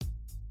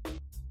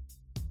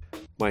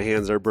my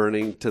hands are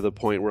burning to the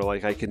point where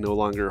like I can no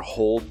longer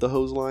hold the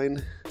hose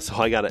line. So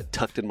I got it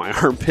tucked in my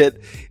armpit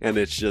and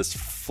it's just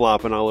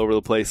flopping all over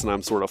the place and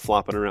I'm sort of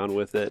flopping around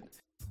with it.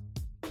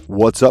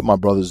 What's up, my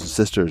brothers and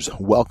sisters?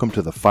 Welcome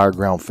to the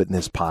Fireground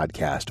Fitness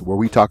Podcast, where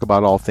we talk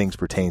about all things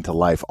pertaining to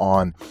life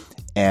on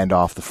and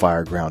off the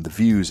fireground. The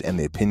views and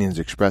the opinions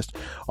expressed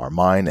are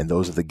mine and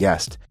those of the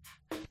guest.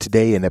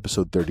 Today in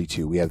episode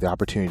 32, we have the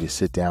opportunity to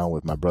sit down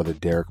with my brother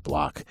Derek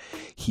Block.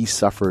 He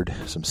suffered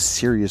some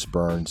serious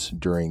burns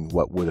during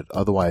what would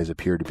otherwise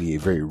appear to be a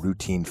very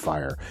routine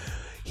fire.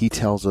 He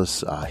tells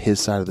us his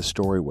side of the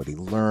story, what he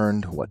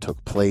learned, what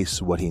took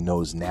place, what he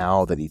knows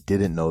now that he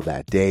didn't know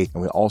that day.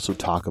 And we also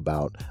talk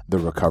about the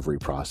recovery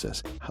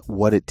process,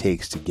 what it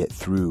takes to get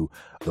through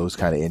those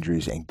kind of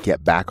injuries and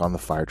get back on the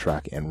fire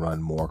truck and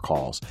run more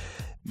calls.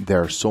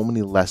 There are so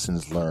many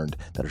lessons learned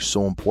that are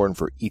so important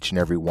for each and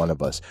every one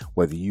of us,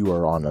 whether you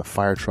are on a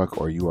fire truck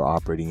or you are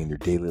operating in your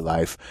daily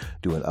life,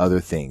 doing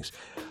other things.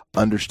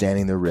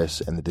 Understanding the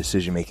risks and the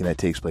decision making that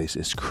takes place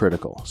is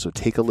critical. So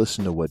take a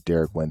listen to what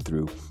Derek went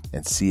through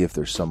and see if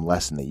there's some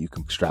lesson that you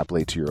can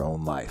extrapolate to your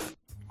own life.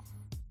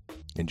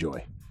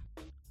 Enjoy.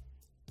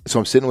 So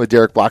I'm sitting with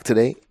Derek Block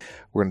today.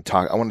 I want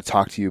to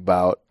talk to you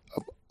about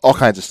all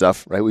kinds of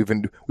stuff, right? We've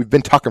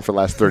been talking for the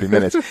last 30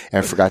 minutes and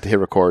I forgot to hit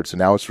record. So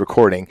now it's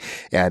recording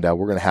and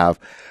we're going to have,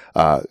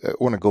 I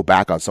want to go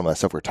back on some of that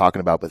stuff we're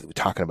talking about, but we're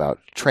talking about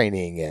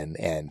training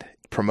and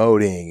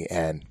promoting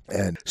and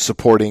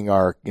supporting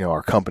our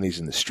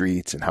companies in the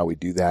streets and how we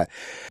do that.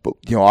 But,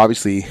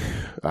 obviously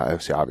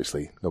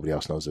nobody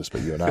else knows this, but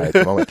you and I at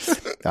the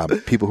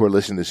moment, people who are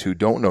listening to this who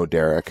don't know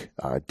Derek,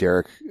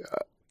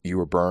 you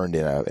were burned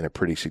in a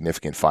pretty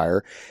significant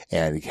fire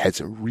and he had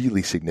some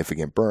really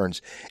significant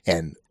burns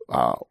and,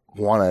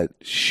 want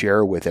to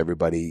share with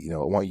everybody, I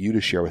want you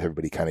to share with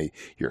everybody kind of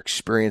your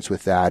experience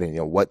with that and,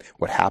 what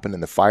happened in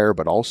the fire,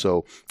 but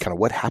also kind of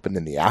what happened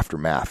in the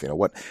aftermath,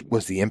 what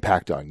was the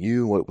impact on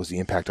you? What was the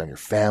impact on your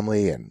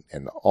family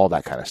and all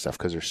that kind of stuff?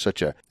 Cause there's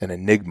such an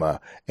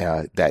enigma,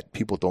 that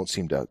people don't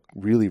seem to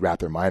really wrap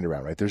their mind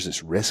around, right? There's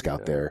this risk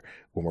out there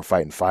when we're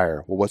fighting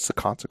fire. Well, what's the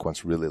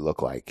consequence really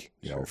look like,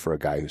 for a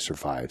guy who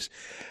survives?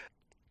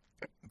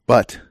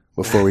 But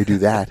before we do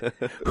that,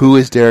 who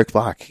is Derek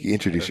Block?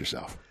 Introduce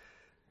yourself.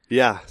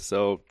 Yeah,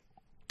 so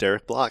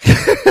Derek Block.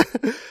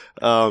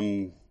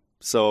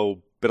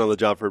 So been on the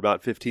job for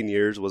about 15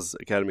 years, was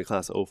Academy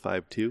Class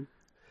 052.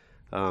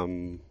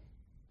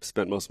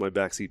 Spent most of my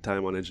backseat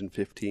time on Engine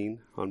 15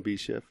 on B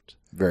shift.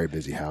 Very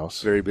busy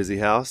house.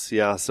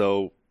 Yeah,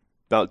 so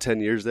about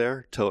 10 years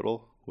there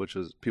total, which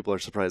was, people are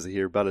surprised to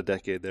hear, about a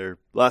decade there.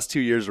 Last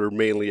 2 years were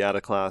mainly out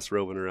of class,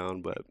 roving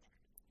around, but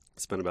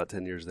spent about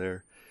 10 years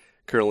there.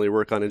 Currently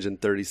work on Engine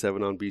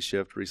 37 on B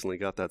shift. Recently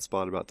got that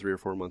spot about 3 or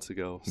 4 months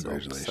ago. So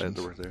decided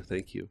to work there.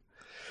 Thank you.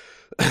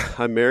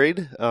 I'm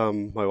married.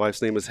 My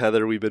wife's name is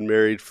Heather. We've been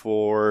married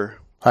for...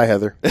 Hi,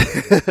 Heather.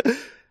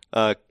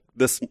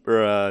 This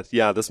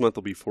month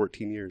will be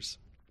 14 years.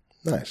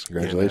 Nice.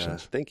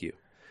 Congratulations. And, thank you.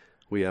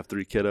 We have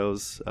 3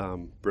 kiddos.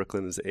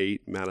 Brooklyn is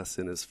 8,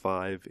 Madison is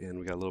 5, and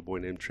we got a little boy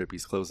named Trip.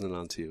 He's closing in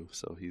on 2,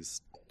 so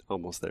he's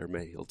almost there.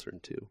 May he'll turn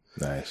 2.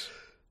 Nice.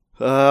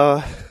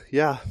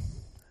 Yeah.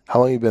 How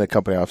long have you been a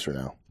company officer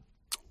now?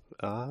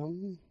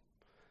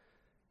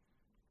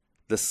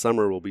 This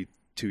summer will be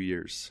 2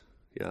 years.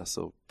 Yeah,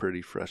 so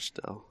pretty fresh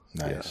still.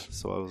 Nice. Yeah,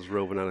 so I was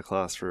roving out of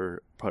class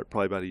for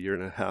probably about a year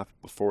and a half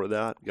before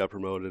that. Got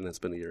promoted, and it's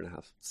been a year and a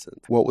half since.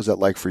 What was that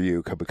like for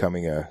you,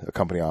 becoming a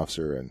company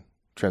officer and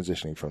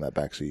transitioning from that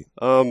backseat?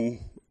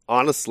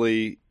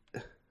 Honestly,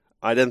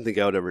 I didn't think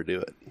I would ever do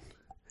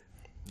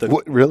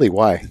it. Really?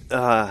 Why?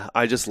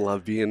 I just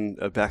love being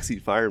a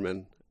backseat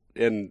fireman.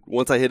 And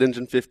once I hit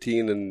Engine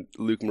 15 and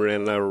Luke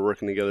Moran and I were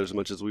working together as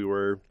much as we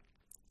were,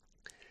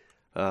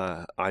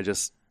 I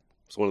just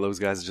was one of those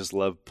guys that just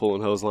loved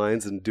pulling hose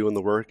lines and doing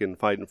the work and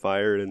fighting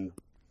fire. And,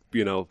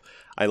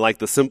 I liked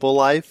the simple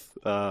life.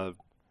 I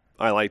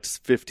liked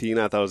 15.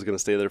 I thought I was going to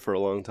stay there for a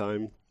long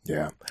time.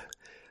 Yeah.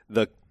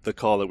 The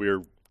call that we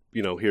were,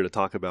 here to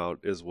talk about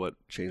is what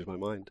changed my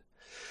mind.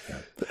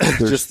 Yeah.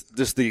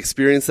 just the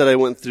experience that I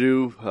went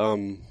through,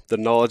 the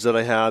knowledge that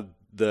I had,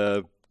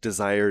 the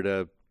desire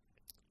to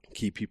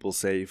keep people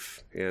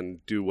safe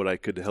and do what I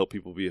could to help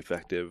people be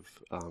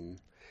effective.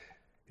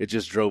 It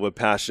just drove a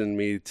passion in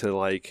me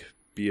to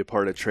be a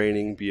part of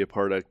training, be a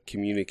part of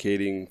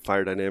communicating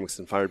fire dynamics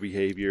and fire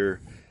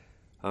behavior.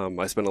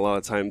 I spent a lot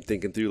of time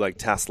thinking through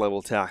task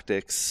level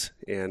tactics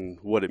and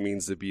what it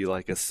means to be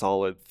a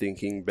solid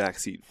thinking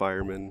backseat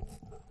fireman.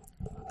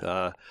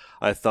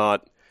 I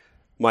thought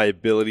my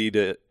ability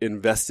to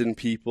invest in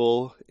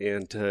people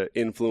and to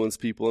influence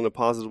people in a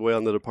positive way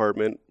on the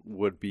department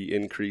would be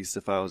increased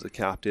if I was a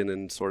captain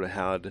and sort of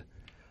had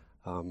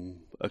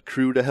a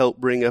crew to help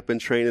bring up and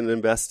train and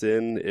invest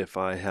in, if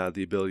I had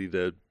the ability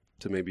to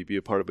maybe be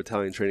a part of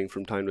battalion training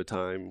from time to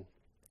time.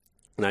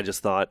 And I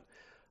just thought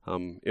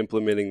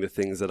implementing the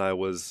things that I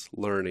was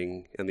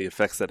learning and the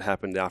effects that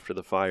happened after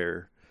the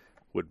fire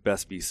would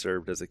best be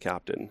served as a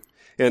captain.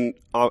 And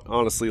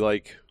honestly,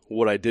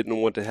 what I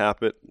didn't want to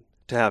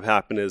to have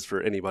happen is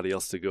for anybody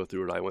else to go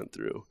through what I went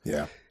through.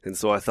 Yeah. And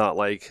so I thought,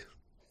 like,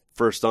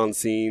 first on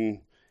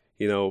scene,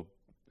 you know,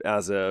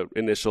 as a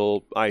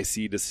initial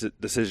IC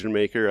decision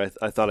maker,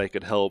 I thought I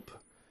could help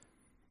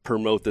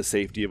promote the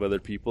safety of other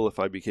people if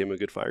I became a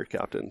good fire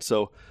captain.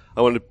 So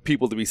I wanted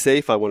people to be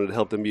safe. I wanted to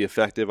help them be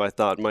effective. I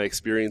thought my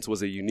experience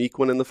was a unique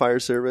one in the fire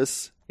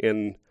service,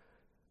 and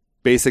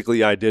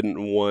basically I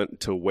didn't want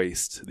to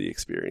waste the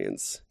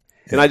experience.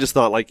 And I just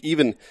thought, like,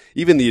 even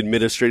the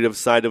administrative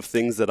side of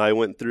things that I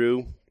went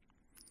through,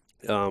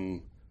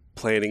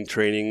 planning,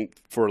 training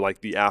for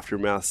like the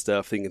aftermath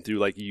stuff, thinking through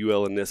like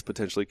UL and NIST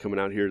potentially coming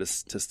out here to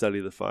study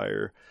the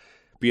fire,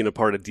 being a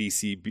part of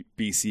DC,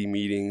 BC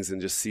meetings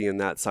and just seeing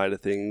that side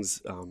of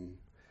things.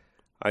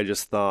 I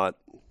just thought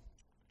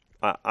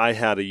I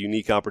had a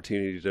unique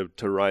opportunity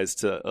to rise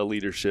to a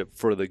leadership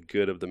for the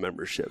good of the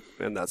membership.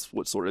 And that's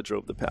what sort of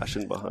drove the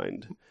passion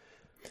behind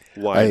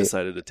why I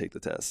decided to take the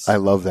test. I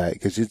love that,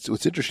 because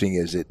what's interesting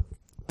is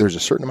there's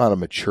a certain amount of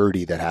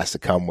maturity that has to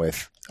come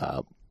with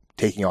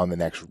taking on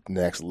the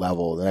next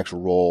level, the next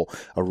role,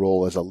 a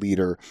role as a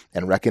leader,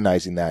 and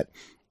recognizing that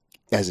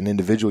as an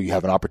individual you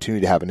have an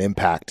opportunity to have an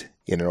impact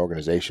in an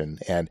organization.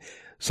 And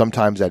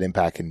sometimes that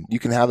impact you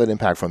can have that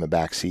impact from the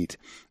back seat.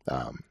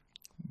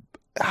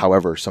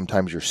 However,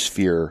 sometimes your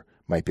sphere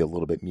might be a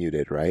little bit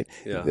muted, right?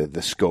 Yeah.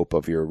 The scope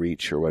of your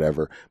reach or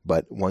whatever.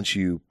 But once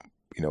you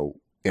know,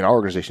 in our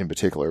organization in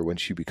particular,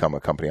 once you become a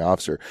company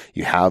officer,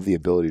 you have the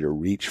ability to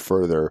reach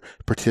further,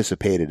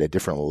 participate at a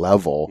different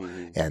level,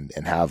 and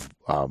have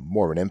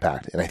more of an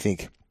impact. And I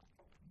think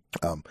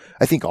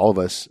all of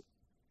us,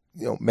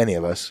 you know, many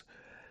of us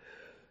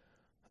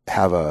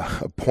have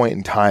a point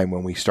in time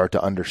when we start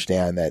to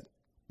understand that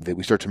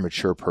we start to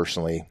mature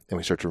personally, and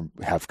we start to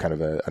have kind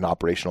of an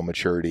operational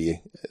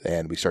maturity,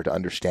 and we start to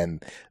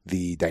understand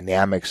the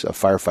dynamics of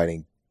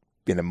firefighting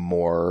in a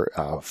more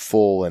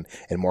full and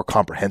more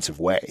comprehensive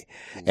way.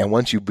 And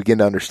once you begin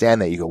to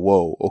understand that, you go,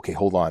 whoa, okay,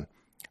 hold on.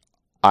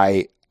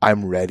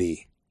 I'm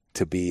ready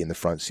to be in the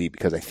front seat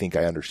because I think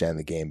I understand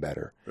the game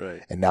better.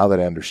 Right. And now that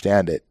I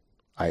understand it,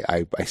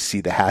 I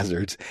see the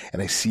hazards, and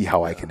I see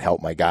how I can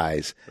help my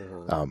guys,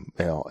 you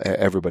know,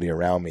 everybody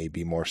around me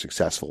be more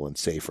successful and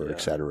safer, et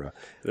cetera.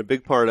 And a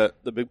big part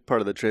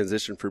of the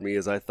transition for me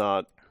is I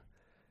thought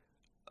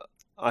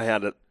I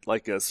had a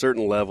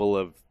certain level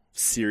of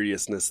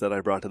seriousness that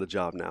I brought to the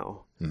job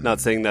now. Not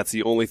saying that's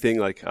the only thing.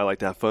 Like, I like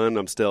to have fun.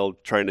 I'm still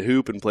trying to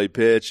hoop and play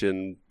pitch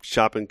and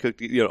shop and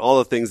cook, you know, all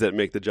the things that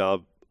make the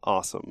job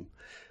awesome.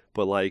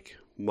 But like,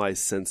 my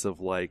sense of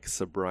like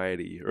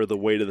sobriety or the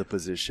weight of the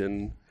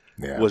position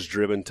was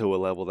driven to a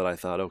level that I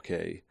thought,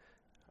 okay,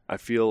 I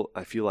feel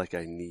like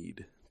I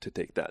need to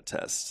take that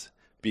test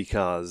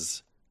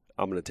because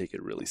I'm going to take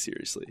it really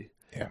seriously.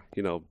 Yeah.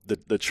 You know,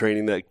 the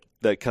training that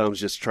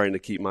comes just trying to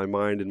keep my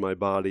mind and my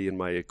body and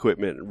my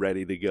equipment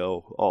ready to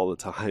go all the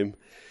time.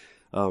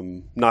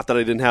 Not that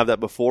I didn't have that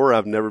before.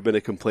 I've never been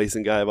a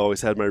complacent guy. I've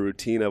always had my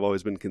routine. I've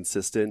always been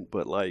consistent.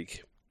 But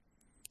like,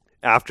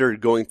 after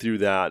going through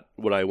that,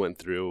 what I went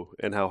through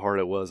and how hard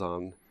it was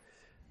on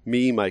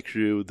me, my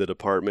crew, the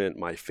department,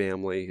 my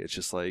family, it's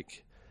just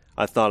like,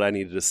 I thought I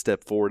needed to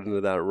step forward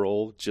into that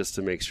role just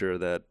to make sure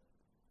that,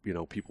 you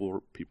know,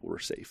 people were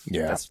safe.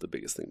 Yeah. That's the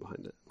biggest thing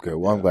behind it. Good.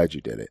 Well, I'm glad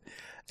you did it.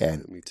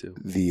 And me too.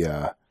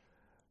 You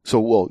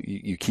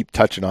keep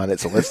touching on it.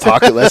 So let's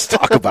talk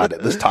about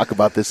it. Let's talk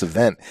about this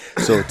event.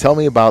 So tell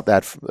me about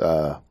that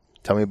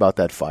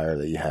fire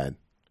that you had.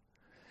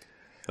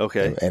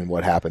 Okay. And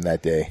what happened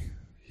that day.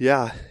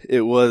 Yeah,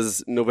 it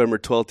was November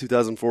 12,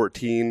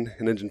 2014.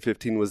 An Engine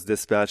 15 was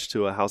dispatched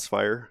to a house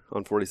fire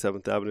on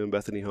 47th Avenue in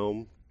Bethany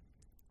Home.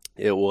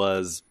 It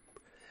was,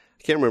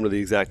 I can't remember the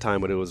exact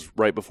time, but it was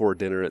right before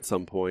dinner at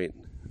some point.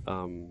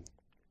 And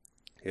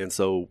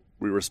so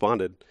we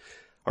responded.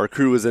 Our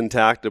crew was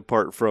intact,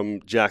 apart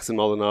from Jackson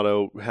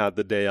Maldonado had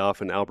the day off,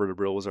 and Albert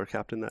Abril was our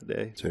captain that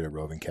day. So you had a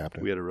roving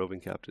captain? We had a roving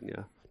captain,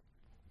 yeah.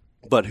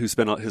 But who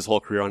spent his whole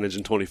career on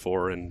Engine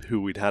 24 and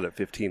who we'd had at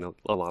 15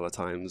 a lot of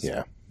times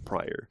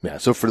prior. Yeah,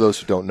 so for those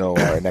who don't know,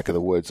 our neck of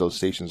the woods, those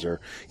stations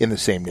are in the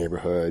same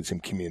neighborhood,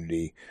 same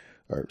community,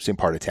 or same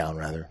part of town,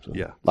 rather. So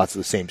yeah. Lots of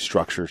the same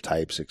structure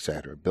types, et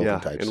cetera, building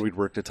types. And we'd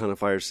worked a ton of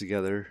fires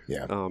together.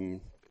 Yeah.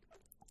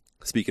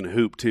 Speaking of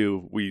hoop,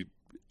 too,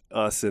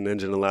 us and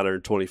Engine and Ladder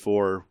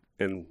 24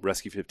 and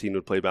Rescue 15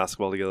 would play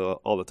basketball together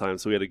all the time.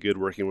 So we had a good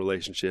working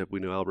relationship. We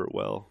knew Albert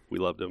well. We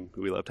loved him.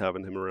 We loved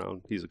having him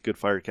around. He's a good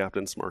fire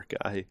captain, smart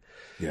guy.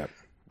 Yeah.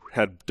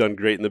 Had done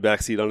great in the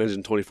backseat on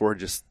Engine 24,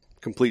 just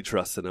complete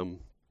trust in him.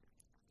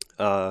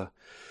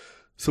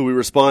 So we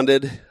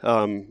responded,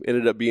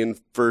 ended up being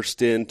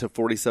first in to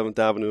 47th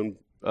Avenue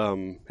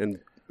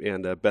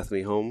and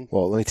Bethany Home.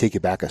 Well, let me take you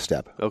back a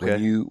step.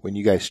 Okay. When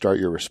you guys start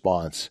your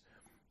response,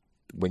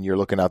 when you're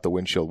looking out the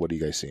windshield, what are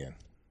you guys seeing?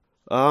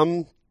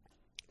 I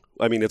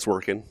mean, it's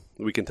working.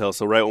 We can tell.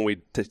 So right when we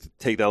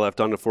take that left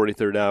onto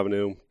 43rd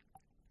Avenue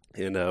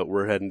and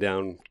we're heading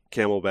down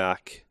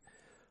Camelback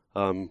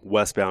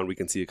westbound, we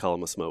can see a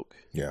column of smoke.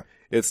 Yeah.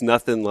 It's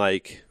not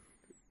like,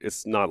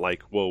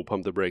 whoa,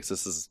 pump the brakes.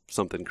 This is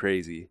something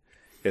crazy.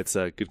 It's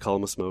a good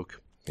column of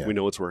smoke. Yeah. We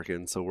know it's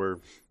working, so we're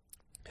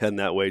heading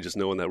that way, just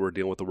knowing that we're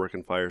dealing with the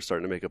working fire,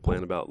 starting to make a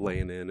plan about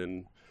laying in.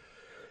 And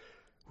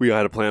we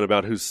had a plan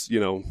about who's,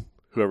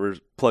 whoever's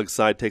plug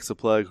side takes the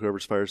plug,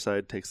 whoever's fire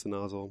side takes the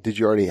nozzle. Did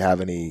you already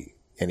have any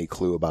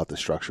clue about the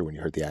structure when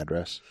you heard the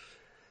address?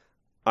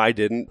 I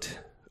didn't.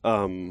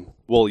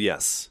 Well,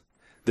 yes.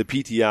 The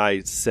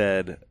PTI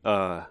said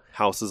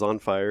house is on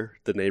fire.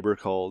 The neighbor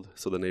called.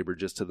 So the neighbor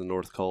just to the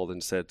north called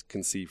and said,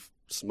 can see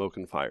smoke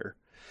and fire.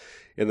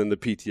 And then the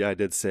PTI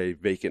did say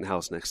vacant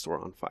house next door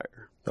on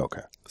fire.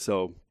 Okay.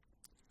 So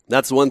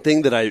that's one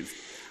thing that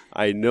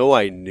I know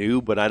I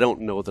knew, but I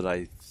don't know that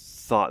I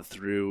thought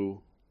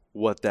through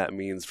what that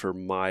means for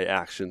my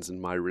actions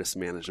and my risk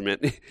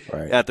management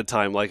Right. at the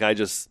time. Like I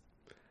just,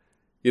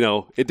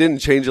 it didn't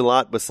change a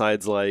lot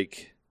besides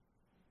like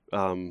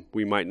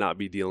we might not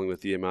be dealing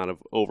with the amount of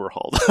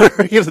overhauled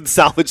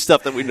salvage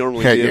stuff that we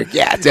normally do.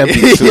 Yeah, it's empty.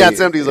 Yeah, it's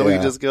empty, so we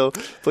can just go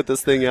put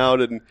this thing out.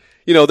 And,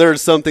 there are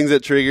some things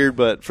that triggered,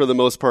 but for the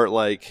most part,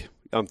 like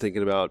I'm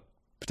thinking about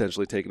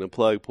potentially taking a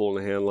plug,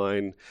 pulling a hand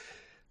line,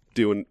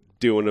 doing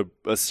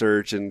a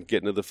search and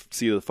getting to the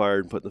seat of the fire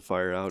and putting the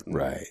fire out. And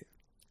right.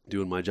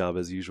 Doing my job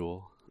as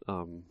usual.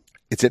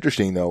 It's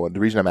interesting, though. The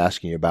reason I'm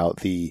asking you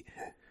about the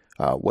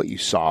what you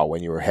saw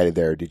when you were headed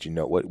there, did you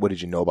know what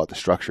did you know about the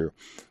structure?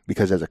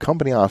 Because as a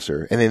company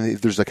officer, and then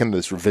there's like kind of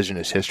this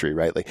revisionist history,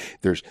 right? Like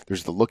there's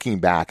the looking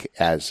back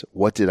as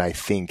what did I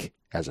think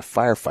as a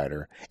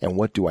firefighter, and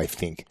what do I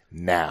think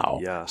now?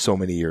 Yeah. So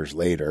many years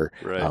later,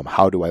 Right.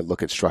 How do I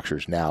look at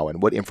structures now,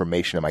 and what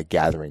information am I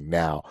gathering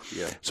now?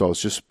 Yeah. So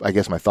I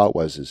guess my thought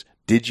was,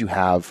 did you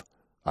have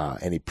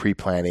any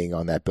pre-planning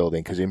on that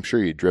building? Because I'm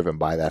sure you'd driven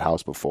by that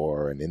house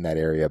before and in that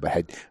area,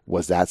 but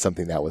was that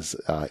something that was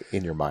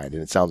in your mind?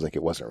 And it sounds like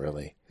it wasn't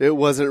really. It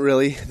wasn't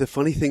really. The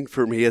funny thing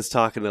for me is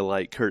talking to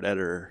like Kurt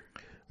Ederer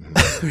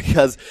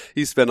because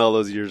he spent all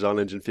those years on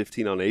Engine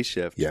 15 on A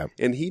shift. Yeah.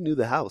 And he knew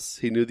the house.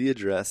 He knew the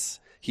address.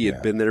 He had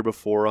Yeah. been there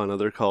before on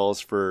other calls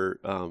for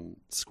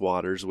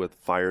squatters with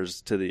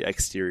fires to the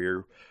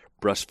exterior,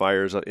 brush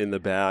fires in the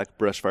back,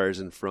 brush fires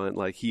in front.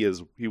 Like he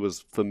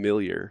was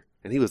familiar.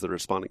 And he was the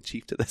responding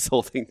chief to this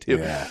whole thing too.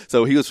 Yeah.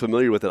 So he was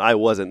familiar with it. I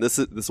wasn't.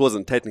 This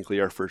wasn't technically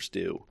our first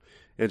due.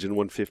 Engine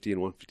 150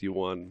 and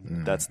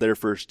 151. That's their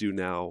first due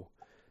now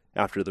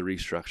after the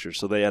restructure.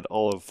 So they had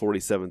all of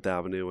 47th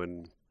Avenue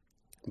and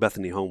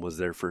Bethany Home was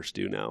their first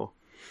due now.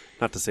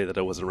 Not to say that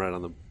I wasn't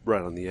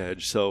right on the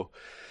edge. So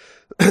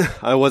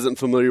I wasn't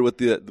familiar with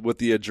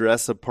the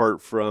address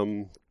apart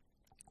from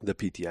the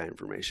PTI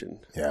information.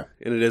 Yeah.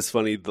 And it is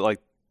funny,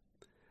 like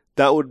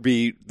that would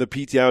be the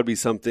PTI would be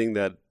something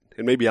that,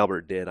 and maybe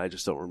Albert did, I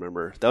just don't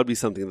remember. That would be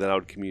something that I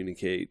would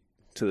communicate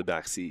to the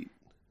back seat,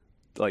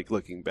 like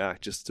looking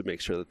back, just to make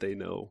sure that they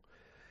know,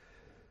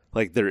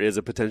 like there is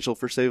a potential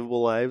for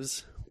savable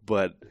lives,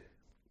 but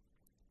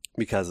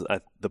because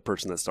the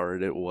person that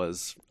started it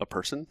was a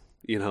person,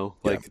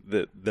 like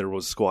there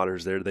was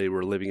squatters there. They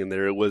were living in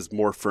there. It was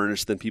more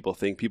furnished than people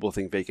think. People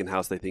think vacant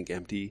house, they think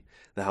empty.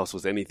 The house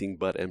was anything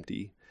but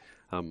empty.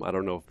 I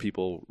don't know if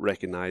people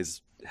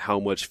recognize how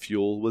much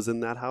fuel was in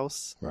that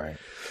house. Right.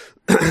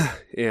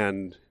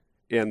 and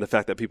the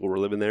fact that people were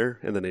living there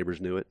and the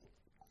neighbors knew it.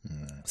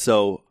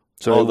 So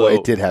although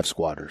it did have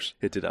squatters.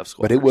 It did have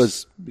squatters. But it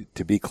was,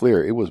 to be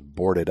clear, it was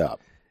boarded up.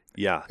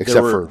 Yeah. Except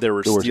there were there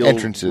was steel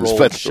entrances, rolled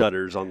but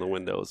shutters on the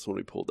windows when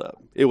we pulled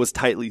up. It was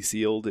tightly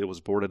sealed. It was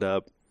boarded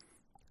up.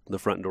 The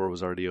front door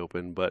was already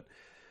open, but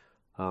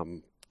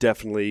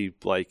definitely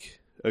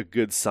like a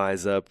good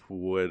size up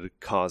would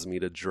cause me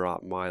to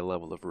drop my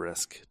level of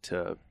risk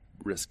to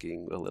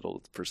risking a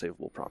little for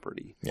savable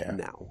property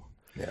now.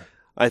 Yeah.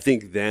 I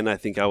think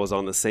I was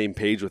on the same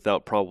page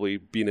without probably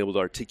being able to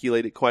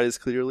articulate it quite as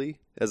clearly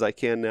as I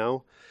can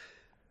now.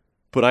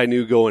 But I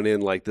knew going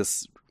in like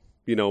this,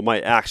 my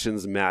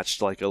actions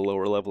matched like a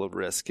lower level of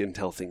risk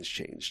until things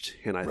changed.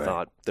 And I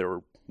thought there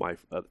were my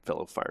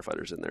fellow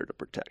firefighters in there to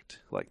protect.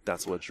 Like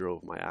that's what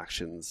drove my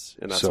actions,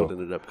 and that's what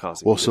ended up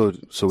causing. Well, me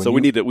so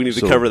we need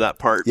to cover that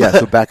part. Yeah.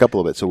 So back up a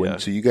little bit. So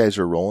so you guys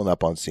are rolling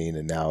up on scene,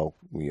 and now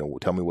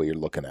tell me what you're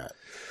looking at.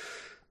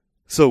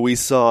 So we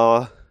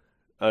saw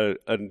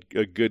a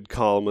good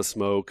column of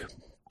smoke,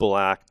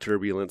 black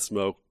turbulent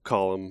smoke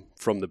column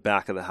from the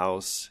back of the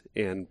house,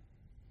 and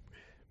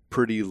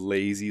pretty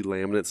lazy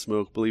laminate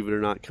smoke, believe it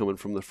or not, coming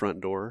from the front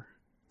door.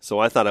 So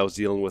I thought I was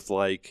dealing with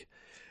like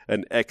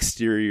an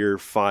exterior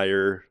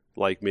fire,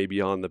 like maybe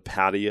on the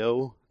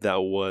patio, that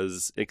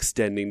was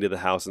extending to the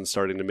house and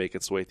starting to make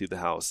its way through the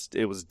house.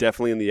 It was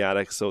definitely in the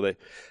attic, so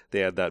they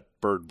had that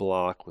bird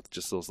block with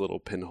just those little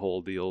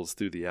pinhole deals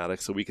through the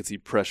attic, so we could see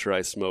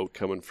pressurized smoke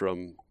coming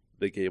from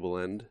the gable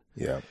end.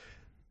 Yeah.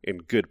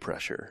 And good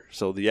pressure.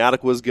 So the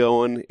attic was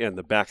going, and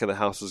the back of the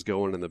house was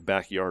going, and the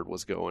backyard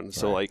was going.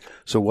 So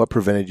So what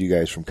prevented you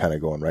guys from kind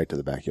of going right to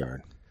the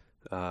backyard?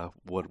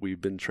 What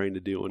we've been trained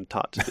to do and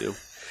taught to do.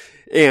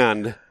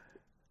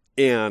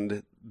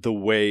 and the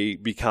way,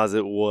 because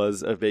it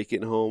was a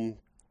vacant home,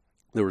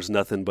 there was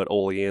nothing but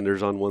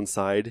oleanders on one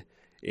side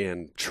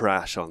and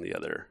trash on the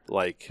other.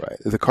 Like right.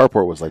 The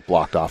carport was like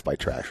blocked off by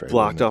trash, right?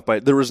 Blocked off by,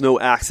 there was no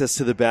access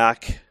to the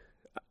back.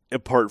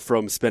 apart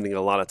from spending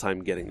a lot of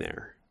time getting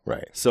there.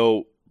 Right.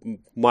 So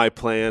my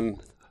plan,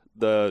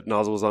 the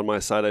nozzle was on my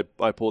side.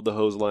 I pulled the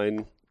hose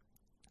line,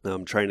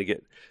 trying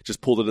to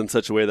just pulled it in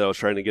such a way that I was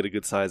trying to get a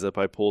good size up.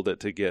 I pulled it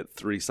to get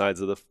 3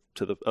 sides of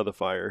the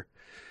fire,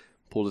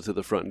 pulled it to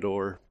the front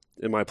door.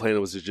 And my plan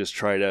was to just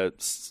try to,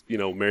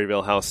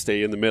 Maryvale House,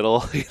 stay in the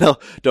middle,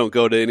 don't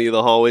go to any of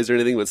the hallways or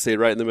anything, but stay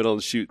right in the middle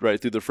and shoot right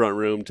through the front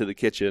room to the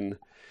kitchen.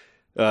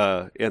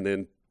 And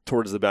then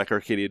towards the back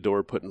Arcadia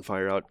door, putting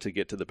fire out to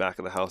get to the back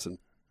of the house. And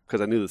because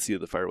I knew the seat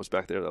of the fire was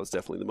back there, that was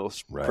definitely the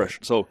most pressure.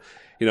 So,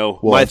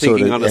 my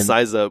thinking on a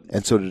size up.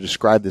 And so to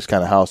describe this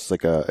kind of house,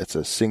 it's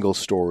a single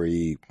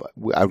story,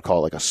 I would call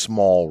it like a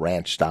small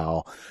ranch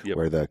style,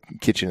 where the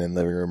kitchen and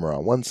living room are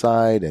on one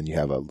side and you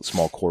have a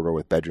small corridor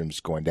with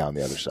bedrooms going down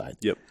the other side.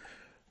 Yep.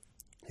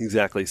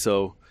 Exactly.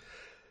 So,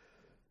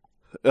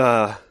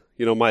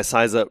 my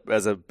size up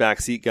as a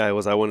backseat guy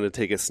was I wanted to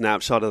take a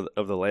snapshot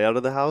of the layout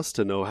of the house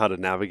to know how to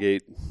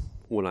navigate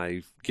when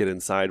I get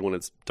inside when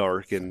it's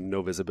dark and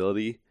no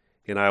visibility.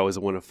 And I always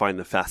want to find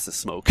the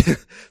fastest smoke.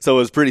 So it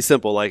was pretty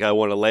simple. Like I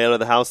want a layout of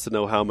the house to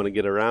know how I'm going to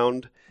get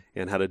around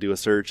and how to do a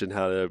search and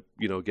how to,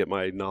 get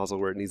my nozzle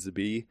where it needs to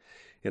be.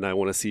 And I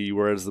want to see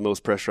where is the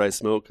most pressurized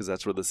smoke because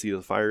that's where the seat of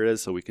the fire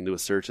is. So we can do a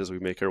search as we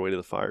make our way to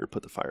the fire,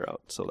 put the fire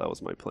out. So that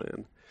was my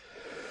plan.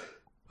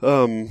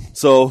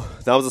 So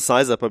that was a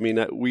size up. I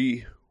mean,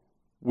 we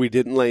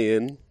didn't lay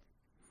in.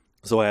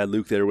 So I had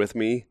Luke there with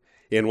me.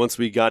 And once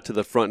we got to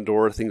the front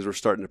door, things were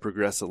starting to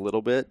progress a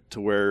little bit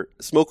to where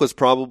smoke was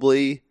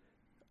probably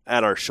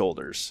at our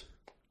shoulders.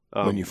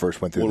 When you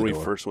first went through the door. When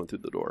we first went through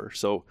the door.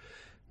 So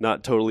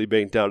not totally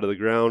banked out of the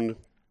ground.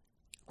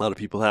 A lot of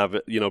people have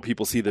it,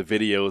 people see the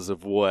videos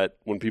of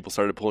when people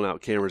started pulling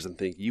out cameras and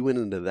think, you went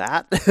into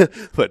that?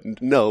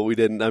 But no, we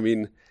didn't. I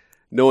mean,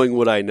 knowing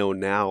what I know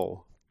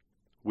now,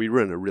 we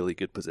were in a really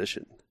good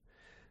position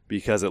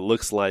because it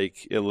looks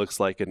like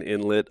an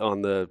inlet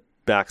on the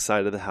back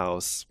side of the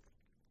house.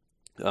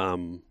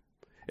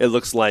 It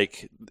looks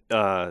like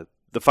the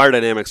fire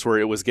dynamics where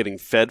it was getting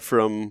fed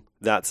from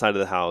that side of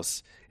the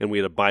house, and we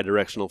had a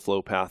bidirectional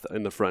flow path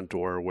in the front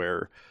door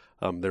where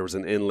there was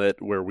an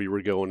inlet where we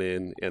were going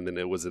in, and then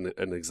it was an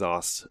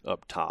exhaust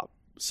up top.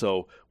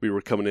 So we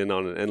were coming in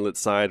on an inlet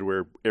side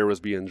where air was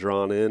being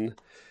drawn in,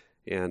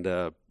 and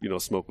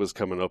smoke was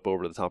coming up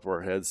over the top of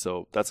our heads.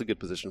 So that's a good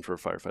position for a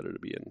firefighter to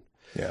be in.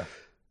 Yeah.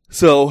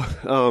 So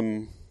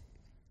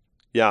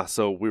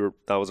so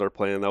that was our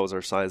plan. That was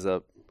our size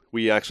up.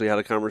 We actually had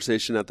a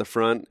conversation at the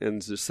front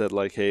and just said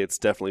like, hey, it's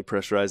definitely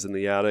pressurized in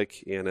the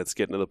attic and it's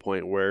getting to the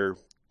point where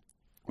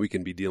we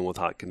can be dealing with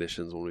hot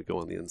conditions when we go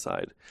on the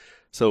inside.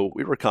 So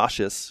we were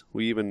cautious.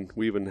 We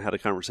even had a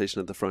conversation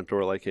at the front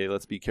door like, hey,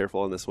 let's be careful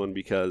on this one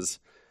because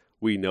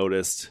we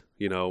noticed,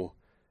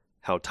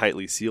 how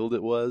tightly sealed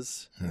it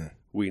was.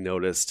 We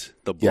noticed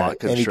the block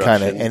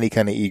construction. Any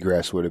kind of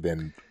egress would have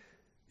been.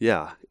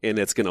 Yeah, and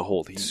it's going to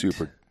hold heat.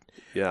 Super.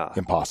 Yeah.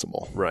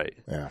 Impossible. Right.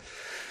 Yeah.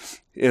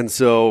 And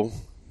so,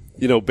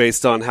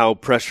 based on how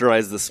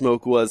pressurized the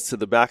smoke was to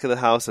the back of the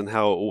house and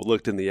how it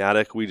looked in the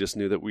attic, we just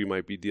knew that we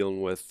might be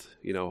dealing with,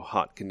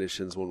 hot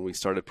conditions when we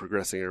started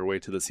progressing our way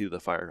to the seat of the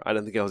fire. I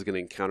didn't think I was going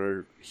to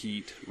encounter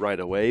heat right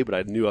away, but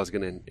I knew I was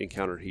going to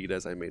encounter heat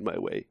as I made my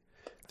way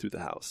through the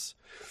house.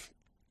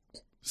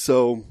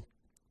 So,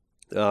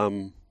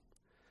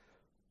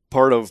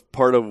 part of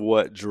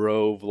what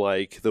drove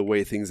like the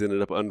way things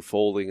ended up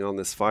unfolding on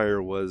this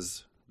fire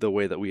was the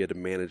way that we had to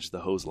manage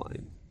the hose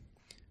line.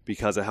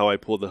 Because of how I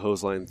pulled the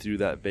hose line through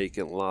that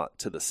vacant lot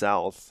to the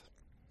south.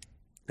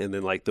 And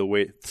then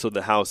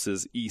the house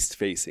is east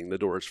facing,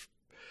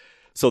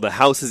 the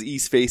house is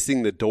east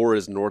facing, the door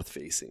is north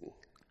facing.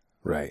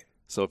 Right.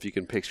 So if you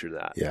can picture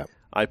that. Yeah.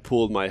 I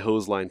pulled my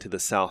hose line to the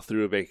south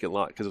through a vacant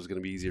lot because it was going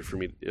to be easier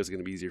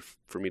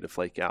for me to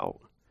flake out.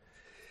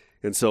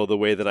 And so the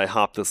way that I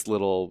hopped this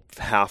little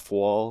half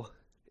wall,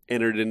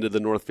 entered into the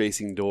north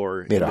facing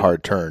door. Made a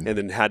hard turn. And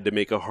then had to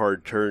make a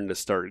hard turn to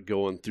start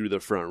going through the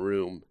front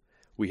room.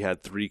 We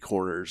had 3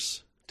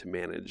 corners to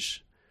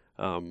manage.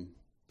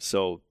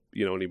 So,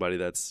 anybody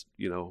that's,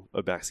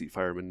 a backseat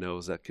fireman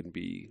knows that can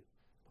be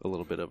a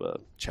little bit of a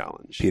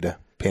challenge. PETA,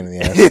 pain in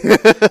the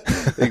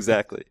ass.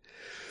 Exactly.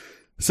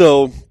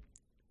 So,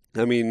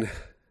 I mean,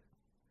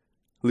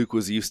 Luke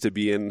was used to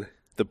being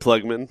the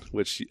plugman,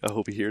 which I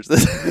hope he hears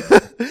this.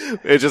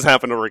 It just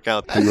happened to work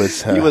out.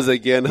 He was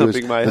again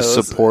humping my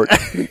hose. Support.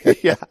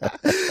 Yeah.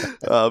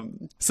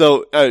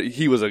 So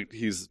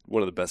he's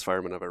one of the best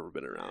firemen I've ever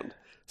been around.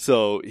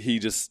 So he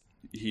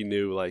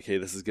knew like, hey,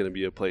 this is going to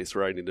be a place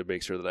where I need to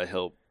make sure that I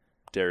help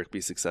Derek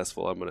be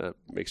successful. I'm going to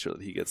make sure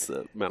that he gets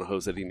the amount of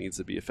hose that he needs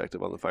to be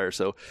effective on the fire.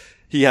 So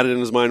he had it in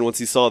his mind once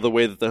he saw the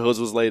way that the hose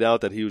was laid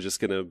out that he was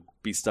just going to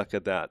be stuck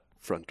at that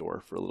front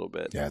door for a little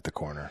bit. Yeah, at the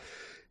corner.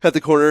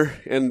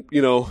 And,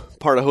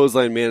 part of hose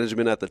line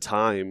management at the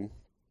time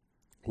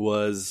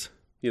was,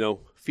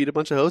 feed a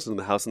bunch of hoses in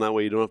the house and that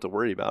way you don't have to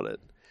worry about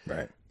it.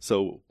 Right.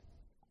 So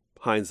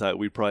hindsight,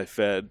 we probably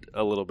fed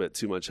a little bit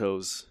too much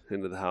hose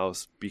into the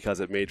house because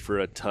it made for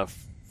a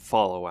tough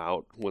follow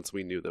out once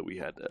we knew that we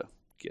had to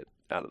get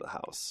out of the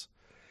house.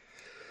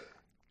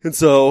 And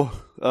so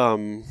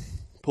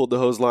pulled the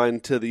hose line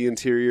to the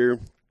interior.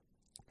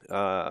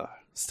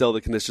 Still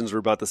the conditions were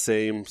about the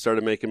same.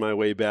 Started making my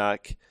way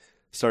back.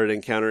 Started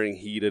encountering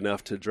heat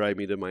enough to drive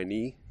me to my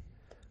knee.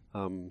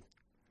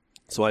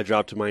 So I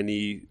dropped to my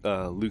knee.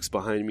 Luke's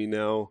behind me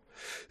now.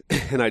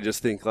 And I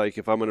just think, like,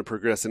 if I'm going to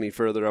progress any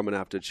further, I'm going to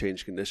have to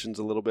change conditions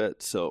a little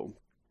bit. So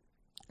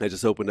I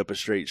just opened up a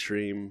straight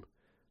stream,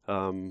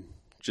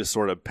 just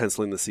sort of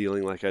penciling the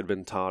ceiling like I'd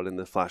been taught in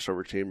the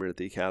flashover chamber at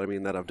the academy,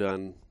 and that I've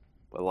done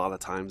a lot of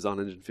times on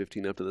Engine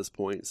 15 up to this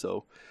point.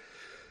 So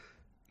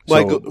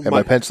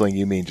by penciling,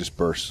 you mean just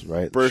bursts,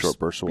 right? Short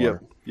bursts of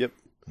water. Yep.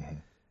 Mm-hmm.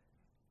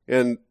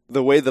 And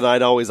the way that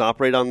I'd always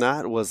operate on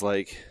that was,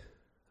 like,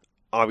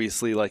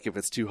 obviously, like, if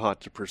it's too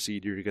hot to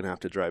proceed, you're going to have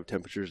to drive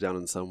temperatures down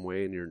in some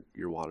way, and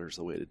your water's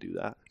the way to do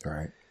that. All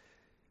right.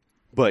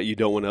 But you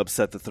don't want to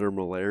upset the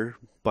thermal layer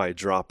by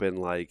dropping,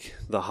 like,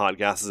 the hot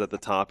gases at the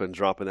top and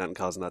dropping that and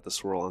causing that to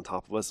swirl on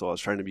top of us. So I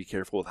was trying to be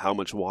careful with how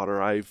much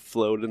water I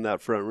flowed in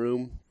that front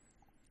room.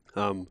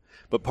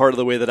 But part of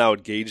the way that I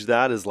would gauge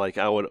that is, like,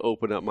 I would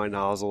open up my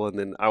nozzle and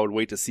then I would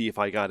wait to see if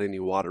I got any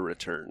water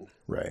return.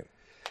 Right.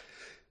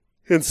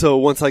 And so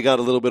once I got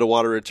a little bit of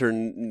water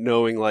return,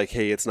 knowing, like,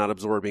 hey, it's not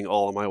absorbing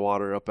all of my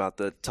water up at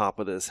the top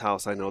of this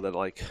house, I know that,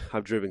 like,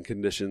 I've driven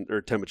condition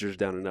or temperatures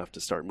down enough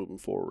to start moving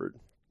forward.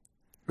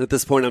 At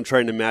this point, I'm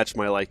trying to match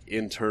my, like,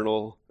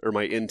 internal or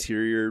my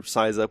interior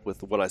size up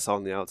with what I saw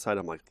on the outside.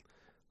 I'm like,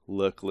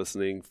 look,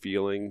 listening,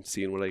 feeling,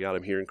 seeing what I got.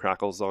 I'm hearing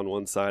crackles on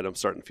one side. I'm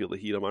starting to feel the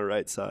heat on my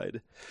right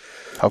side.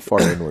 How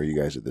far in were you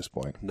guys at this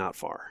point? Not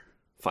far.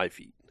 5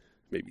 feet,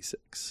 maybe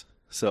 6.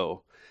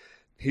 So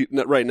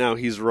right now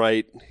he's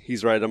right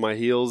on my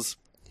heels.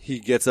 He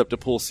gets up to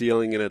pull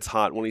ceiling and it's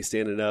hot when he's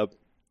standing up.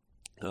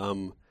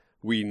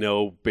 We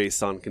know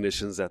based on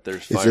conditions that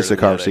there's fire. Is this a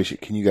conversation?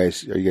 Are you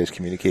guys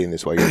communicating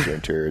this while you're in your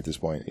interior at this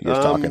point? Are you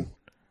guys talking?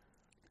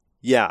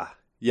 Yeah.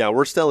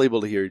 We're still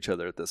able to hear each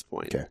other at this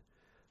point. Okay.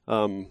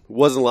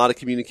 Wasn't a lot of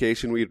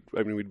communication. We'd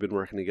been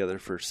working together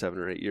for 7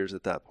 or 8 years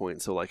at that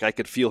point. So, like, I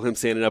could feel him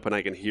standing up and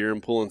I can hear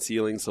him pulling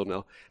ceiling. So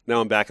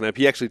now I'm backing up.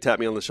 He actually tapped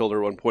me on the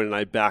shoulder at one point and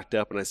I backed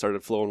up and I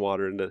started flowing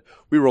water into.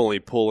 We were only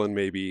pulling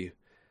maybe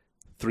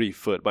 3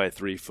 foot by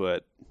 3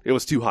 foot. It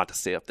was too hot to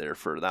stay up there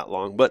for that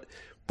long. But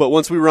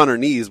once we were on our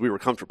knees, we were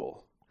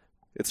comfortable.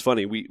 It's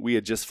funny. We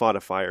had just fought a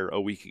fire a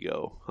week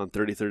ago on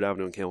 33rd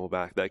Avenue in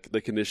Camelback.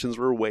 The conditions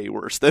were way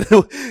worse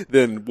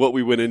than what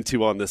we went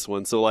into on this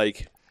one. So,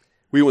 like,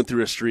 we went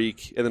through a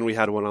streak, and then we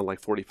had one on,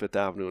 like, 45th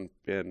Avenue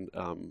and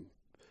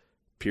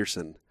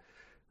Pearson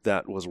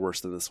that was worse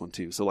than this one,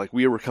 too. So, like,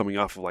 we were coming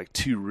off of, like,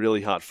 2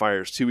 really hot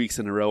fires 2 weeks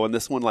in a row, and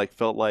this one, like,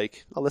 felt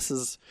like, oh, this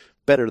is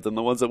better than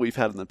the ones that we've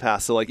had in the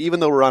past. So, like, even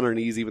though we're on our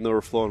knees, even though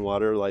we're flowing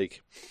water,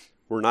 like,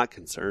 we're not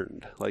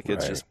concerned. Like,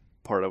 it's just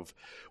part of,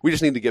 we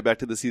just need to get back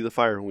to the seat of the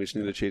fire, and we just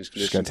need to change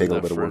conditions. It's going to take a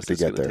little bit of work to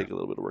get there. Take a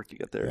little bit of work to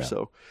get there. Yeah.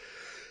 So,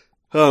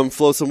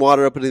 flow some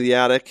water up into the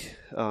attic,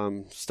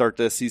 start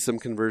to see some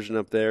conversion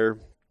up there.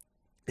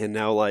 And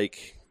now,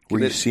 like, were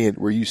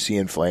you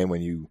seeing flame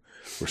when you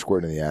were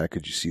squirting in the attic?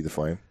 Could you see the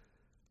flame?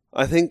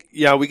 I think,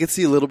 yeah, we could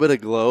see a little bit of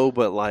glow,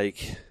 but,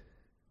 like,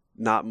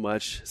 not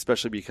much,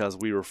 especially because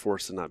we were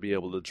forced to not be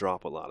able to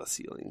drop a lot of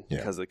ceiling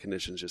because the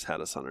conditions just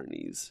had us on our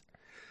knees.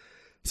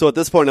 So at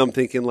this point, I'm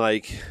thinking,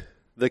 like,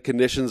 the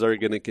conditions are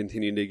going to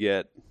continue to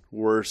get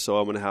worse, so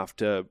I'm going to have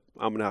to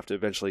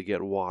eventually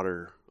get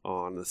water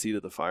on the seat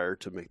of the fire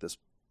to make this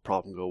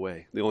problem go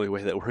away. The only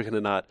way that we're going to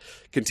not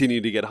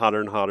continue to get hotter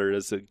and hotter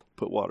is to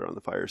put water on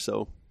the fire.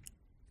 So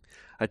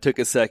I took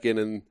a second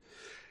and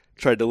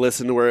tried to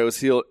listen to where I was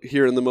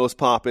hearing the most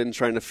popping,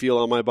 trying to feel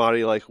on my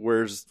body, like,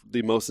 where's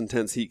the most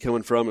intense heat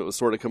coming from. It was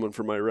sort of coming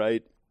from my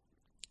right.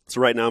 So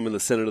right now I'm in the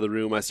center of the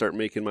room. I start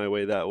making my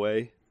way that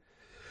way.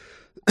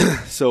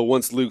 So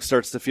once Luke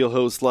starts to feel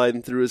hose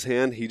sliding through his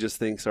hand, he just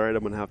thinks, all right,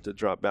 I'm going to have to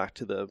drop back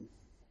to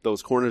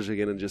those corners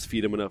again and just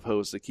feed him enough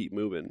hose to keep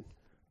moving.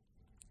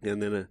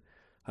 And then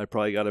I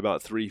probably got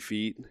about 3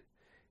 feet,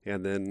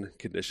 and then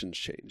conditions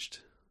changed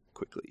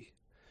quickly.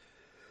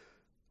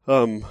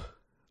 A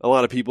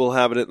lot of people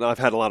have it. I've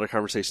had a lot of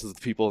conversations with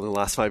people in the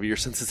last 5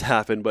 years since it's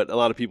happened, but a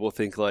lot of people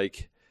think,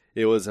 like,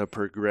 it was a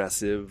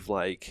progressive,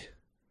 like,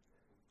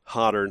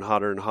 hotter and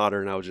hotter and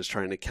hotter, and I was just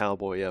trying to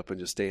cowboy up and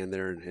just stay in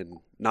there and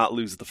not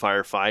lose the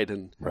firefight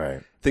and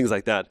things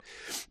like that.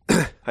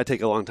 I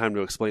take a long time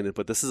to explain it,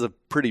 but this is a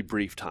pretty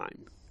brief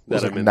time.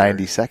 That I'm in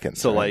 90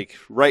 seconds. So, like,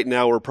 right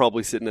now we're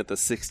probably sitting at the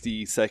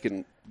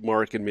 60-second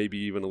mark and maybe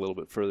even a little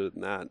bit further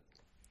than that.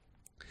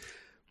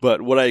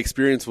 But what I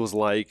experienced was,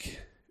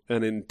 like,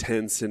 an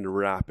intense and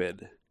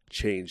rapid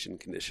change in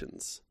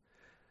conditions.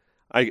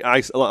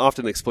 I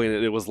often explain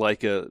it. It was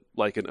like an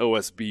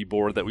OSB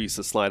board that we used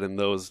to slide in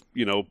those,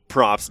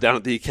 props down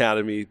at the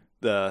academy,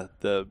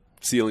 the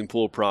ceiling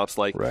pool props.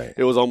 Like,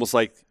 It was almost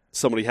like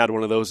somebody had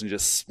one of those and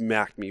just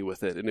smacked me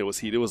with it, and it was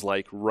heat. It was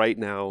like right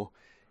now,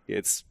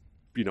 it's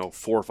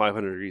 400 or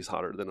 500 degrees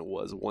hotter than it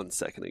was 1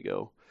 second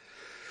ago.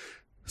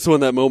 So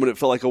in that moment, it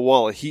felt like a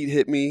wall of heat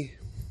hit me.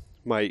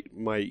 My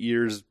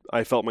ears,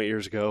 I felt my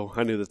ears go.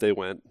 I knew that they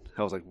went.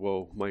 I was like,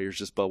 whoa, my ears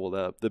just bubbled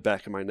up. The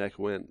back of my neck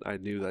went. I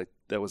knew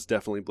that was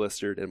definitely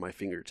blistered, and my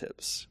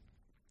fingertips.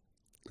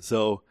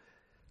 So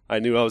I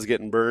knew I was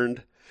getting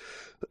burned.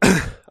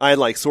 I had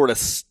like sort of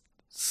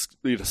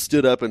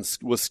stood up and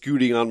was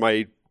scooting on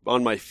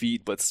my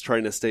feet, but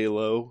trying to stay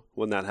low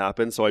when that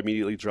happened. So I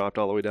immediately dropped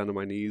all the way down to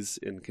my knees,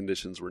 and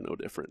conditions were no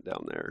different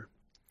down there.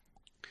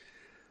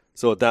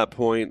 So at that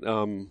point,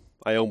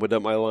 I opened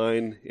up my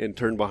line and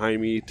turned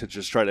behind me to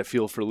just try to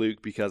feel for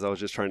Luke, because I was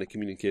just trying to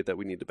communicate that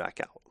we need to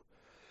back out.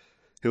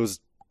 It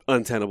was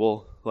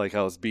untenable. Like,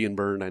 I was being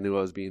burned. I knew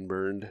I was being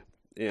burned.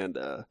 And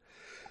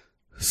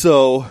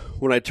so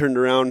when I turned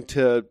around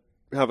to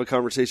have a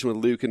conversation with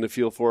Luke and to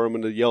feel for him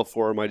and to yell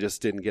for him, I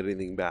just didn't get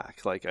anything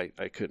back. Like,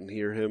 I couldn't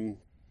hear him.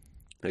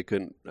 I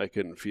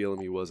couldn't feel him.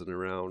 He wasn't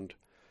around.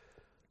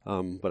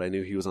 But I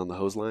knew he was on the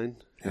hose line,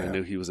 and I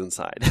knew he was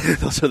inside.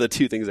 Those are the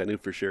two things I knew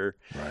for sure.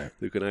 Right.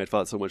 Luke and I had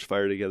fought so much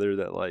fire together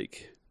that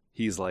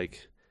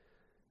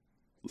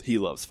he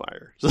loves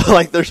fire. So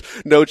like, there's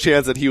no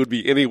chance that he would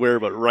be anywhere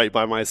but right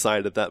by my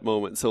side at that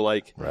moment. So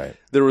like, right.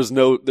 there was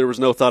no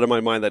thought in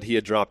my mind that he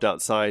had dropped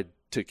outside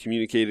to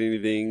communicate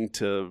anything,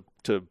 to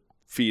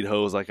feed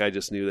hose. Like, I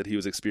just knew that he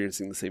was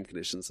experiencing the same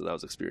conditions that I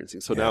was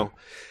experiencing. So now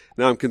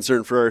I'm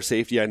concerned for our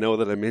safety. I know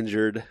that I'm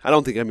injured. I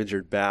don't think I'm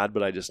injured bad,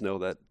 but I just know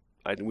that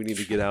we need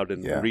to get out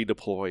and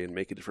redeploy and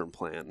make a different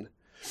plan.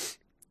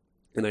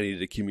 And I needed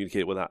to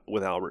communicate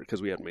with Albert,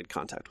 because we hadn't made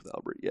contact with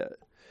Albert yet.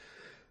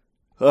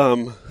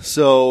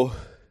 So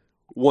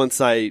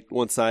once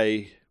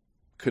I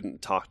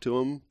couldn't talk to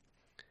him,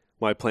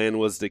 my plan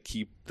was to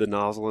keep the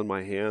nozzle in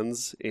my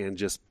hands and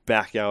just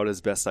back out as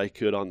best I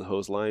could on the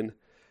hose line.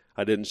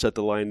 I didn't shut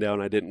the line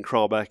down. I didn't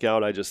crawl back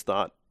out. I just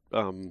thought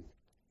I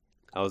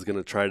was going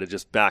to try to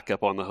just back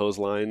up on the hose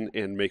line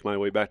and make my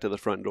way back to the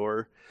front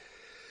door.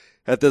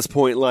 At this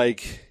point,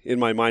 like, in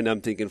my mind,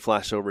 I'm thinking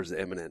flashover is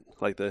imminent.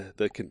 Like,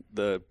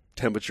 the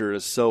temperature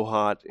is so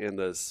hot and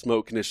the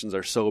smoke conditions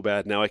are so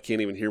bad. Now I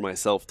can't even hear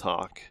myself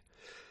talk.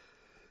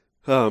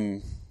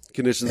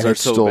 Conditions are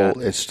so bad.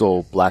 It's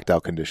still blacked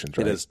out conditions,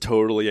 right? It is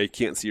totally. I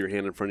can't see your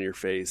hand in front of your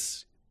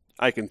face.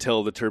 I can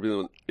tell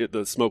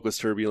the smoke was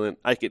turbulent.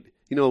 I could,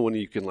 when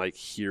you can like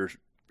hear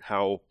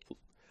how,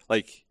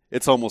 like,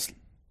 it's almost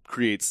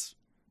creates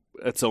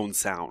its own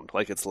sound,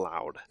 like it's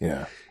loud.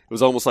 Yeah. It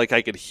was almost like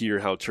I could hear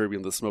how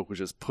turbulent the smoke was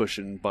just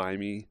pushing by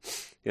me,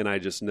 and I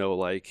just know,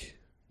 like,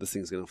 this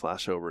thing's going to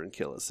flash over and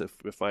kill us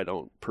if I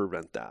don't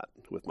prevent that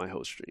with my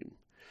hose stream.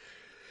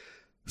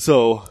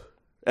 So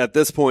at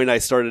this point, I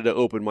started to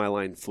open my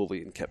line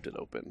fully and kept it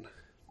open.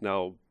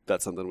 Now,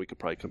 that's something we could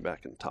probably come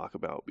back and talk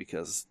about,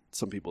 because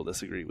some people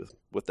disagree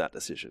with that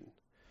decision.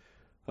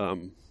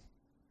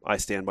 I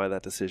stand by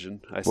that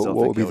decision. What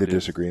would be the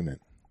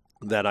disagreement?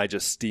 That I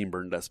just steam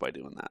burned us by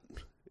doing that.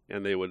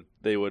 And they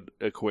would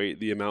equate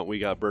the amount we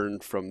got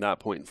burned from that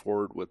point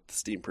forward with the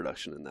steam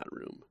production in that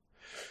room.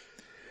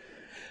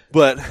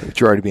 But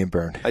you're already being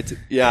burned.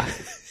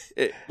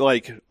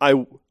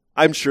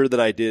 I'm sure that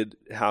I did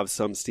have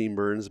some steam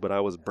burns, but I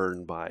was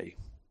burned by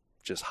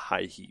just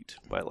high heat,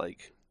 by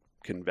like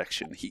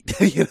convection heat,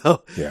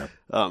 Yeah.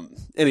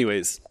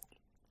 Anyways,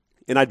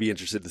 and I'd be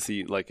interested to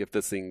see, like, if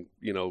this thing,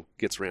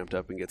 gets ramped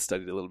up and gets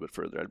studied a little bit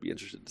further. I'd be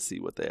interested to see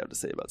what they have to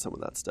say about some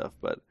of that stuff.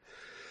 But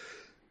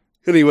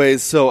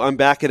anyways, so I'm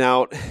backing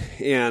out,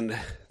 and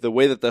the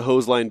way that the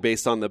hose line,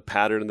 based on the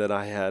pattern that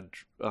I had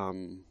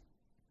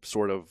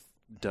sort of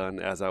done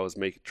as I was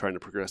trying to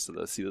progress to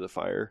the seat of the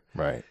fire.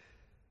 Right.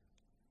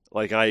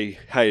 Like,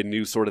 I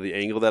knew sort of the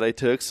angle that I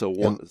took.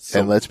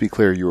 And let's be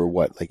clear, you were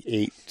what, like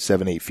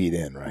 7, 8 feet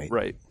in, right?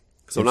 Right.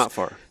 So not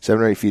far.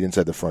 7 or 8 feet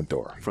inside the front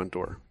door. Front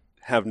door.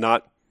 Have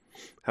not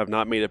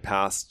made it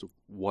past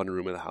one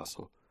room in the house.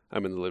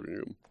 I'm in the living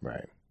room.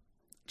 Right.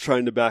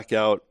 Trying to back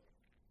out,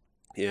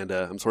 and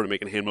I'm sort of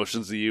making hand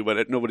motions to you, but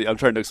I'm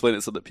trying to explain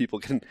it so that people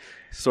can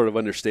sort of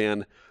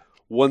understand.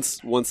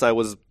 Once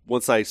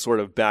I sort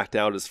of backed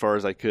out as far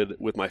as I could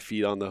with my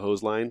feet on the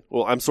hose line.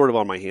 Well, I'm sort of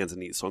on my hands and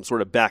knees, so I'm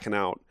sort of backing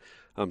out.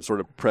 I'm sort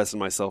of pressing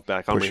myself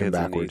back on my hands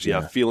and knees.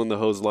 Yeah, feeling the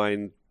hose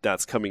line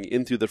that's coming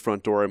in through the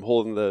front door. I'm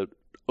holding the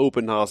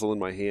open nozzle in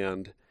my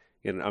hand,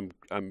 and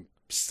I'm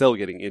still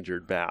getting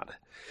injured bad.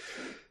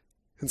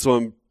 And so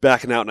I'm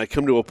backing out, and I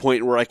come to a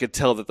point where I could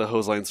tell that the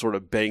hose line sort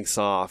of banks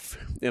off,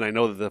 and I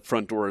know that the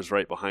front door is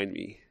right behind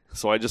me.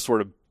 So I just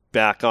sort of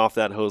back off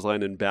that hose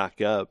line and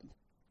back up,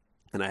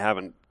 and I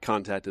haven't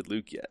contacted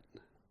Luke yet.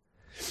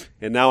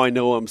 And now I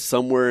know I'm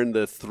somewhere in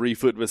the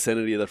 3-foot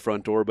vicinity of the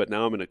front door, but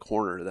now I'm in a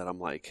corner that I'm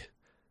like,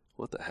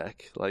 what the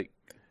heck? Like,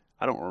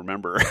 I don't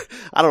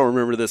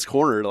remember this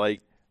corner.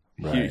 Like,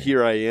 right.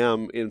 Here I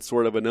am in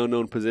sort of an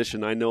unknown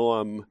position. I know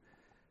I'm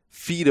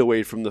feet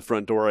away from the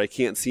front door. I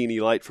can't see any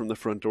light from the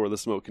front door. The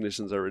smoke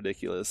conditions are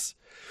ridiculous.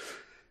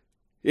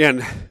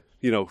 And,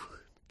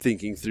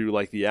 thinking through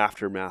like the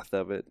aftermath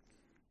of it,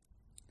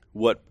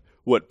 what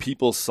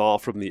people saw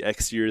from the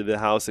exterior of the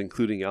house,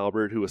 including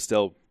Albert, who was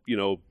still,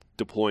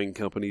 deploying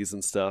companies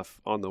and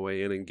stuff on the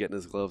way in and getting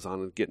his gloves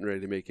on and getting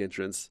ready to make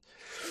entrance.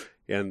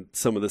 And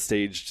some of the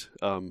staged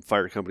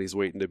fire companies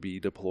waiting to be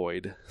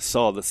deployed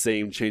saw the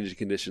same change in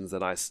conditions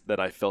that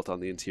I felt on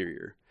the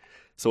interior.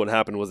 So what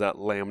happened was that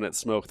laminate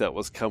smoke that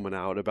was coming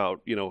out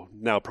about,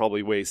 now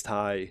probably waist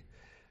high,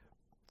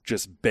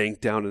 just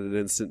banked down in an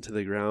instant to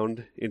the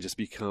ground and just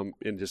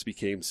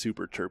became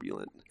super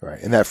turbulent. Right.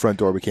 And that front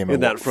door became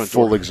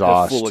full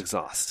exhaust. Full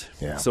exhaust.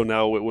 Yeah. So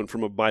now it went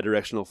from a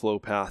bidirectional flow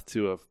path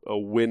to a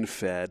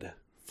wind-fed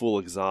full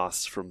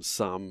exhaust from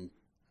some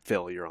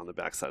failure on the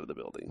backside of the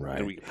building. Right.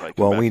 And we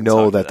we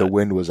know that the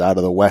wind was out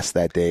of the west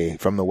that day,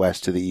 from the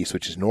west to the east,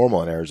 which is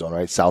normal in Arizona,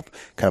 right?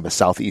 Kind of a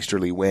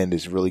southeasterly wind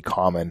is really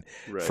common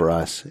for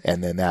us.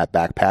 And then that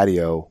back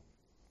patio,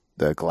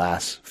 the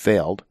glass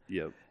failed.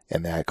 Yep.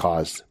 And that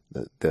caused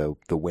the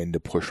wind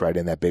to push right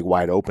in that big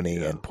wide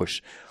opening and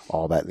push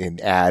all that and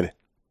add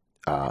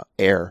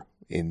air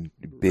in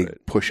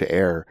big push of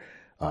air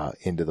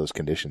into those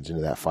conditions,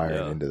 into that fire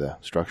and into the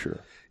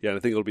structure. Yeah, and I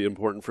think it'll be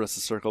important for us to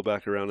circle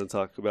back around and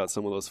talk about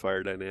some of those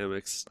fire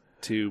dynamics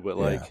too. But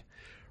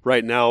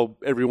right now,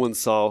 everyone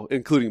saw,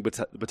 including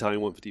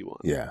Battalion 151.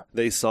 Yeah,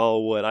 they saw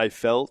what I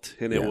felt,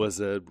 and it was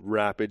a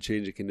rapid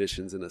change of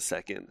conditions in a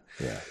second.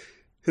 Yeah,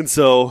 and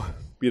so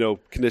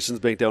conditions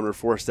banked down were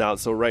forced out.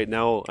 So right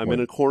now, I'm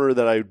in a corner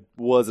that I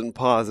wasn't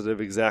positive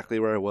exactly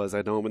where I was.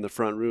 I know I'm in the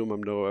front room.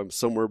 I'm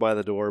somewhere by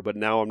the door, but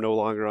now I'm no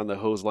longer on the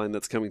hose line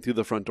that's coming through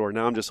the front door.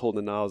 Now I'm just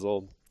holding the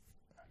nozzle,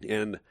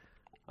 and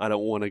I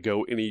don't want to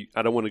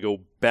go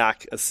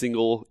back a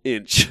single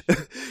inch.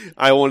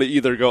 I want to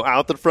either go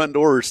out the front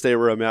door or stay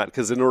where I'm at,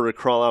 because in order to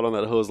crawl out on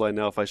that hose line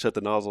now, if I shut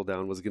the nozzle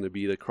down, was going to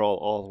be to crawl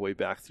all the way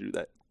back through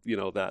that,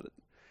 that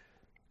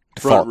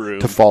front room.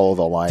 To follow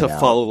the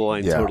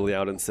line totally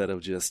out, instead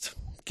of just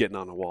getting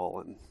on a wall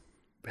and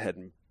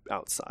heading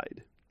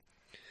outside.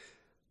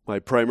 My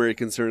primary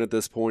concern at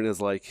this point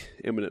is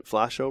imminent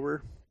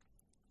flashover,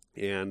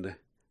 and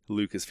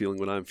Luke is feeling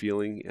what I'm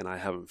feeling, and I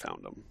haven't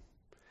found him.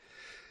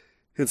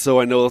 And so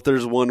I know that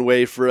there's one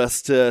way for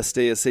us to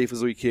stay as safe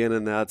as we can,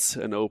 and that's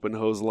an open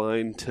hose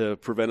line to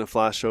prevent a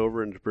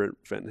flashover and to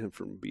prevent him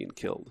from being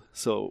killed.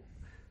 So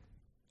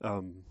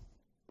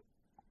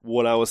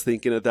what I was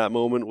thinking at that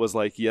moment was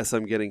yes,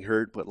 I'm getting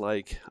hurt, but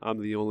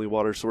I'm the only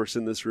water source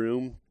in this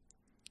room.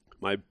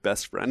 My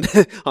best friend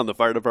on the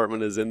fire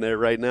department is in there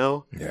right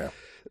now. Yeah.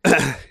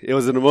 It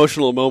was an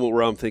emotional moment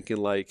where I'm thinking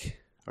is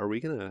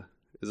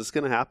this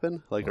going to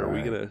happen? Are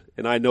we going to,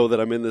 and I know that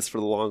I'm in this for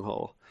the long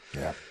haul.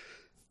 Yeah.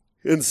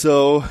 And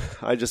so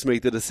I just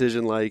make the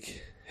decision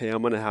hey,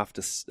 I'm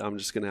just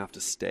going to have to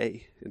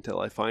stay until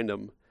I find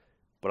him,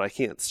 but I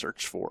can't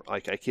search for, I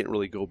can't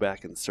really go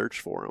back and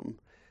search for him.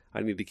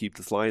 I need to keep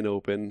this line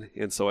open.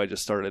 And so I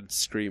just started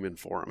screaming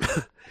for him.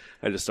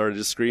 I just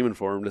started screaming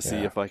for him to see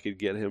if I could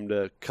get him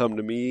to come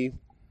to me.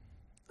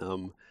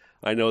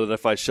 I know that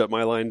if I shut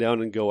my line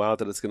down and go out,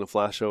 that it's going to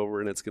flash over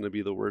and it's going to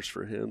be the worst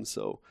for him.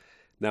 So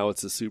now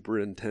it's a super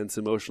intense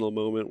emotional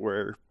moment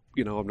where,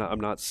 I'm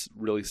not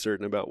really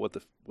certain about what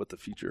the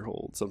future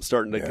holds. I'm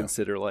starting to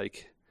consider am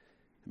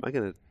I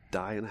going to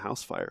die in a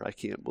house fire? I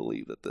can't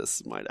believe that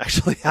this might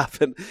actually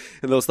happen.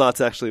 And those thoughts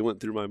actually went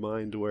through my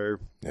mind where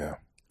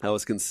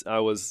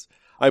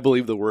I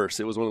believe the worst.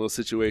 It was one of those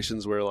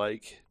situations where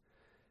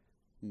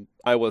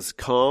I was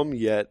calm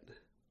yet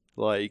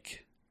it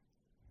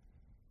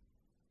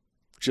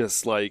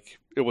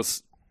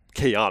was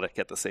chaotic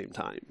at the same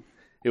time.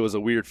 It was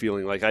a weird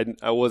feeling.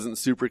 I wasn't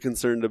super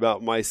concerned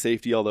about my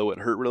safety, although it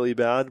hurt really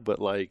bad, but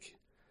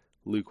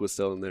Luke was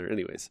still in there.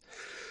 Anyways.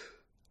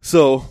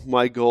 So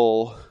my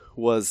goal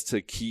was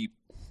to keep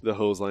the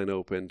hose line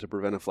open to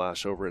prevent a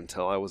flashover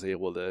until I was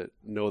able to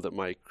know that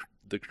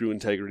the crew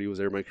integrity was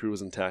there, my crew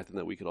was intact, and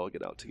that we could all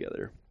get out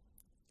together.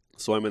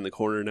 So I'm in the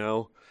corner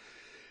now.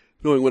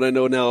 Knowing what I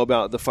know now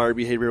about the fire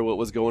behavior, what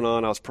was going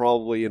on, I was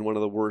probably in one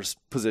of the worst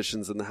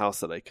positions in the house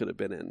that I could have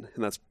been in.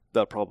 And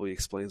that probably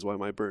explains why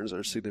my burns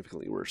are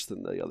significantly worse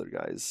than the other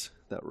guys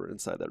that were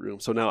inside that room.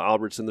 So now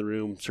Albert's in the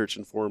room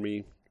searching for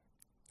me.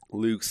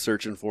 Luke's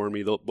searching for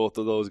me. Both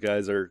of those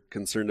guys are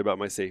concerned about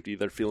my safety.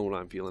 They're feeling what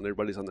I'm feeling.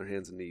 Everybody's on their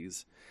hands and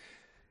knees.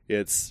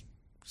 It's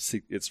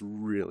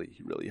really,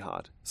 really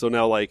hot. So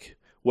now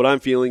what I'm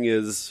feeling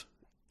is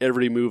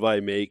every move I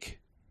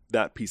make,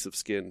 that piece of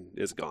skin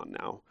is gone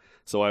now.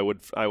 So I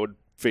would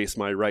face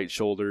my right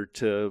shoulder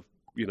to,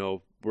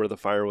 where the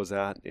fire was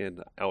at,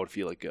 and I would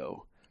feel it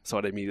go. So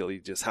I'd immediately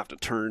just have to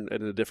turn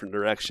in a different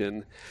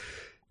direction,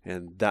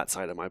 and that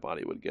side of my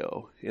body would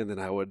go. And then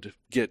I would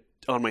get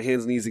on my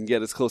hands and knees and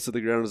get as close to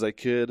the ground as I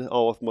could,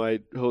 all with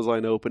my hose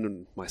line open,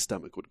 and my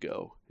stomach would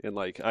go. And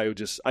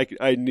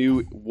I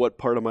knew what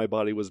part of my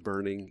body was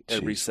burning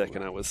every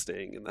second I was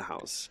staying in the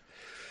house.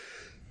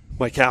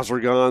 My calves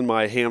were gone,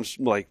 my hams,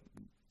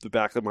 the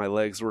back of my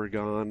legs were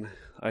gone.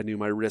 I knew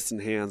my wrists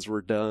and hands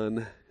were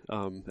done.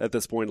 At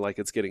this point,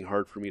 it's getting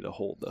hard for me to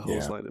hold the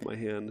hose line in my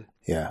hand.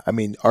 Yeah. I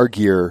mean, our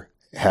gear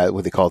had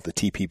what they call it, the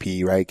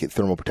TPP, right?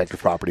 Thermal protective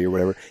property or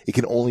whatever. It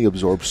can only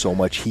absorb so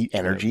much heat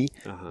energy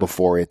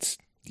before it's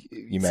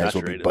you might as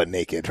well be saturated. butt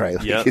naked, right?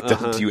 Like, Yeah, it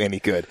doesn't do you any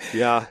good.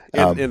 Yeah,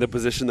 and the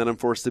position that I'm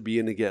forced to be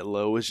in to get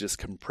low is just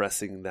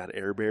compressing that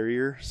air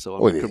barrier. So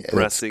I'm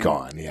compressing. It's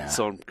gone, yeah.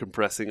 So I'm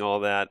compressing all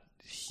that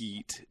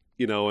heat,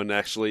 and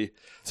actually,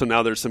 so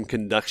now there's some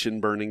conduction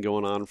burning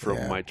going on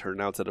from my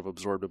turnouts that have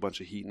absorbed a bunch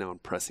of heat. Now I'm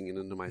pressing it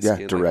into my skin.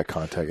 Yeah, direct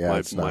contact.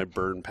 Yeah, my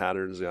burn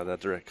patterns. Yeah, that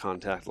direct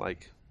contact.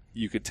 Like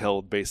you could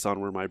tell based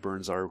on where my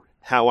burns are,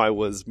 how I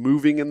was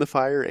moving in the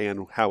fire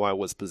and how I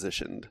was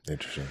positioned.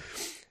 Interesting.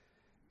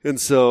 And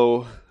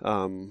so,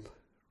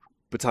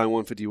 Battalion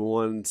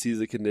 151 sees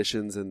the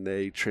conditions and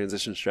they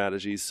transition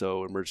strategies.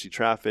 So emergency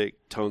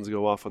traffic, tones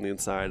go off on the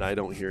inside. I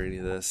don't hear any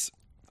of this.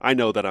 I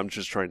know that I'm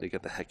just trying to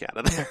get the heck out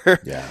of there.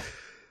 Yeah.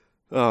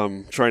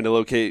 Trying to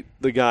locate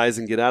the guys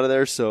and get out of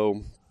there.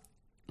 So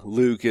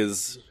Luke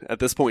is, at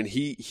this point,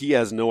 he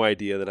has no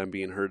idea that I'm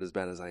being hurt as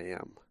bad as I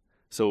am.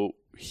 So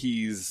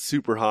he's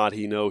super hot.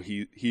 He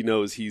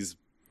knows he's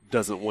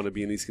doesn't want to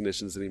be in these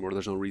conditions anymore.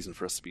 There's no reason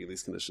for us to be in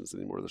these conditions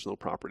anymore. There's no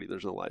property.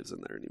 There's no lives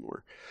in there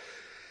anymore.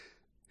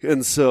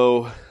 And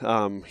so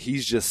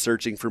he's just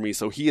searching for me.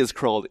 So he has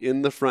crawled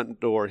in the front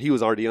door. He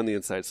was already on the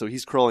inside. So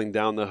he's crawling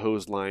down the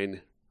hose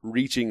line,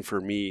 reaching for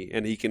me,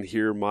 and he can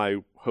hear my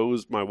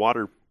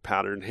water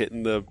pattern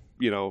hitting the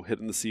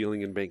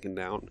ceiling and banking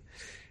down.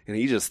 And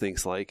he just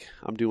thinks like,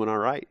 I'm doing all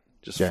right.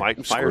 Just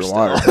fighting fire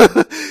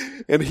still.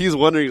 And he's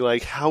wondering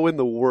like, how in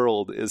the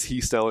world is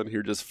he still in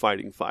here just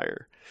fighting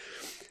fire?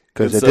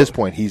 Because at this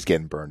point, he's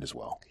getting burned as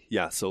well.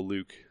 Yeah, so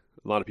Luke,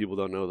 a lot of people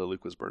don't know that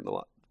Luke was burned a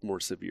lot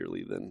more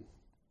severely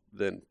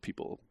than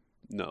people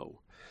know.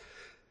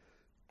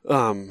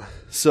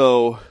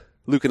 So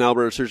Luke and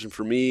Albert are searching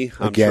for me.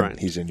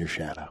 He's in your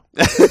shadow.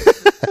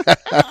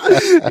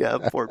 Yeah,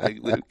 poor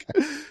big Luke.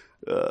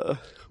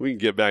 We can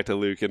get back to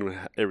Luke and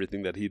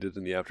everything that he did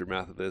in the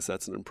aftermath of this.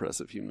 That's an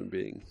impressive human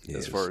being.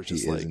 As far as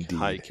just like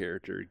high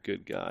character,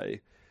 good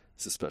guy.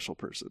 He's a special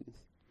person.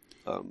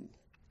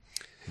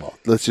 Well,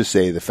 let's just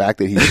say the fact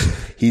that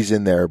he's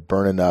in there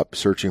burning up,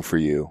 searching for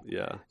you.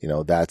 Yeah.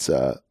 That's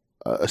a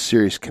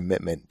serious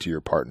commitment to your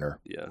partner.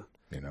 Yeah.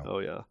 Oh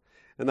yeah.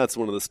 And that's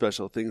one of the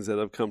special things that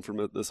have come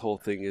from this whole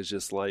thing is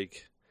just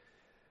like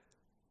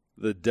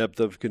the depth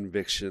of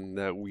conviction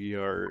that we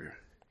are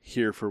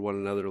here for one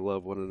another,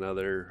 love one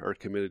another, are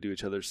committed to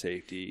each other's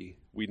safety.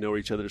 We know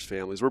each other's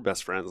families. We're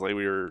best friends. Like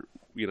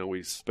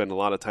we spend a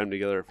lot of time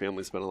together. Our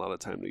families spend a lot of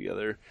time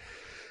together.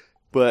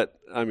 But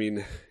I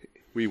mean,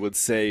 we would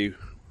say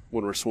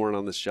when we're sworn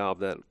on this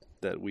job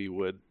that we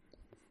would,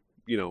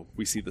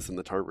 we see this in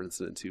the Tarver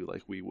incident too.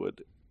 Like we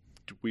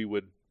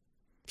would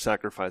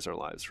sacrifice our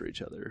lives for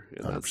each other,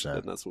 and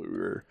that's what we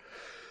were.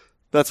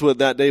 That's what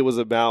that day was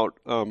about.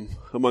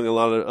 Among a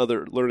lot of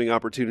other learning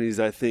opportunities,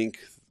 I think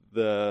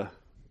the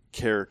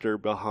character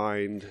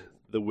behind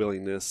the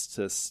willingness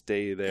to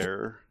stay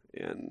there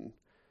and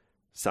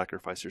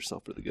sacrifice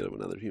yourself for the good of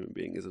another human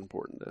being is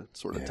important to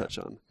sort of touch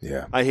on.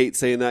 Yeah. I hate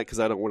saying that because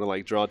I don't want to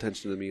like draw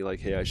attention to me like,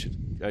 hey, I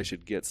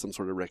should get some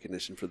sort of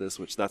recognition for this,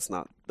 which that's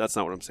not what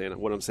I'm saying.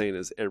 What I'm saying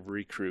is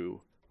every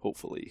crew,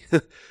 hopefully,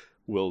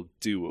 will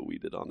do what we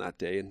did on that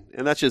day.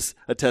 And that's just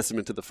a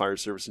testament to the fire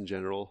service in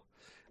general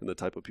and the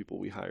type of people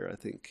we hire. I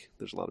think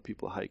there's a lot of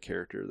people of high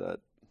character that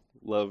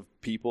love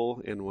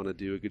people and want to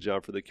do a good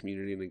job for the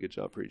community and a good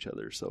job for each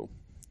other. So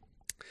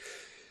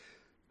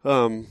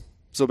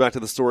back to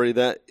the story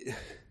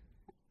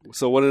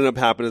so what ended up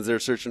happening is they're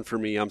searching for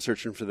me. I'm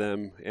searching for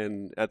them.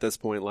 And at this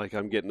point, like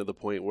I'm getting to the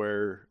point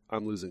where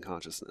I'm losing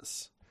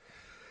consciousness.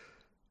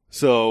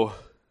 So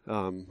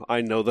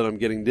I know that I'm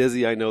getting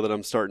dizzy. I know that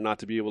I'm starting not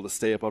to be able to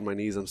stay up on my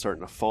knees. I'm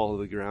starting to fall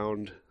to the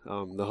ground.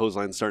 The hose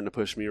line's starting to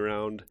push me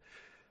around.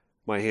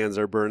 My hands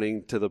are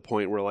burning to the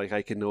point where like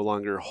I can no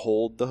longer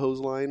hold the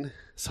hose line.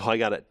 So I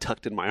got it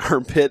tucked in my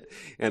armpit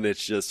and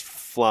it's just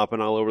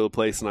flopping all over the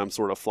place and I'm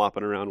sort of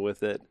flopping around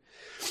with it.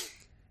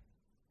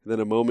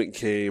 Then a moment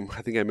came,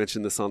 I think I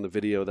mentioned this on the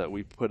video that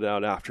we put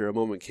out after, a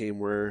moment came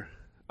where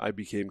I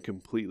became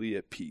completely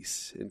at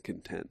peace and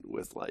content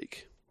with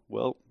like,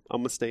 well, I'm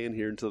going to stay in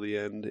here until the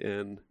end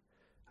and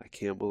I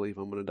can't believe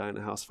I'm going to die in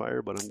a house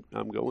fire, but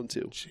I'm going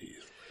to. Jeez.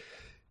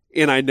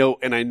 And I know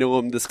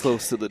I'm this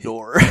close to the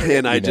door,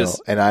 and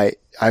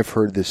I've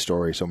heard this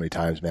story so many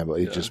times, man. But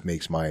it just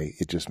makes my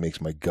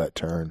gut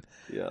turn.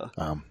 Yeah.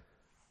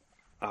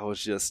 I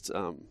was just,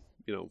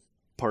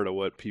 part of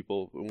what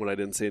I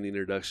didn't say in the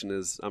introduction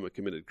is I'm a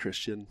committed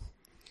Christian.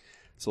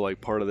 So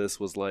like part of this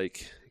was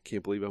like, I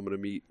can't believe I'm going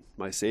to meet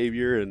my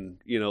Savior, and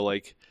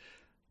like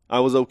I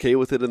was okay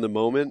with it in the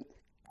moment.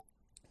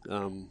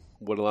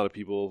 What a lot of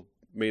people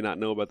may not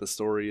know about the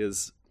story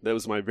is that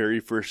was my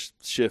very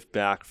first shift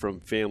back from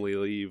family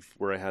leave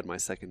where I had my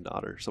second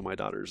daughter. So my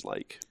daughter's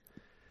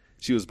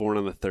she was born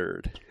on the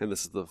 3rd and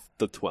this is the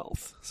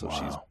 12th. So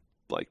she's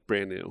like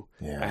brand new.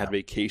 Yeah. I had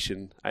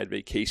vacation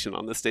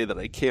on this day that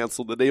I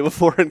canceled the day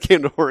before and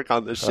came to work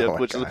on this shift,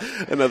 which is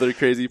another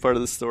crazy part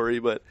of the story.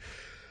 But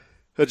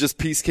just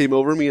peace came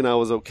over me and I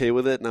was okay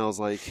with it. And I was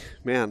like,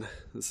 man,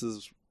 this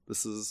is,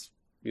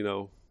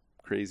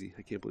 crazy.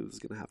 I can't believe this is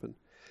going to happen.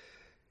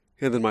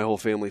 And then my whole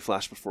family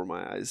flashed before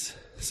my eyes.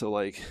 So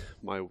like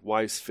my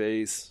wife's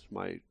face,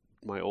 my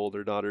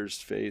older daughter's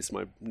face,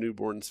 my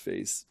newborn's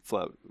face,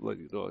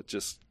 it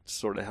just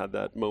sort of had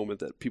that moment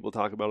that people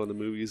talk about in the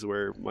movies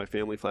where my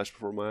family flashed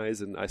before my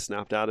eyes, and I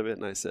snapped out of it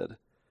and I said,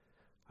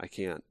 I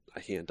can't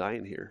die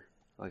in here.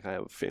 Like, I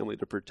have a family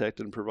to protect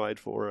and provide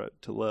for,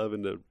 to love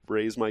and to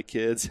raise my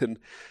kids, and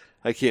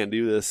I can't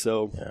do this.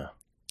 So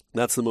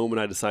that's the moment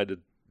I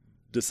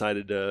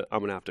decided to, I'm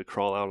going to have to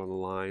crawl out on the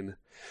line.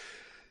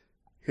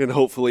 And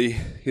hopefully,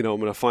 I'm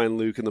going to find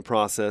Luke in the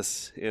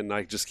process, and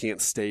I just can't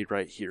stay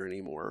right here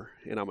anymore,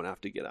 and I'm going to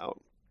have to get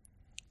out.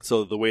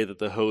 So the way that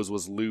the hose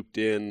was looped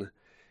into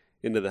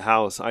the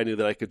house, I knew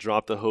that I could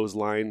drop the hose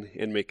line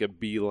and make a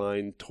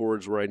beeline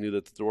towards where I knew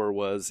that the door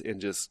was, and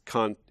just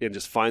find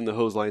the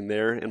hose line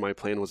there. And my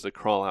plan was to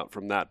crawl out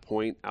from that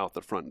point out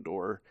the front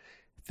door,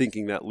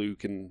 thinking that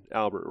Luke and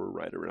Albert were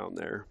right around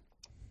there.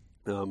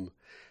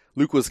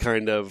 Luke was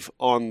kind of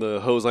on the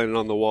hose line and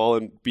on the wall,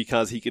 and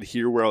because he could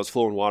hear where I was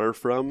flowing water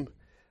from,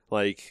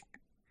 like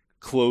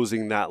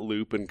closing that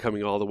loop and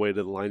coming all the way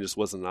to the line just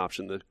wasn't an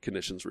option. The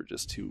conditions were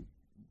just too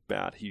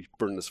bad. He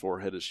burned his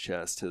forehead, his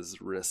chest,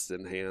 his wrists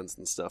and hands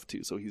and stuff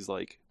too. So he's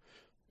like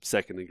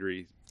 2nd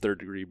degree, 3rd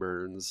degree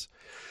burns.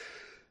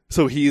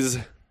 So he's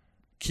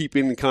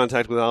keeping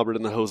contact with Albert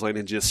in the hose line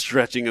and just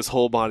stretching his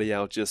whole body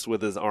out, just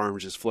with his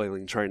arms just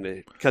flailing, trying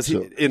to,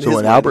 so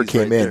when Albert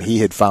came in, he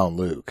had found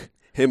Luke.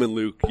 Him and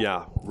Luke,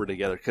 were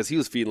together because he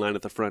was feeding line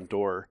at the front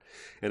door,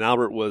 and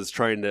Albert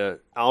in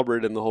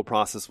the whole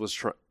process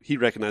he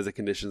recognized the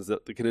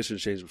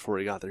conditions changed before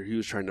he got there. He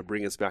was trying to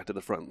bring us back to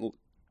the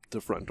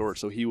front door.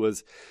 So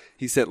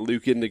he sent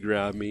Luke in to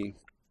grab me,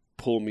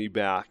 pull me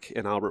back,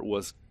 and Albert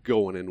was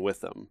going in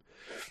with them.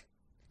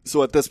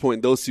 So at this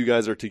point, those two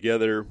guys are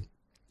together,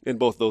 and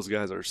both those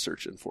guys are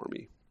searching for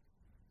me.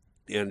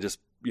 And just,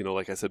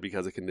 like I said,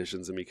 because of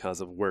conditions and because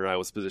of where I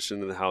was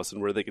positioned in the house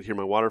and where they could hear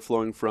my water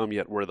flowing from,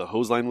 yet where the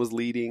hose line was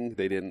leading,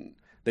 they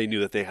knew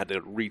that they had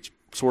to reach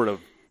sort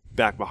of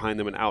back behind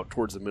them and out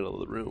towards the middle of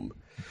the room.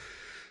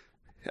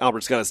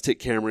 Albert's got his tick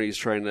camera. He's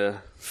trying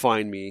to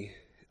find me.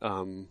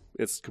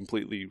 It's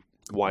completely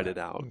whited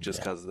out just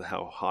because of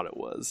how hot it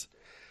was.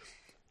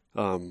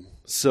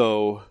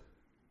 So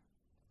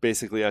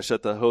basically I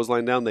shut the hose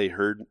line down. They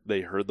heard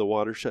the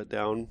water shut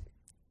down.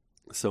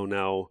 So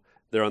now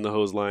they're on the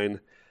hose line.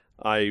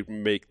 I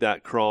make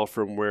that crawl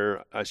from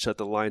where I shut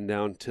the line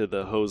down to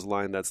the hose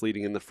line that's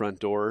leading in the front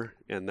door.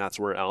 And that's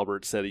where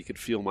Albert said he could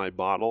feel my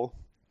bottle.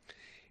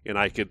 And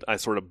I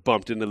sort of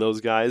bumped into those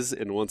guys.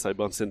 And once I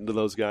bumped into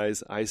those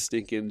guys, I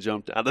stinking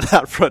jumped out of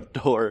that front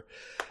door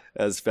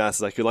as fast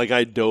as I could. Like,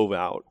 I dove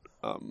out.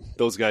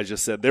 Those guys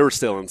just said they were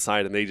still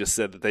inside, and they just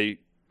said that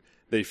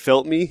they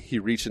felt me.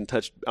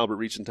 Albert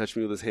reached and touched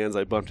me with his hands.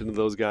 I bumped into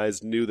those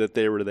guys, knew that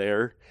they were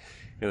there.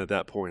 And at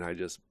that point, I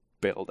just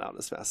bailed out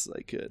as fast as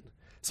I could.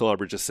 So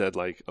Albert just said,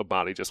 like, a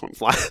body just went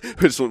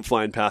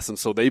flying past them.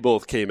 So they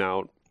both came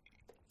out.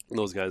 And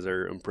those guys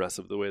are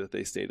impressive the way that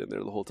they stayed in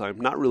there the whole time,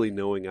 not really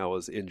knowing I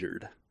was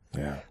injured.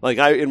 Yeah. Like,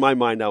 in my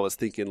mind, I was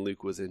thinking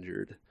Luke was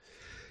injured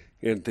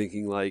and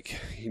thinking, like,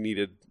 he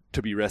needed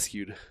to be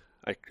rescued.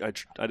 I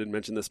didn't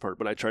mention this part,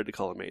 but I tried to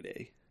call a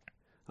Mayday.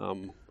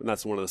 And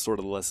that's one of the sort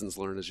of lessons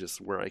learned, is just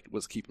where I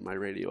was keeping my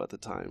radio at the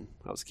time.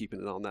 I was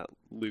keeping it on that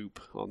loop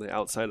on the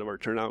outside of our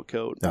turnout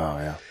coat. Oh,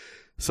 yeah.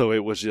 So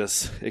it was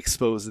just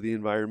exposed to the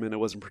environment. It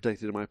wasn't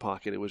protected in my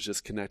pocket. It was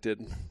just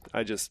connected.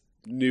 I just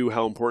knew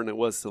how important it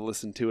was to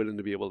listen to it and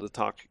to be able to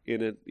talk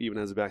in it, even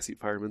as a backseat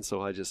fireman. So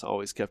I just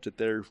always kept it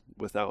there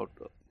without,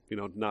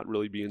 not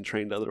really being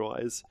trained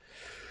otherwise.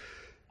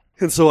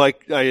 And so I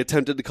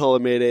attempted to call a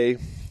Mayday.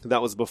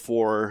 That was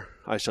before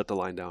I shut the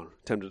line down.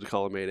 Attempted to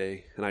call a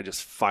Mayday, and I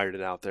just fired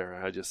it out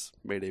there. I just,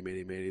 Mayday,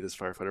 Mayday, Mayday, this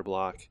firefighter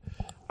block.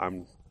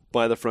 I'm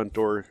by the front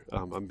door.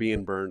 I'm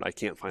being burned. I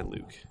can't find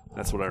Luke.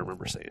 That's what I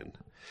remember saying.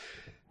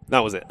 That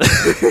was it.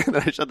 Then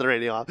I shut the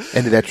radio off.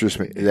 And did that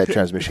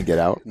transmission get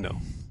out? No.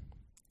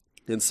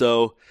 And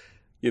so,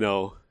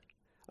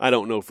 I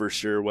don't know for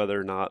sure whether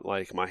or not,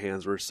 like, my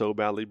hands were so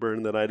badly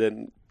burned that I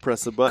didn't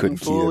press the button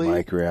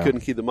fully.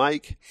 Couldn't key the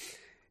mic.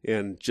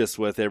 And just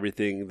with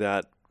everything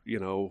that,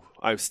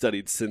 I've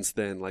studied since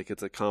then, like,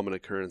 it's a common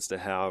occurrence to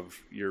have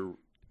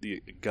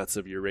the guts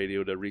of your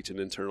radio to reach an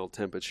internal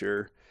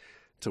temperature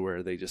to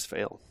where they just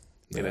fail.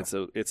 Yeah.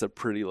 And it's a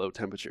pretty low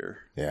temperature.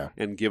 Yeah.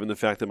 And given the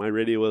fact that my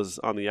radio was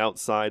on the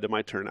outside of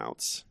my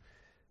turnouts,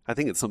 I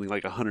think it's something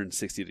like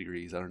 160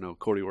 degrees. I don't know.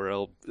 Cody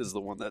Worrell is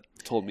the one that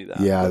told me that.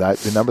 Yeah,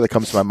 the number that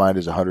comes to my mind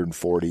is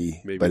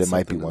 140, but it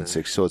might be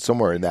 160. So it's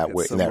somewhere in that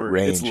in that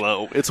range. It's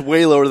low. It's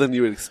way lower than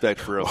you would expect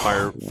for a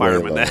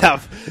fireman to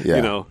have.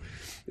 Yeah.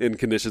 In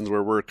conditions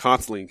where we're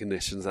constantly in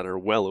conditions that are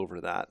well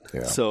over that.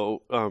 Yeah.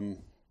 So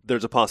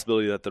there's a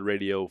possibility that the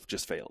radio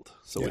just failed.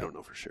 So we don't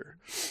know for sure.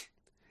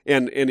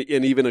 And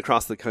even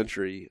across the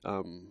country,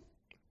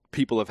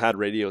 people have had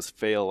radios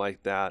fail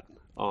like that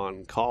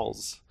on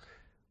calls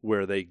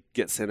where they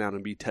get sent out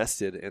and be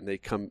tested, and they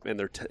come and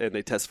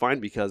they test fine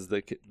because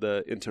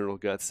the internal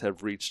guts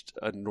have reached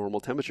a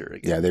normal temperature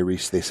again. Yeah,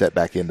 they set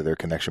back into their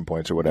connection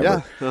points or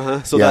whatever.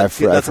 Yeah, so yeah,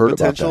 that's I've heard a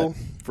potential about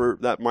that. for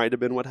that might have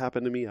been what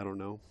happened to me. I don't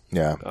know.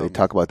 Yeah, they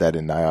talk about that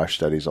in NIOSH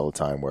studies all the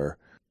time, where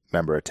a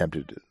member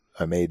attempted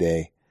a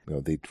Mayday.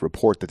 They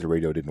report that the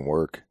radio didn't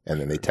work, and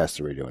then they test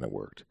the radio and it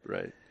worked.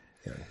 Right.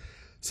 Yeah.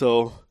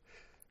 So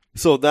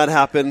that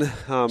happened.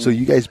 So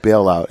you guys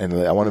bail out, and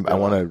I want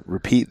to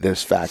repeat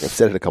this fact. I've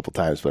said it a couple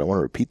times, but I want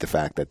to repeat the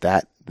fact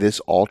that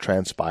this all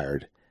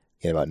transpired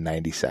in about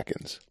 90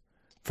 seconds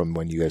from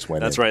when you guys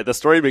went. That's in. right. The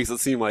story makes it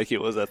seem like it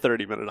was a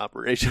 30-minute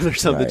operation or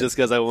something, just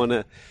because I want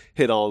to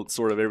hit all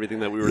sort of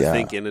everything that we were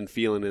thinking and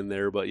feeling in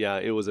there. But yeah,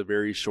 it was a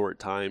very short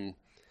time.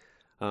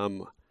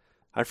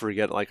 I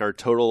forget, like, our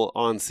total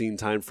on-scene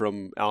time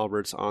from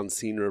Albert's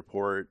on-scene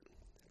report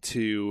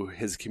to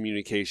his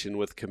communication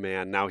with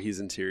command. Now he's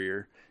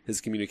interior.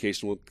 His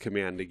communication with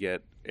command to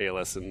get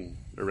ALS and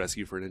a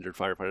rescue for an injured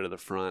firefighter to the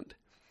front.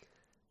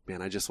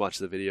 Man, I just watched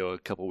the video a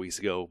couple weeks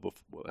ago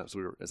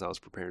as I was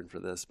preparing for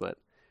this, but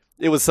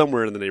it was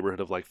somewhere in the neighborhood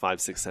of like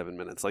 5, 6, 7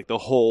 minutes. Like the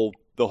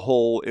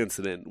whole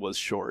incident was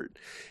short,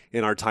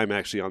 and our time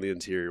actually on the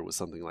interior was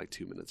something like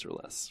 2 minutes or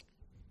less.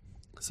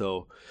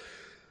 So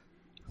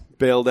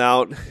bailed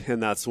out,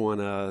 and that's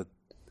when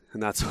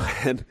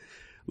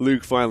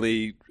Luke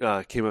finally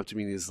came up to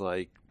me and he's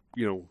like,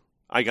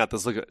 I got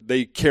this. Look,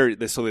 they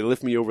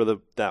lift me over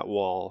that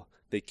wall.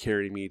 They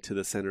carry me to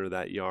the center of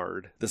that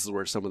yard. This is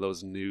where some of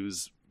those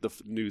news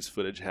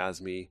footage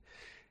has me.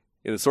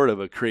 And it's sort of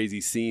a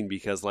crazy scene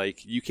because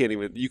like you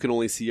can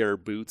only see our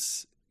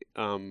boots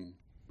in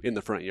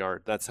the front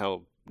yard. That's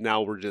how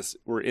now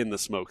we're in the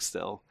smoke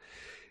still.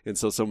 And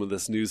so some of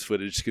this news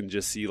footage can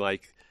just see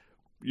like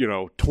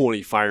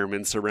 20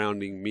 firemen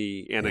surrounding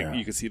me, and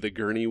you can see the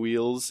gurney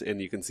wheels,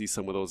 and you can see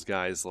some of those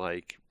guys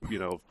like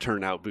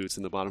turn out boots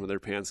in the bottom of their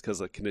pants because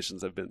the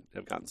conditions have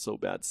gotten so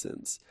bad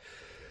since.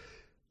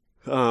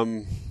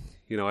 I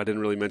didn't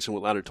really mention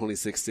what Ladder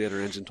 26 did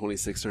or Engine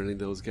 26 or any of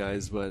those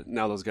guys, but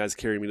now those guys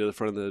carry me to the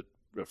front of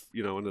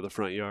into the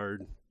front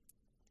yard,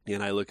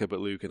 and I look up at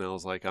Luke and I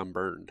was like, I'm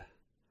burned.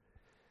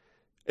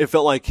 It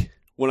felt like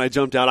when I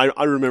jumped out,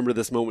 I remember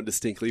this moment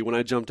distinctly. When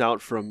I jumped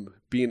out from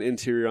being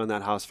interior on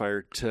that house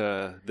fire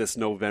to this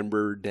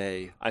November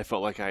day, I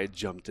felt like I had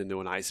jumped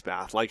into an ice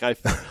bath. Like I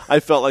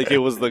felt like it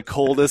was the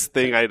coldest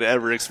thing I'd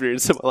ever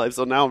experienced in my life.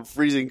 So now I'm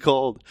freezing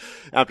cold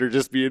after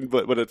just being,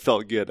 but it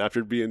felt good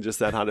after being just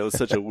that hot. It was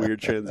such a weird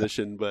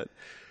transition, but.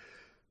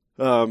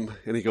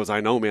 And he goes,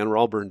 I know, man, we're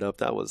all burned up.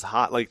 That was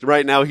hot. Like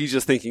right now he's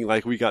just thinking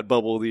like we got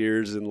bubbled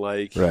ears and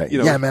like, right.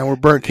 Yeah, man, we're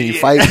burnt. Can you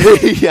fight?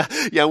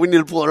 Yeah. We need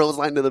to pull our hose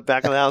line to the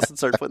back of the house and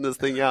start putting this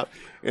thing out.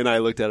 And I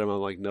looked at him. I'm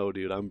like, no,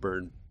 dude, I'm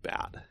burned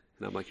bad.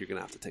 And I'm like, you're going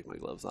to have to take my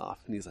gloves off.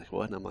 And he's like,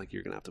 what? And I'm like,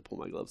 you're going to have to pull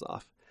my gloves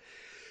off.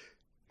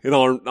 And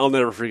I'll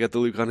never forget the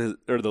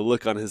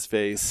look on his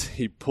face.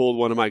 He pulled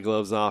one of my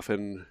gloves off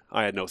and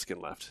I had no skin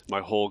left.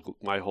 My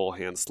whole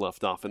hand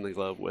sloughed off in the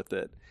glove with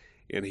it.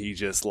 And he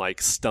just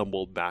like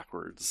stumbled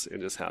backwards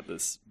and just had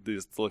this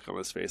look on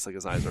his face, like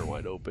his eyes are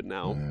wide open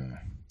now.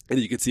 And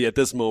you can see at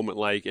this moment,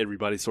 like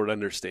everybody sort of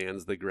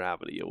understands the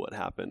gravity of what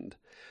happened.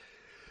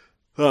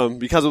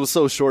 Because it was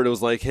so short, it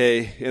was like,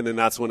 hey, and then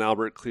that's when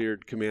Albert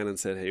cleared command and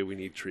said, hey, we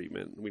need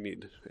treatment. We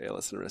need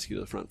ALS and a rescue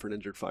to the front for an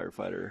injured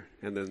firefighter.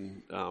 And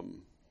then,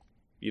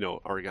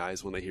 our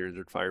guys, when they hear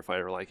injured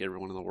firefighter, like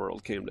everyone in the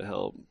world came to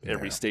help.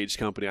 Every stage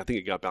company, I think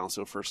it got bounced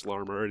to a first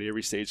alarm already.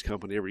 Every stage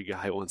company, every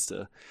guy wants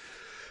to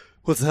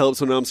help.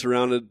 So now I'm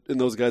surrounded, and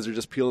those guys are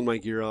just peeling my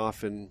gear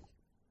off and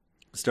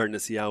starting to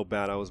see how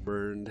bad I was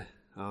burned.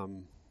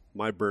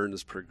 My burn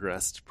has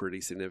progressed pretty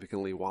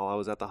significantly while I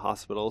was at the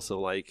hospital. So,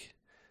 like,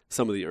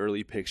 some of the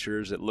early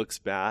pictures, it looks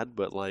bad,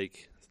 but,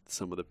 like,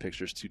 some of the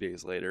pictures 2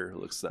 days later, it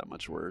looks that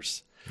much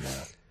worse.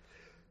 Yeah.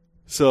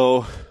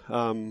 So,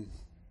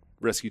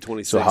 Rescue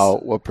 26.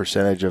 So what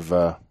percentage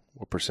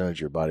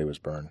of your body was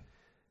burned?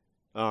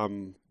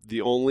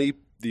 The only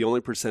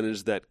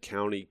percentage that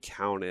county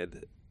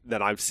counted that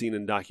I've seen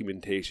in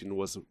documentation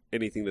was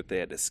anything that they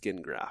had to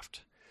skin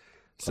graft.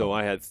 So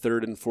I had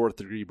 3rd and 4th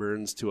degree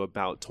burns to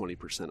about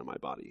 20% of my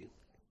body.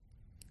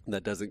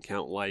 That doesn't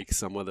count like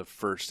some of the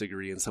 1st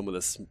degree and some of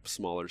the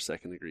smaller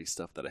 2nd degree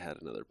stuff that I had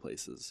in other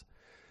places.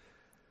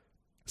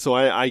 So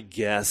I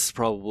guess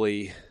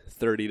probably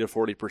 30 to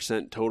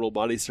 40% total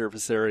body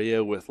surface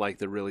area with like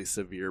the really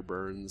severe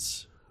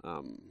burns,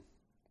 20%.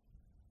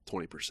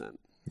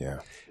 Yeah.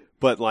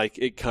 But, like,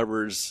 it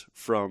covers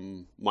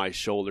from my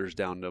shoulders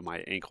down to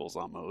my ankles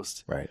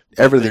almost. Right.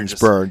 Everything's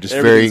burned, just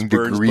varying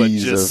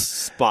degrees but just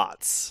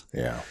spots.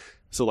 Yeah.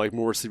 So, like,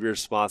 more severe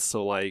spots.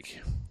 So, like,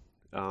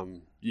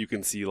 you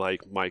can see,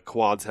 like, my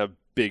quads have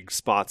big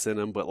spots in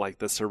them, but, like,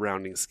 the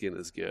surrounding skin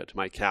is good.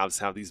 My calves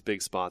have these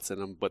big spots in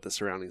them, but the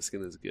surrounding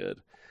skin is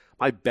good.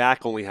 My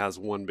back only has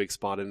one big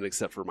spot in it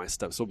except for my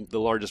stomach. So,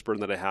 the largest burn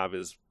that I have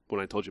is when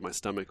I told you my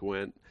stomach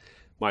went.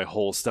 My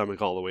whole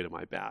stomach all the way to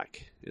my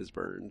back is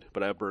burned.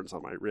 But I have burns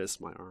on my wrists,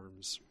 my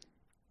arms,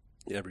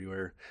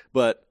 everywhere.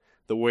 But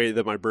the way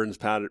that my burns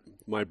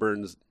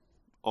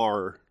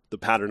the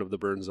pattern of the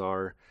burns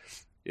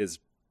is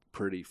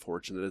pretty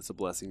fortunate. It's a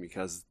blessing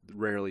because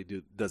rarely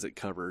does it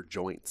cover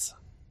joints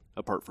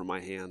apart from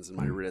my hands and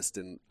my wrist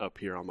and up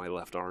here on my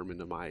left arm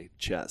into my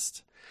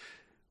chest,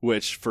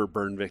 which for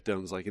burn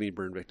victims, like any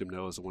burn victim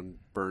knows, when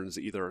burns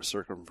either are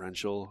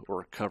circumferential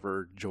or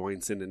cover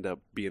joints and end up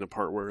being a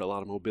part where a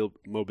lot of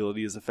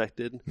mobility is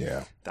affected.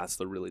 Yeah. That's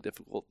the really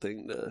difficult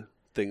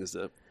things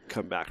to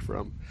come back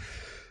from.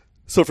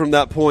 So from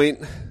that point,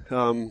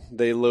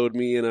 they load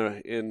me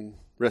in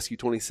Rescue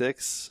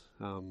 26.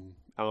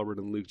 Albert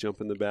and Luke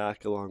jump in the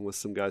back along with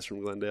some guys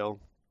from Glendale,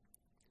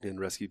 and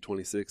Rescue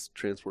 26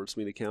 transports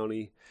me to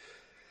county.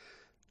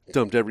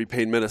 Dumped every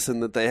pain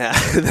medicine that they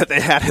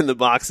had in the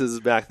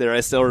boxes back there. I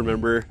still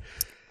remember,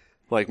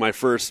 like,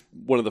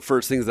 one of the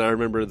first things that I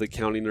remember the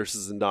county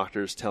nurses and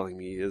doctors telling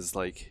me is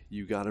like,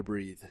 you gotta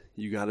breathe,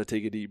 you gotta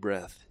take a deep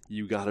breath,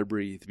 you gotta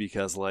breathe,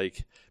 because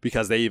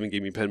they even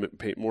gave me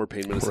more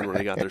pain medicine when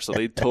I got there. So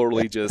they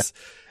totally just,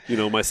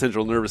 my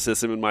central nervous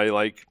system and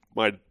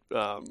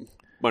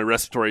my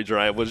respiratory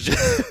drive was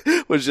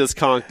just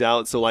conked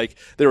out. So like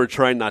they were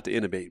trying not to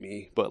intubate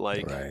me, but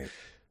like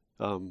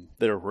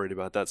they were worried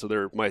about that. So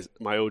my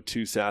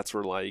O2 sats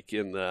were like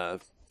in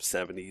the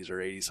 70s or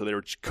 80s. So they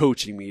were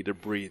coaching me to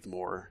breathe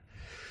more.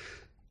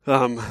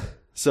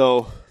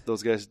 So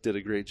those guys did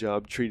a great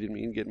job, treated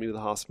me and getting me to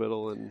the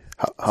hospital. And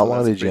how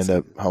long did you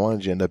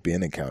end up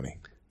being in county?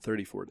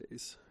 34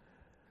 days.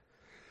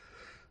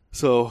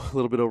 So a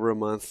little bit over a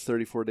month,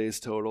 34 days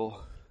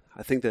total.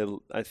 I think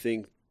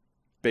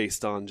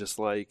based on just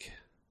like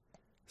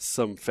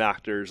some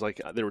factors, like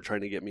they were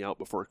trying to get me out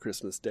before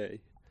Christmas Day.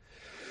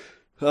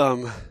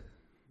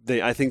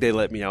 I think they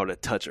let me out a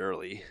touch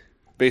early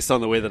based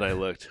on the way that I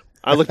looked.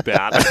 I looked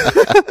bad.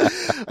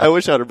 I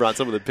wish I would have brought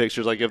some of the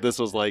pictures. Like if this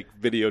was like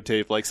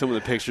videotape, like some of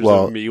the pictures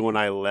of me when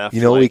I left.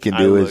 What we can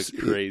do is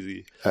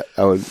crazy.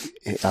 I'll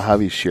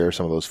have you share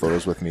some of those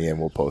photos with me, and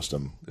we'll post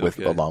them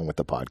along with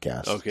the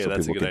podcast. Okay, so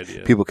that's a good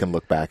idea. People can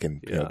look back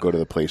and go to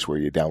the place where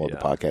you download the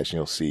podcast,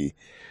 and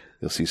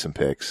you'll see some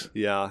pics.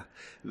 Yeah,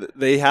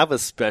 they have a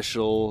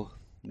special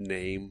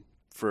name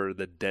for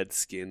the dead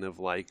skin of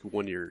like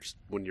when you're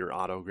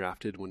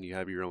autografted, when you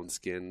have your own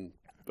skin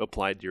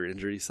applied to your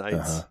injury sites.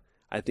 Uh-huh.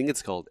 I think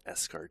it's called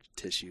eschar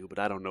tissue, but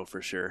I don't know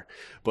for sure.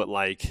 But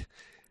like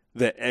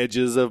the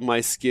edges of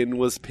my skin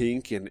was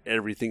pink and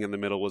everything in the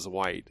middle was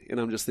white. And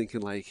I'm just thinking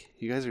like,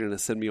 you guys are going to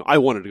send me. I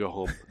wanted to go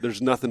home. There's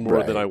nothing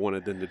more that I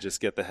wanted than to just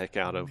get the heck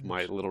out of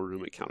my little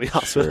room at County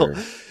Hospital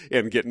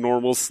and get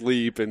normal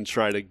sleep and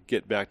try to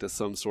get back to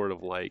some sort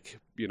of like,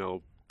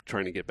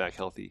 trying to get back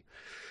healthy.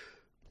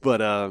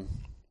 But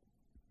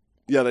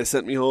they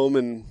sent me home,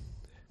 and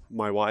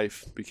my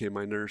wife became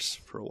my nurse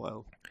for a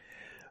while.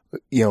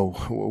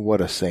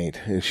 What a saint.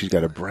 She's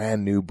got a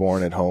brand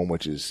newborn at home,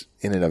 which is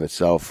in and of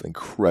itself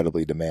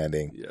incredibly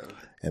demanding. Yeah.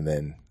 And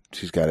then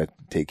she's got to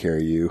take care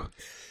of you.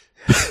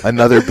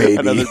 Another baby.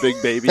 Another big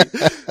baby.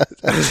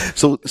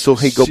 So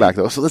hey, go back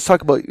though. So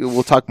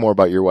we'll talk more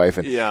about your wife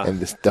and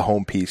the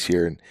home piece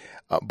here. And,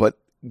 but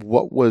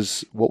what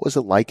was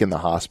it like in the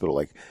hospital?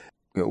 Like,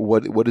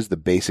 what is the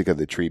basic of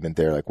the treatment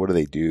there? Like, what do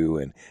they do?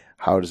 And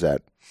how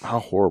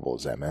horrible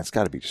is that, man? It's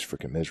got to be just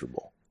freaking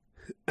miserable.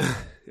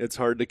 It's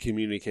hard to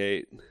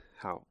communicate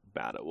how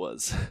bad it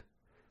was.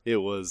 It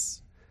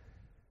was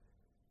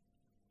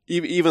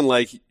even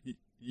like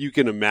you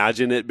can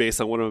imagine it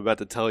based on what I'm about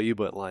to tell you,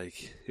 but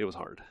like it was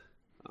hard.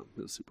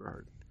 It was super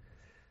hard.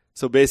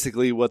 So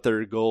basically what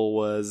their goal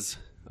was,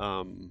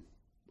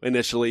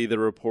 initially the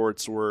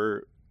reports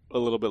were a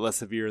little bit less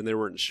severe and they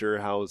weren't sure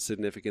how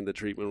significant the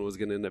treatment was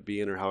going to end up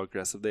being or how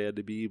aggressive they had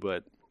to be,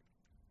 but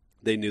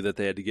they knew that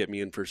they had to get me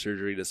in for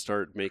surgery to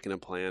start making a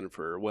plan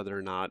for whether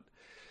or not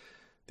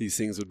these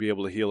things would be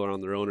able to heal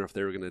on their own or if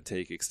they were going to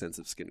take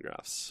extensive skin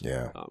grafts.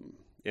 Yeah.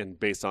 And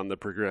based on the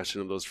progression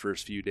of those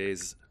first few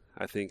days,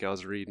 I think I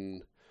was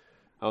reading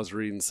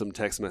some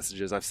text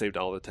messages. I've saved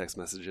all the text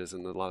messages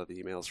and a lot of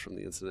the emails from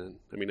the incident.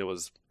 I mean, it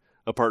was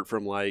apart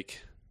from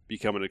like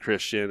becoming a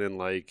Christian and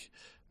like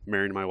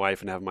marrying my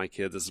wife and having my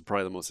kids, this is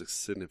probably the most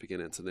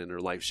significant incident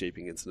or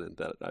life-shaping incident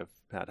that I've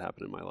had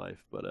happen in my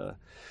life. But,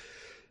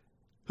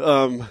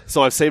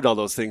 so I've saved all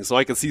those things so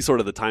I can see sort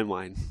of the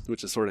timeline,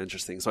 which is sort of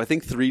interesting. So I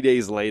think 3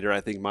 days later,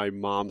 I think my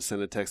mom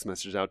sent a text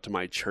message out to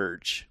my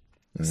church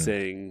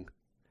saying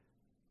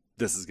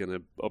this is going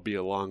to be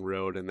a long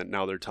road and that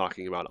now they're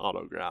talking about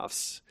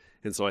autografts.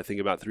 And so I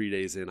think about 3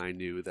 days in, I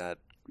knew that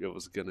it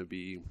was going to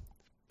be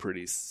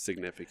pretty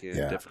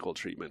significant, difficult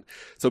treatment.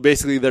 So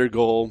basically their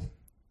goal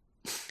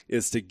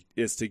is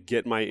to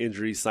get my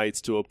injury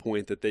sites to a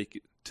point that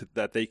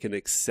they can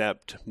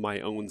accept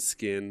my own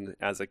skin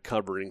as a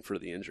covering for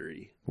the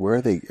injury. Where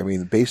are they? I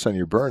mean, based on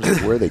your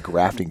burns, where are they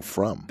grafting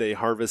from? They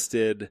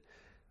harvested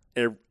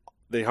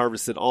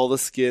all the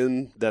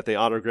skin that they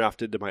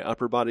autografted to my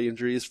upper body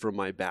injuries from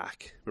my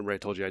back. Remember I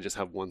told you I just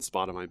have one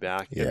spot on my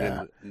back?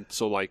 Yeah. And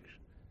so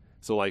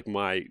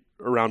my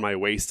around my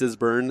waist is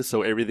burned.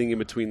 So everything in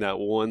between that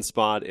one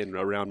spot and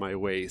around my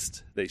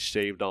waist, they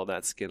shaved all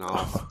that skin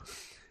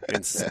off.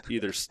 and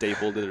either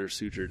stapled it or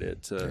sutured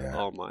it to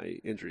all my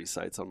injury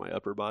sites on my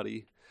upper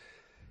body.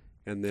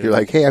 And then you're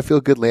like, hey, I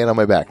feel good laying on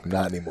my back.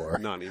 Not anymore.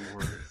 Not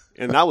anymore.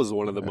 And that was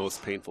one of the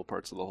most painful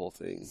parts of the whole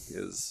thing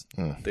is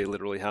they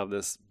literally have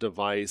this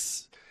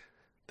device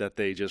that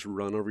they just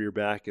run over your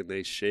back and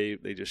they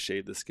just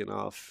shave the skin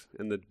off.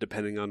 And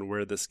depending on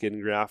where the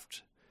skin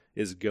graft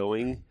is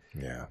going,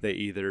 they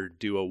either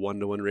do a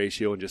 1-to-1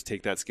 ratio and just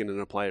take that skin and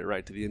apply it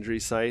right to the injury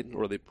site,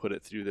 or they put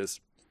it through this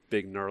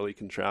big gnarly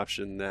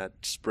contraption that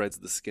spreads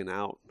the skin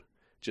out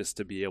just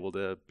to be able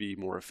to be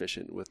more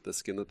efficient with the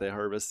skin that they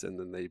harvest. And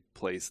then they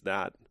place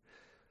that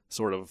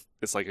sort of,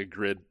 it's like a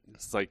grid.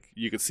 It's like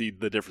you could see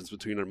the difference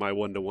between my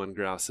 1-to-1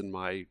 grafts and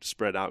my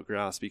spread out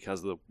grafts because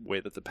of the way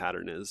that the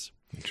pattern is.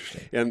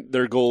 Interesting. And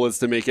their goal is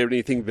to make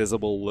anything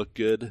visible look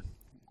good,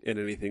 and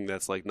anything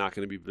that's like not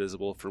going to be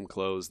visible from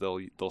close,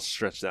 they'll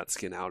stretch that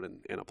skin out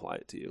and apply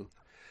it to you.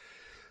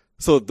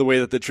 So the way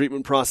that the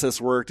treatment process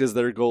worked is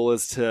their goal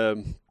is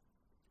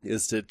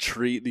to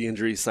treat the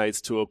injury sites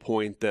to a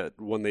point that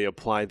when they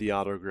apply the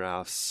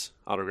autografts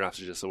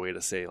is just a way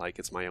to say, like,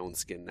 it's my own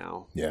skin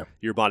now. Yeah.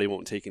 Your body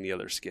won't take any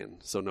other skin.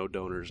 So no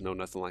donors, no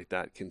nothing like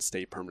that can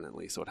stay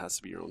permanently. So it has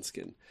to be your own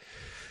skin.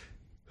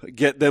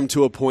 Get them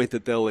to a point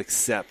that they'll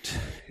accept,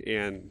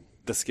 and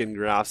the skin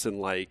grafts, and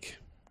like,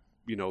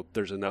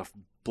 there's enough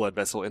blood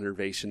vessel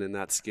innervation in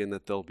that skin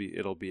that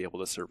it'll be able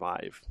to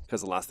survive,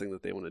 because the last thing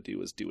that they want to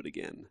do is do it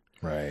again.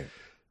 Right.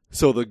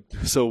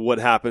 So what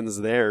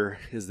happens there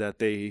is that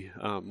they,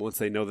 once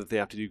they know that they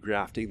have to do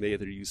grafting, they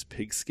either use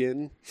pig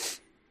skin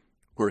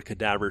or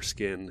cadaver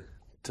skin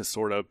to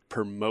sort of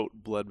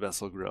promote blood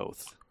vessel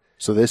growth.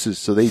 So they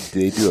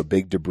do a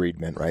big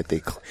debridement, right?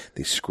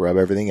 They scrub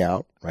everything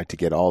out, right, to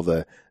get all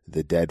the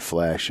dead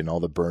flesh and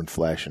all the burned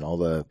flesh and all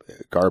the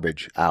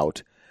garbage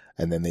out,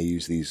 and then they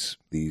use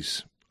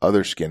these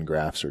other skin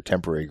grafts or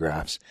temporary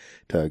grafts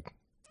to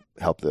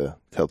help the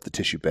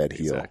tissue bed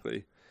heal.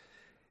 Exactly.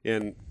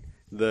 And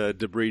the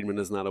debridement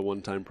is not a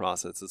one-time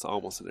process. It's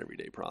almost an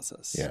everyday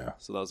process. Yeah.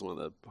 So that was one of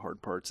the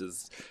hard parts,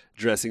 is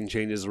dressing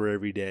changes were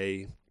every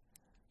day.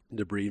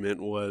 Debridement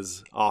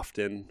was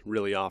often,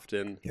 really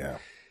often. Yeah.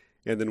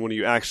 And then when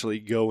you actually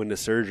go into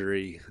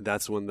surgery,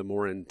 that's when the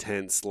more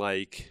intense,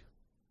 like,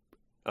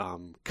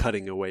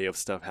 cutting away of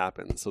stuff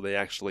happens. So they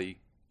actually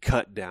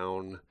cut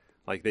down,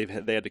 like they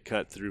had to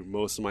cut through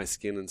most of my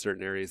skin in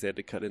certain areas. They had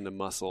to cut into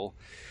muscle.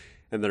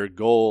 And their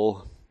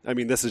goal, I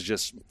mean, this is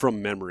just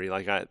from memory,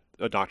 like a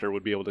doctor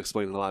would be able to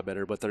explain it a lot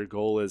better, but their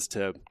goal is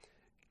to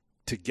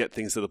get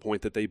things to the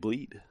point that they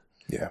bleed.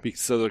 Yeah.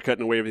 So they're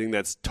cutting away everything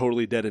that's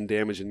totally dead and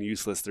damaged and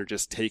useless. They're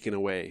just taking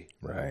away.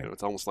 Right.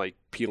 It's almost like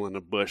peeling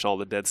a bush. All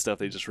the dead stuff,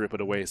 they just rip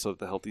it away so that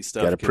the healthy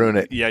stuff. Got to prune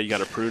it. Yeah, you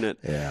got to prune it.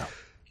 Yeah.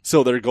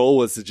 So their goal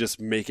was to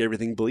just make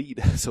everything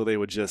bleed. So they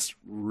would just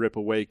rip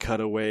away, cut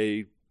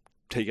away,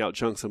 take out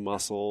chunks of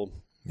muscle.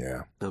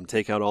 Yeah.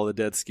 Take out all the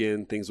dead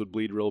skin. Things would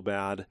bleed real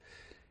bad.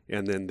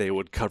 And then they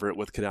would cover it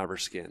with cadaver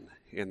skin.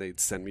 And they'd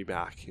send me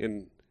back.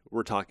 And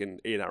we're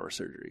talking 8-hour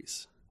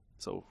surgeries.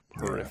 So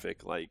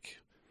horrific, like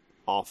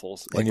awful.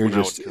 And you're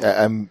just, are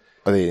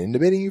they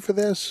intubating you for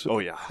this? Oh,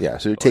 yeah. Yeah,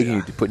 so they're taking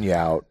you, putting you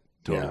out.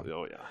 Totally. Yeah.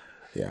 Oh, yeah.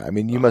 Yeah, I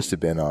mean, you must have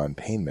been on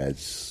pain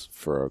meds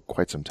for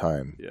quite some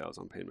time. Yeah, I was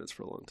on pain meds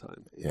for a long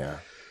time. Yeah.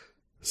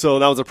 So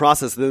that was a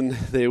process. Then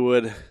they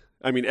would,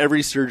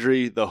 every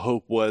surgery, the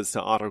hope was to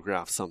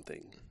autograft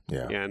something.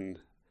 Yeah. And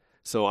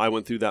so I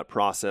went through that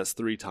process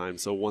 3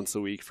 times. So once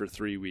a week for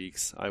 3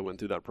 weeks, I went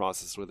through that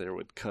process where they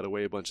would cut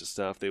away a bunch of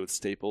stuff. They would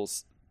staple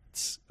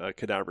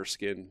cadaver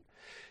skin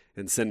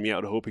and send me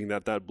out hoping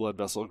that blood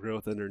vessel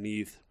growth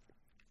underneath.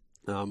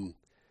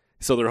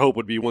 So their hope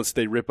would be once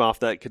they rip off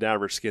that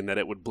cadaver skin that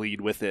it would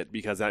bleed with it,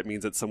 because that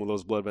means that some of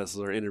those blood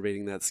vessels are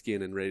innervating that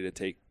skin and ready to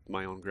take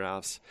my own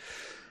grafts.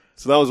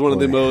 So that was one of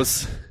the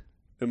most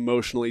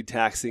emotionally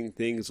taxing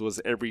things,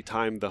 was every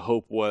time the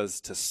hope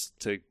was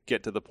to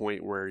get to the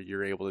point where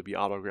you're able to be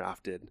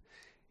autografted.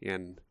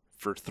 And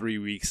for 3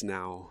 weeks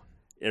now,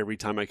 every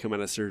time I come out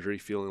of surgery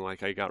feeling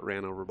like I got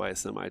ran over by a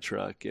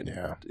semi-truck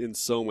and in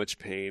so much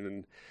pain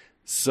and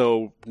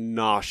so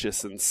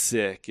nauseous and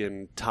sick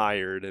and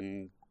tired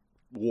and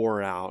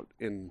wore out,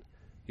 and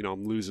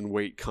I'm losing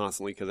weight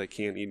constantly because I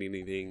can't eat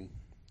anything.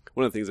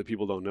 One of the things that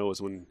people don't know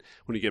is when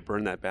you get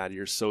burned that bad,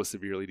 you're so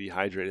severely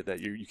dehydrated that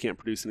you can't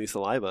produce any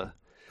saliva.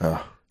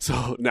 Oh.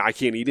 So now I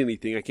can't eat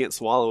anything. I can't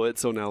swallow it.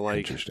 So now,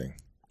 Interesting.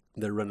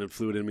 They're running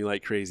fluid in me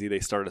like crazy. They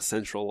start a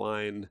central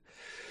line.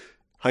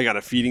 I got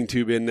a feeding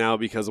tube in now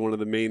because one of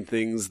the main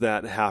things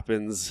that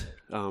happens,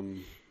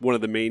 one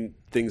of the main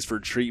things for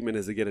treatment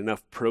is to get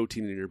enough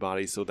protein in your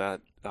body so that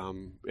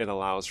it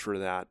allows for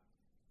that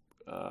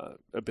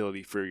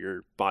ability for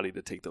your body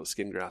to take those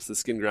skin grafts. The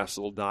skin grafts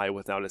will die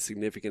without a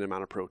significant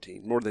amount of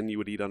protein, more than you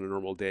would eat on a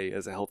normal day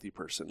as a healthy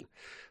person.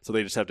 So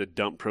they just have to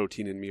dump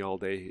protein in me all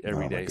day,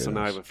 every day. So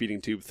now I have a feeding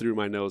tube through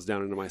my nose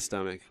down into my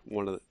stomach.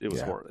 It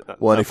was horrible.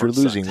 Well, and if you're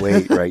losing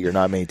weight, right, you're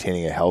not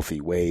maintaining a healthy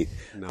weight.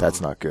 No,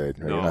 that's not good.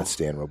 Right? No. You're not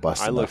staying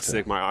robust. I look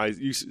sick. My eyes.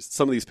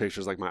 Some of these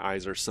pictures, like my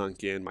eyes are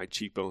sunk in, my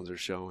cheekbones are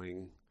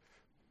showing.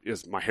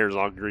 my hair's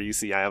all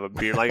greasy. I have a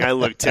beard. Like, I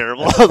look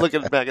terrible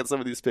looking back at some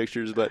of these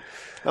pictures. But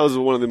that was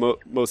one of the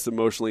most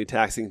emotionally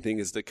taxing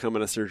things, is to come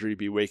out of surgery,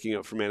 be waking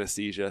up from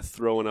anesthesia,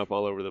 throwing up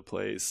all over the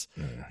place,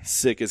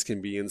 sick as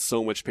can be, in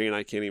so much pain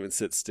I can't even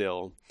sit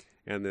still.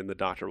 And then the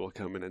doctor will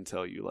come in and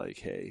tell you, like,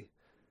 hey,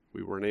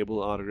 we weren't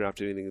able to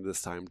autograft anything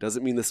this time.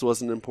 Doesn't mean this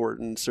wasn't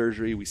important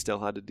surgery. We still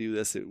had to do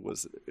this. It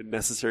was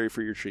necessary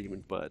for your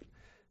treatment, but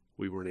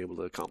we weren't able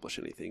to accomplish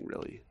anything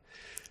really.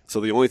 So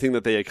the only thing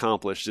that they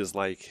accomplished is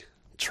like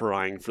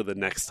trying for the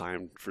next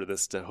time for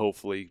this to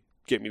hopefully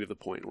get me to the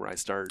point where I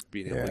start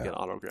being able to get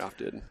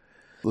autografted.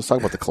 Let's talk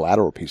about the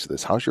collateral piece of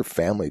this. How's your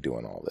family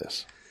doing all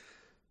this?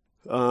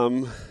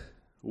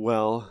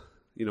 Well,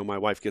 you know, my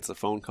wife gets a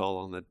phone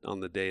call on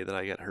the day that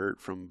I get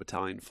hurt from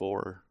Battalion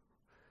 4.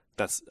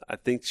 I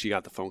think she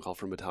got the phone call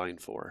from Battalion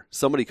 4.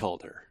 Somebody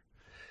called her.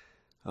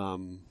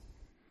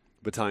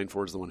 Battalion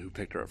 4 is the one who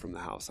picked her up from the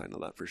house. I know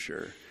that for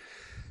sure.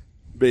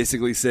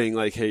 Basically saying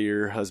like, hey,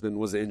 your husband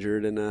was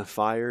injured in a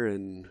fire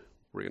and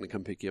we're going to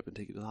come pick you up and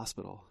take you to the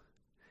hospital.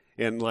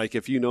 And like,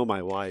 if you know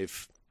my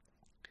wife,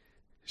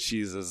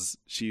 she's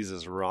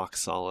as rock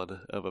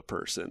solid of a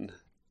person.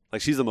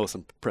 Like, she's the most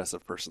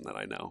impressive person that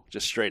I know,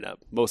 just straight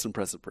up, most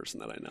impressive person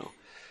that I know.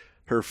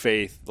 Her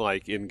faith,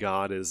 like, in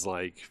God is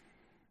like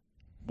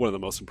one of the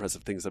most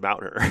impressive things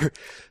about her.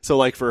 So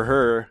like, for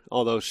her,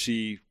 although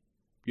she,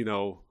 you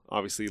know,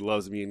 obviously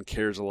loves me and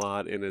cares a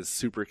lot and is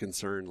super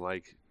concerned,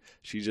 like,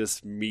 she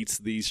just meets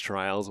these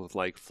trials with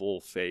like full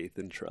faith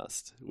and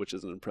trust, which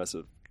is an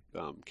impressive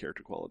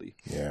character quality.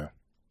 Yeah.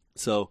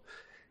 So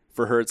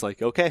for her, it's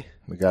like, okay,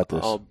 we got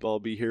this. I'll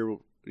be here.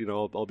 You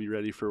know, I'll be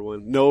ready for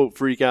one. No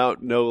freak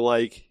out. No,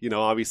 like, you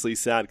know, obviously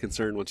sad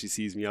concern when she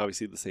sees me.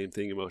 Obviously the same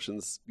thing.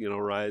 Emotions, you know,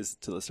 rise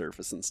to the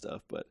surface and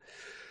stuff. But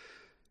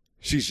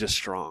she's just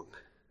strong.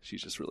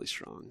 She's just really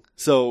strong.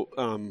 So,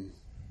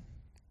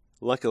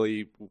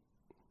 luckily,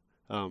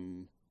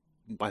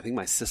 I think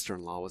my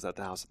sister-in-law was at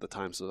the house at the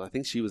time, so I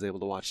think she was able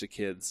to watch the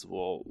kids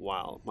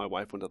while my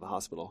wife went to the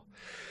hospital.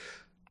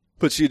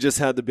 But she just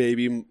had the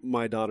baby.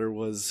 My daughter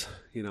was,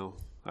 you know,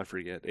 I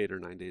forget, 8 or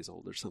 9 days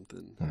old or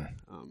something.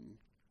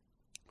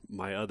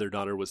 My other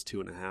daughter was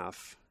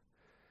 2.5.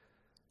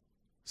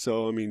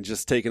 So, I mean,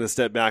 just taking a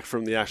step back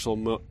from the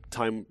actual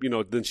time, you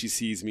know, then she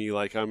sees me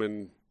like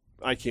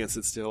I can't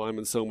sit still. I'm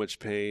in so much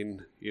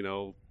pain. You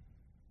know,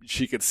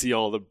 she could see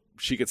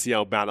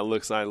how bad it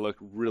looks. I look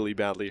really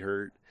badly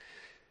hurt.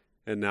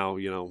 And now,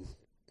 you know,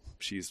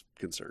 she's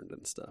concerned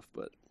and stuff.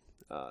 But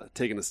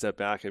taking a step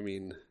back, I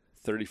mean,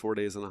 34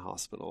 days in the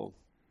hospital.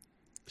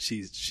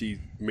 She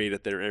made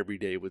it there every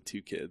day with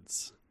 2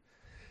 kids.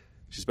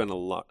 She spent a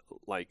lot,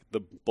 like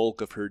the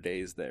bulk of her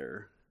days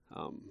there.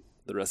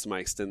 The rest of my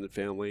extended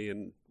family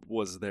and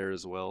was there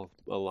as well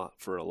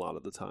for a lot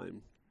of the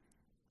time.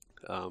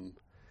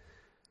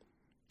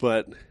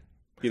 But,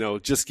 you know,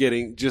 just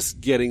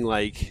getting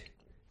like,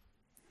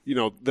 you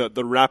know,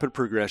 the rapid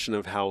progression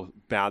of how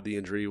bad the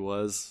injury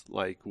was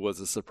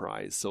a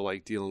surprise. So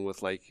like dealing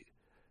with like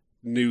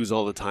news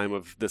all the time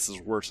of this is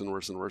worse and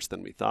worse and worse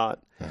than we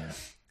thought.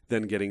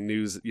 Then getting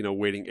news, you know,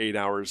 waiting 8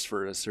 hours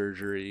for a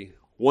surgery,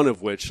 one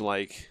of which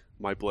like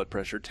my blood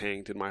pressure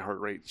tanked and my heart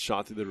rate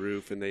shot through the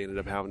roof, and they ended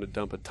up having to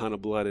dump a ton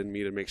of blood in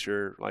me to make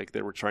sure, like,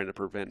 they were trying to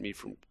prevent me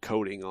from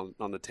coding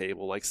on the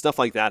table. Like, stuff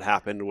like that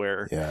happened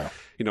where,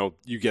 you know,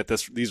 you get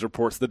these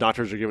reports, the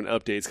doctors are giving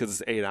updates because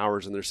it's 8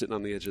 hours and they're sitting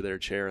on the edge of their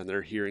chair and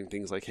they're hearing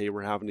things like, hey,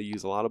 we're having to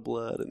use a lot of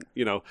blood. And,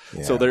 you know,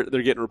 so they're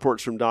getting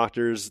reports from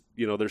doctors,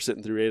 you know, they're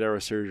sitting through 8-hour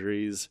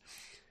surgeries.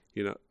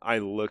 You know, I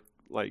look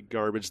like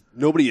garbage.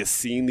 Nobody has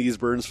seen these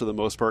burns for the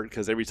most part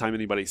because every time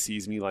anybody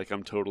sees me, like,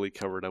 I'm totally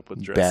covered up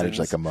with dressings. Bandaged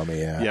like a mummy,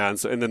 Yeah,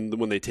 and then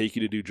when they take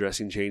you to do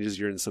dressing changes,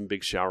 you're in some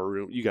big shower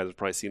room. You guys have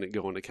probably seen it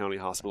going to county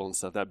hospital and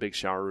stuff. That big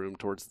shower room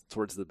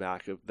towards the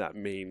back of that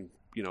main,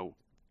 you know,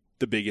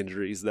 the big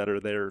injuries that are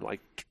there,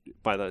 like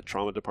by the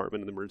trauma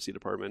department and the emergency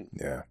department.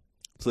 Yeah.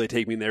 So they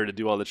take me there to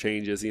do all the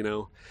changes, you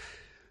know.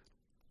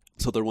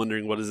 So they're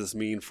wondering, what does this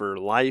mean for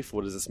life?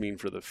 What does this mean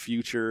for the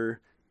future?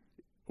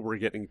 We're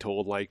getting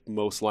told, like,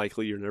 most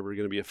likely you're never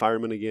going to be a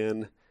fireman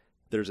again.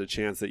 There's a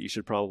chance that you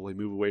should probably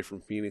move away from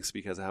Phoenix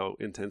because of how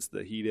intense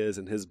the heat is,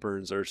 and his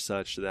burns are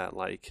such that,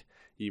 like,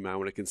 you might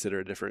want to consider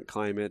a different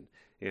climate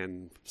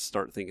and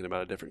start thinking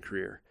about a different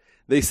career.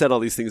 They said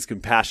all these things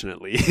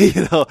compassionately,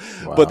 you know,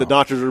 but the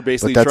doctors were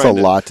basically trying to... But that's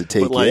a lot to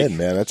take in,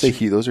 man.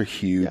 Those are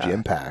huge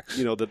impacts.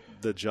 You know,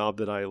 the job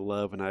that I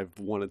love and I've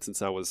wanted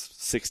since I was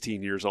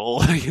 16 years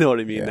old, you know what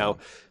I mean? Yeah. Now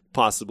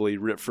possibly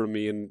ripped from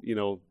me, and, you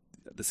know,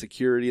 the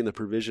security and the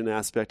provision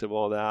aspect of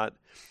all that,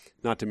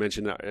 not to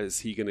mention, is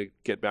he going to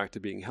get back to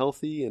being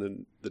healthy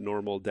and the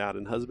normal dad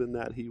and husband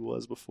that he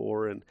was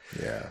before? And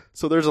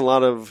so there's a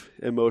lot of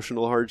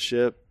emotional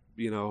hardship,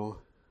 you know,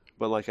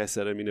 but like I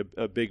said, I mean,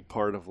 a big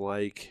part of,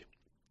 like,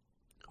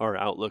 our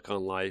outlook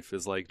on life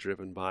is, like,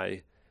 driven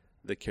by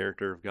the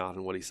character of God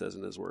and what he says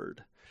in his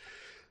word.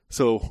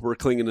 So we're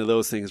clinging to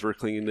those things. We're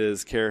clinging to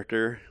his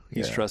character.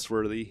 He's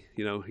trustworthy.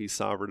 You know, he's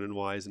sovereign and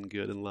wise and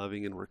good and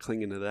loving, and we're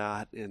clinging to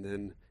that. And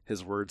then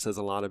his word says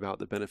a lot about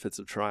the benefits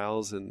of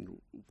trials and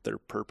their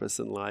purpose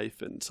in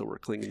life. And so we're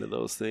clinging to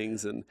those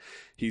things. And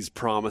he's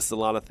promised a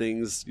lot of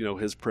things,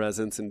 his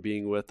presence and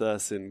being with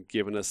us and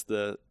giving us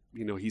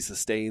he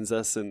sustains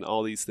us and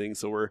all these things.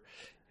 So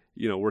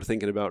we're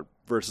thinking about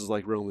verses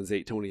like Romans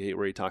 8:28,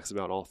 where he talks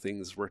about all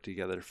things work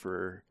together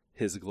for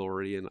his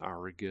glory and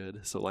our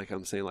good. So like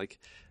I'm saying, like,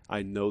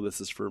 I know this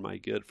is for my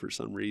good for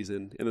some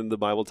reason. And then the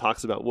Bible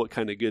talks about what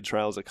kind of good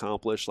trials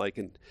accomplish, like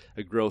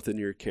a growth in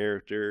your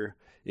character,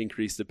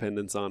 increased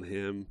dependence on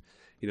him.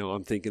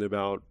 I'm thinking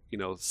about,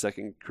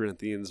 2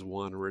 Corinthians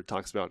 1, where it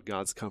talks about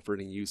God's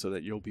comforting you so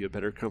that you'll be a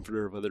better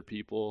comforter of other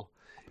people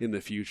in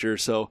the future.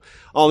 So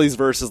all these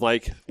verses,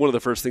 like, one of the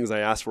first things I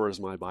asked for is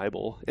my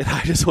Bible. And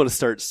I just want to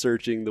start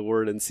searching the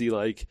word and see,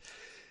 like,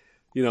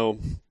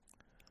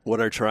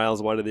 what are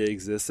trials? Why do they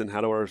exist? And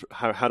how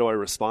do I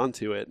respond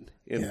to it?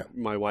 And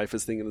my wife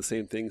is thinking the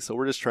same thing. So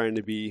we're just trying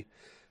to be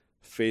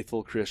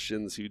faithful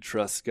Christians who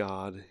trust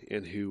God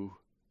and who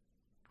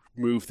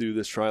move through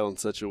this trial in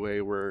such a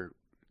way where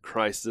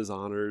Christ is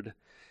honored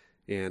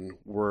and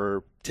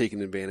we're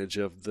taking advantage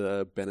of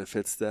the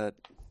benefits that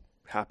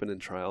happen in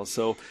trials.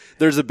 So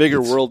there's a bigger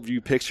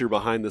worldview picture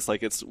behind this.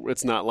 Like,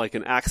 it's not like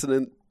an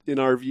accident in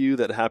our view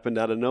that happened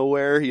out of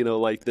nowhere.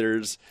 Like,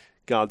 there's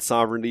God's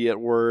sovereignty at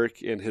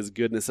work and his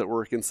goodness at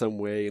work in some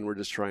way, and we're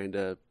just trying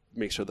to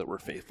make sure that we're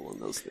faithful in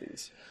those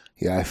things.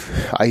 Yeah,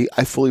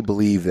 I fully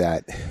believe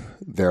that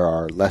there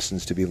are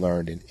lessons to be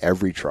learned in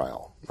every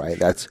trial, right?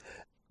 That's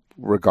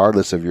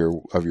regardless of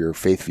your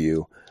faith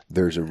view,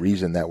 there's a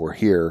reason that we're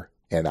here,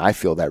 and I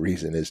feel that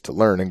reason is to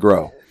learn and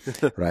grow,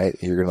 right?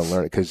 You're going to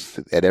learn it because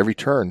at every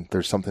turn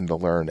there's something to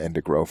learn and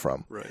to grow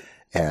from. Right.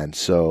 And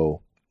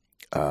so,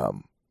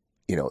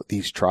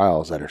 these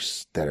trials that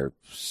are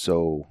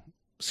so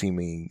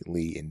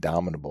seemingly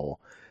indomitable,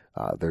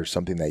 there's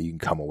something that you can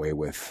come away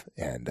with,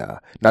 and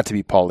not to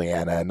be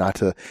Pollyanna, not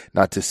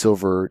to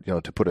silver,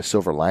 to put a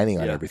silver lining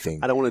on everything.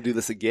 I don't want to do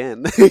this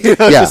again,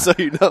 just so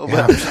you know.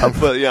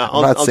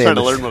 I'll try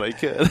to learn what I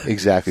could.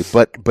 Exactly,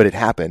 but it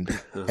happened,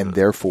 and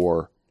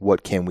therefore,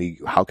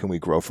 how can we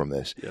grow from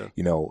this?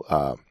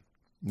 Yeah.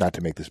 Not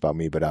to make this about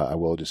me, but I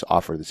will just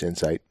offer this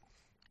insight.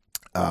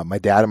 My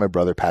dad and my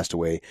brother passed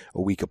away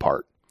a week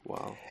apart.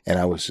 Wow. And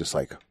I was just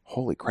like,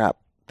 holy crap,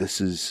 this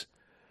is.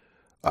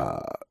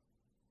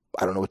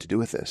 I don't know what to do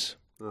with this.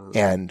 Uh-huh.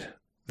 And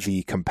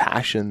the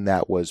compassion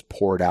that was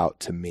poured out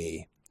to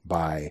me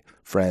by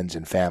friends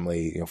and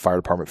family, fire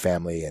department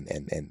family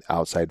and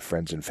outside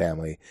friends and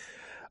family,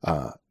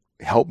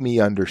 helped me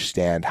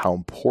understand how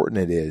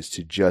important it is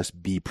to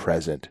just be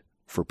present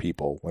for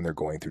people when they're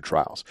going through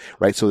trials,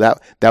 right? So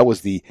that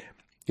was the,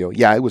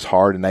 it was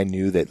hard, and I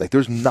knew that, like,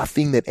 there's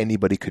nothing that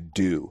anybody could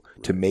do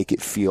to make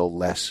it feel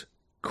less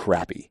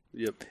crappy.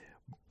 Yep.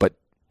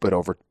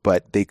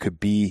 But they could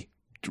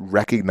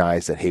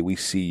recognize that, hey, we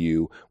see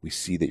you, we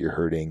see that you're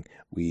hurting,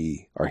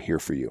 we are here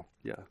for you.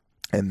 Yeah.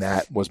 And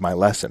that was my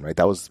lesson, right?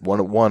 That was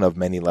one of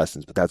many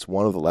lessons, but that's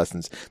one of the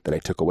lessons that I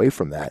took away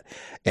from that.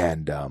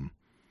 And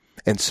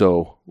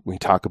so we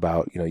talk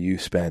about, you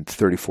spent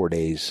 34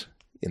 days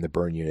in the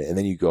burn unit, and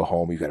then you go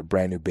home, you've got a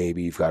brand new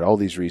baby, you've got all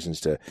these reasons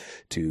to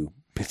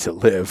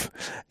live,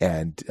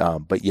 and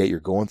but yet you're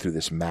going through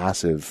this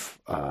massive,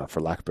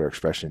 for lack of a better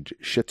expression,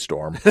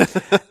 shitstorm,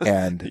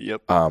 and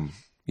yep.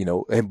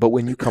 But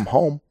when you come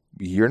home,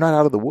 you're not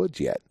out of the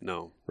woods yet.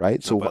 No.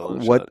 Right?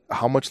 So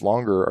how much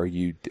longer are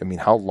you,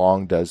 how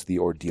long does the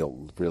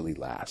ordeal really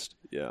last?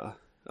 Yeah.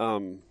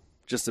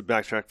 Just to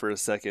backtrack for a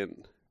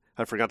second,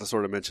 I forgot to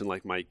sort of mention,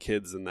 like, my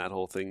kids and that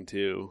whole thing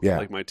too. Yeah.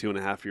 Like my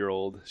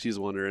 2.5-year-old, she's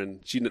wondering,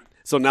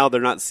 so now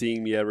they're not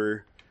seeing me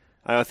ever.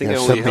 I think I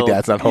only suddenly held,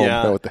 Dad's not home.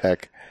 Yeah, no, what the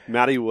heck?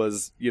 Maddie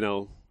was,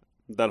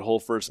 that whole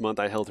first month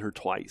I held her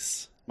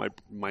twice.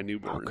 My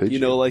newborn,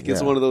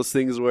 it's one of those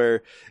things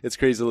where it's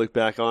crazy to look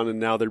back on, and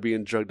now they're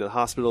being drugged to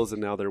hospitals,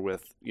 and now they're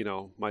with,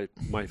 my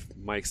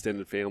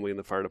extended family in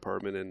the fire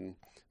department and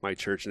my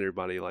church and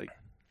everybody, like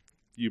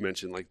you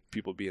mentioned, like,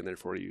 people being there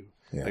for you.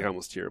 Yeah. Like, I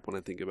almost tear up when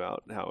I think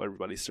about how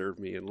everybody served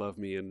me and loved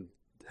me, and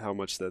how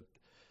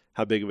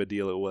big of a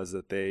deal it was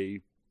that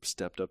they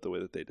stepped up the way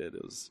that they did.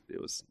 It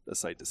was a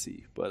sight to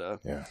see.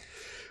 But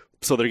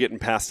so they're getting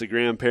passed to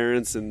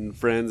grandparents and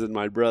friends and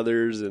my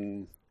brothers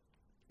and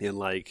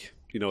like,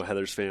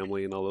 Heather's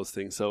family and all those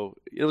things. So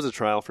it was a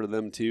trial for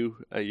them too.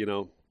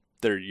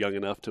 They're young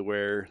enough to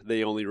where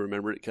they only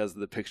remember it because of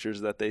the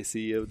pictures that they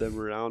see of them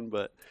around.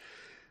 But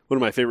one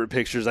of my favorite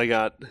pictures, I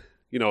got,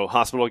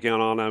 hospital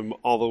gown on. I'm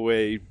all the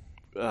way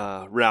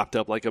wrapped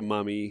up like a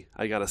mummy.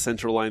 I got a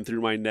central line through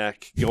my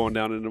neck going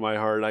down into my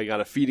heart. I got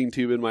a feeding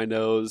tube in my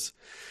nose.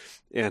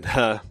 And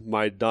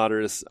my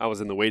daughter I was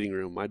in the waiting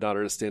room. My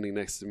daughter is standing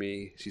next to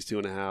me. She's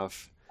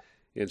 2.5.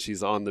 And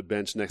she's on the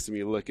bench next to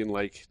me looking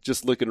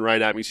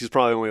right at me. She's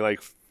probably only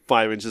like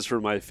 5 inches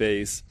from my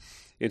face.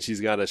 And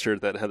she's got a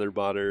shirt that Heather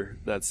bought her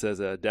that says,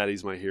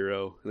 Daddy's my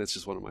hero. And it's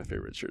just one of my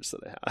favorite shirts that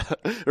I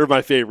have, or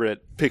my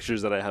favorite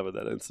pictures that I have of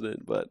that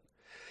incident. But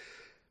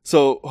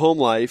so home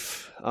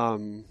life,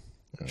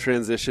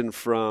 transition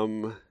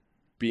from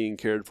being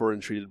cared for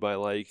and treated by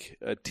like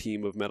a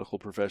team of medical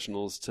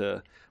professionals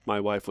to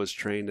my wife was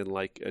trained in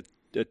like a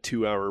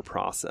 2-hour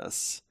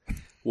process.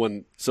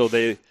 So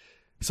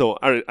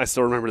I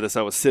still remember this.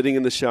 I was sitting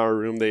in the shower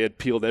room. They had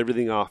peeled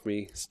everything off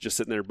me, just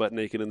sitting there butt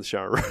naked in the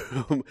shower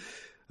room.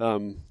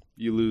 One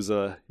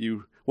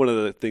of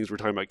the things we're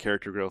talking about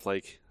character growth,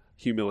 like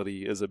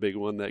humility is a big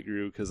one that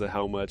grew because of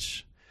how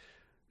much,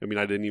 I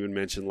didn't even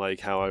mention like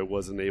how I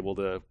wasn't able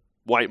to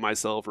wipe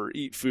myself or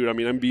eat food.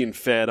 I'm being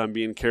fed, I'm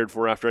being cared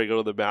for after I go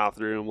to the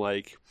bathroom.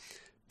 Like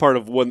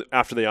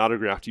after they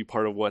autographed you,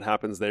 part of what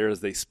happens there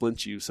is they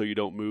splint you so you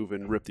don't move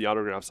and rip the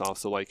autographs off.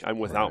 So like I'm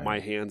without my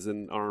hands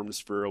and arms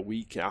for a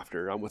week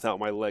after. I'm without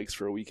my legs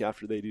for a week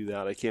after they do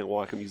that. I can't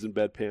walk. I'm using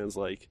bedpans.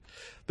 Like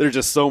there's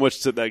just so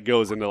much that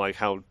goes into like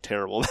how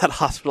terrible that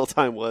hospital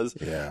time was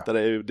that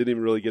I didn't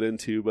even really get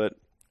into. But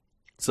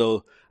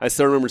so I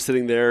still remember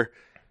sitting there.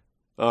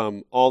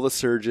 All the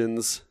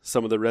surgeons,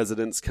 some of the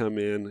residents come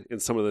in,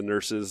 and some of the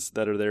nurses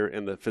that are there,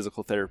 and the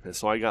physical therapist.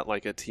 So I got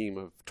like a team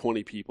of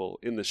 20 people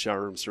in the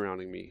shower room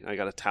surrounding me. I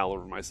got a towel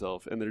over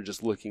myself, and they're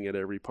just looking at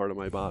every part of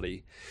my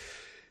body.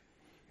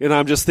 And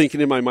I'm just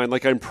thinking in my mind,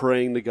 like I'm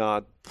praying to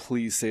God,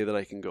 please say that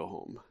I can go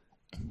home.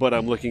 But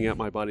I'm looking at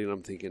my body, and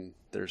I'm thinking,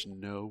 there's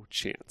no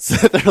chance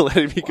that they're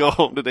letting me go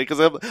home today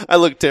because I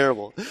look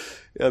terrible.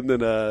 And then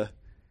the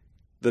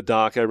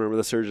doc, I remember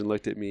the surgeon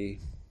looked at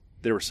me.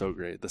 They were so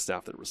great. The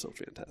staff there was so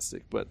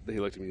fantastic. But he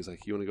looked at me. He was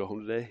like, you want to go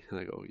home today? And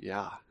I go,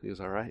 yeah. He was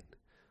all right.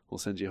 We'll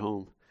send you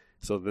home.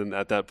 So then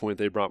at that point,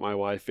 they brought my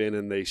wife in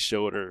and they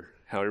showed her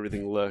how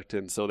everything looked.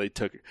 And so they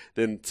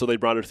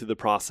brought her through the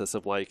process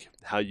of like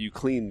how you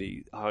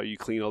clean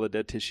all the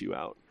dead tissue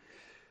out.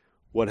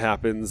 What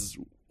happens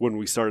when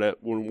we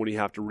when you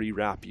have to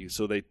rewrap you.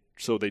 So they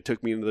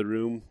took me into the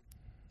room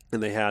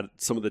and they had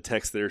some of the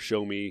techs there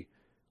show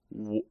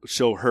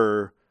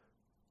her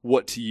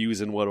what to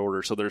use in what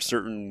order. So there's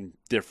certain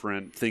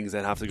different things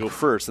that have to go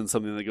first and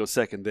something that goes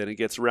second. Then it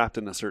gets wrapped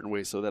in a certain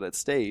way so that it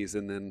stays.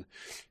 And then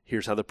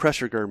here's how the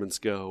pressure garments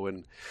go.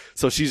 And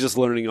so she's just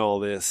learning all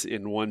this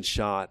in one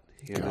shot.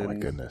 And my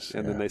goodness.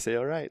 And then they say,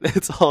 all right,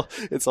 it's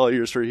all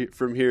yours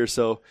from here.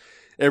 So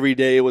every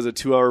day it was a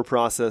 2-hour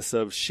process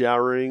of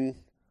showering,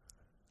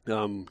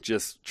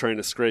 just trying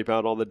to scrape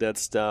out all the dead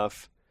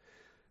stuff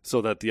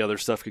so that the other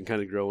stuff can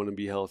kind of grow in and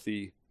be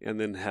healthy. And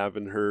then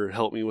having her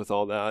help me with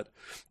all that.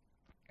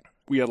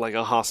 We had like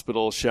a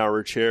hospital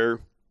shower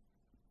chair.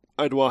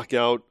 I'd walk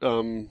out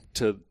to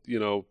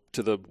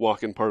the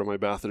walk-in part of my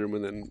bathroom,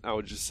 and then I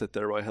would just sit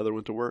there while Heather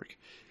went to work,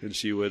 and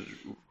she would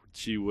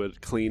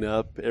clean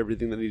up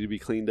everything that needed to be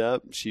cleaned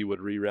up. She would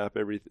rewrap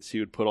everything. She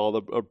would put all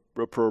the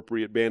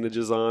appropriate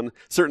bandages on.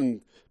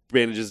 Certain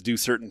bandages do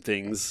certain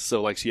things, so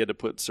like she had to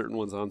put certain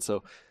ones on.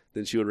 So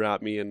then she would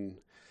wrap me in.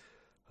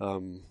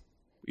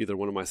 Either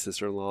one of my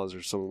sister-in-laws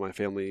or some of my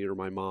family or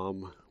my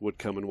mom would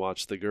come and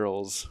watch the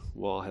girls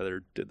while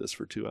Heather did this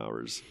for 2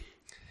 hours.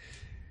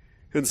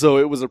 And so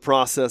it was a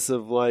process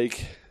of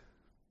like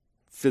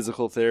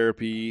physical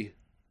therapy,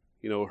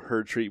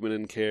 her treatment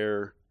and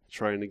care,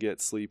 trying to get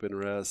sleep and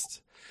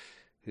rest,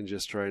 and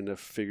just trying to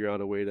figure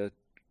out a way to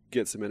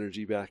get some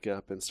energy back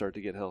up and start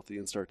to get healthy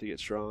and start to get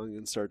strong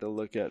and start to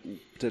look at and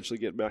potentially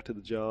get back to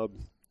the job.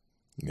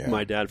 Yeah.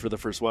 My dad, for the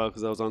first while,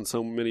 because I was on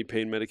so many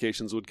pain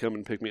medications, would come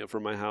and pick me up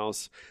from my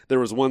house. There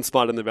was one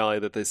spot in the valley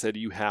that they said,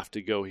 you have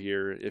to go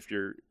here if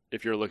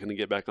you're looking to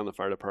get back on the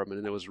fire department,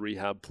 and it was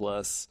Rehab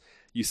Plus.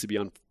 Used to be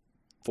on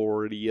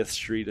 40th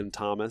Street in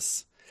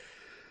Thomas.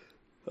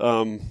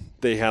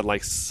 They had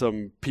like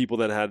some people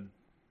that had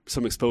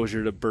some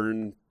exposure to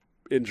burn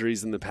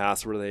injuries in the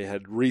past where they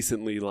had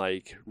recently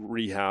like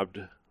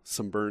rehabbed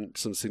some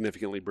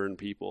significantly burned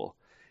people.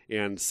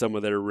 And some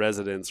of their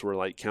residents were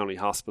like county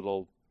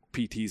hospital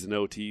PTs and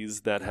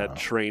OTs that had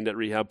trained at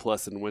Rehab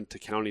Plus and went to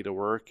county to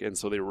work, and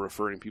so they were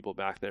referring people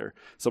back there.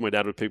 So my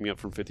dad would pick me up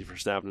from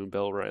 51st Avenue in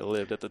Bell, where I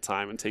lived at the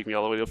time, and take me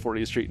all the way to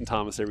 40th Street in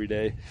Thomas every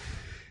day.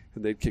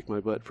 And they'd kick my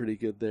butt pretty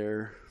good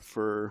there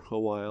for a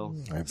while.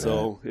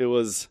 So it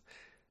was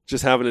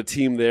just having a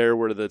team there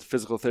where the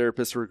physical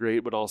therapists were great,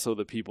 but also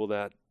the people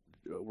that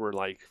were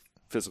like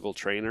physical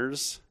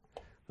trainers.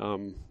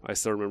 I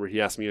still remember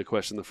he asked me a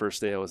question the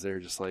first day I was there,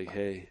 just like,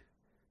 hey,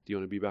 do you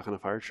want to be back on a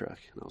fire truck?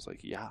 And I was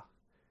like, yeah.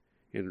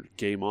 And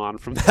game on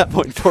from that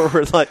point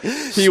forward. Like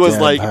he was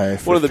like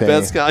one of the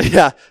best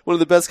one of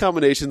the best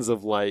combinations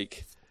of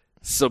like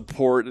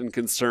support and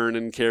concern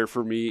and care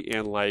for me,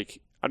 and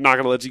like, I'm not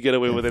going to let you get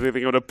away with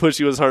anything. I'm going to push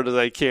you as hard as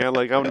I can.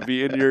 Like, I'm going to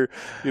be in your,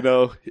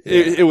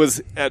 it was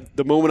at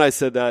the moment I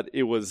said that,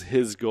 it was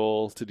his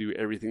goal to do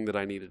everything that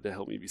I needed to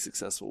help me be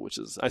successful, which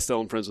is, I still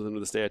am friends with him to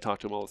this day. I talk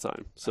to him all the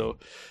time. So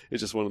it's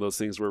just one of those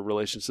things where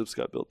relationships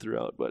got built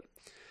throughout. But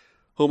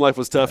home life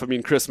was tough. I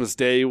mean, Christmas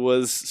Day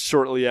was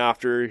shortly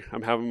after.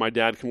 I'm having my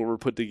dad come over,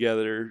 put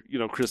together,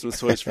 Christmas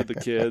toys for the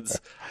kids.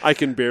 I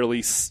can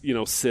barely,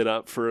 sit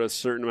up for a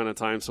certain amount of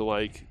time. So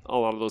like a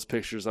lot of those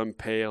pictures, I'm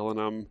pale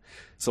and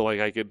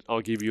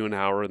I'll give you an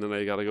hour and then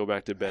I got to go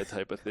back to bed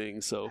type of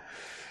thing. So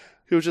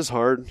it was just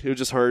hard. It was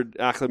just hard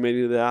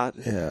acclimating to that.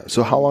 Yeah.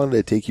 So how long did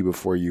it take you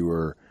before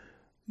you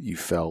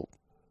felt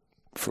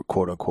for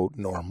quote unquote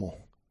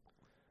normal?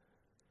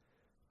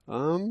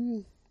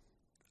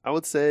 I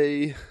would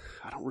say,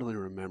 I don't really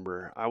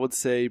remember. I would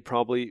say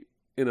probably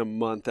in a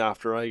month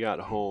after I got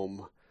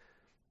home,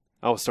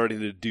 I was starting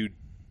to do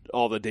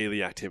all the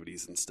daily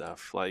activities and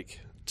stuff,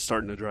 like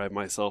starting to drive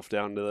myself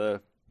down to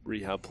the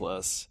Rehab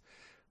Plus.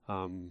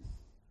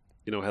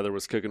 Heather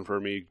was cooking for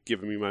me,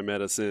 giving me my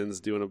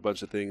medicines, doing a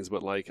bunch of things,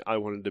 but like I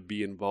wanted to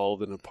be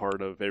involved in a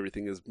part of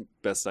everything as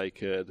best I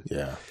could.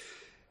 Yeah.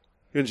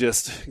 And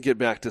just get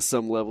back to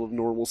some level of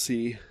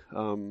normalcy.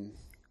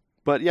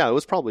 But yeah, it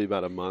was probably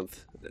about a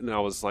month, and I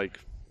was like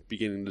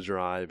beginning to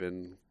drive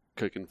and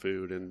cooking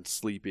food and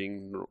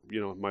sleeping.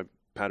 My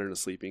pattern of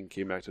sleeping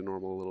came back to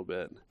normal a little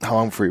bit. How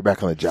long before you're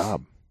back on the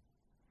job?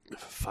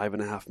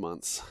 5.5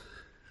 months,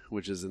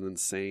 which is an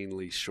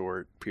insanely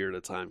short period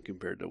of time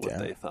compared to what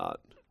they thought.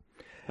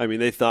 I mean,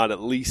 they thought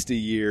at least a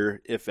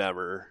year, if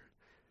ever.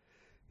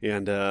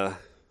 And, just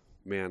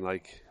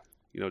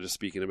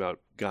speaking about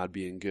God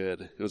being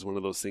good, it was one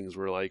of those things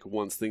where, like,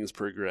 once things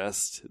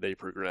progressed, they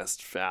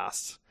progressed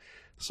fast.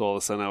 So all of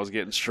a sudden I was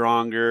getting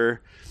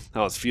stronger.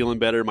 I was feeling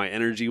better. My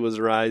energy was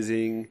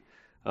rising.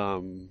 I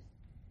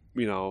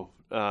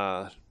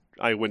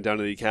went down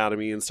to the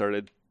academy and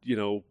started,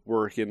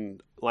 working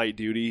light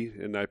duty,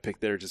 and I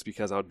picked there just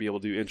because I would be able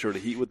to do intro to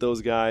heat with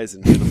those guys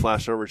and do the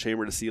flashover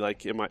chamber to see,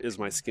 like, is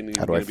my skin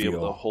going to be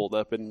able to hold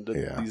up in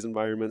these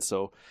environments?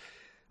 So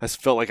I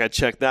felt like I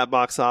checked that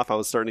box off. I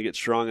was starting to get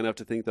strong enough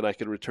to think that I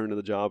could return to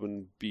the job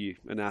and be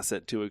an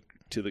asset to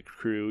the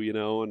crew,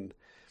 and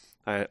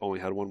I only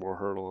had one more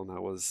hurdle, and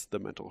that was the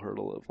mental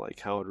hurdle of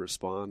like how I'd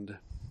respond.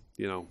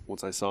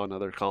 Once I saw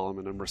another column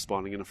and I'm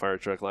responding in a fire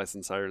truck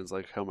license sirens,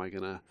 like, how am I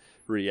going to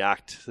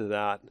react to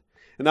that?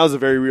 And that was a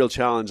very real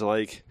challenge.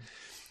 Like,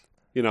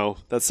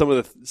 that's some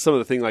of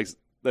the thing, like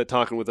that,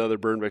 talking with other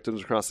burn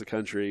victims across the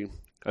country.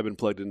 I've been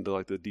plugged into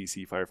like the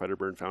DC Firefighter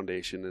Burn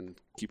Foundation and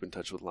keep in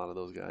touch with a lot of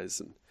those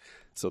guys. And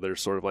so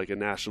there's sort of like a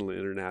national and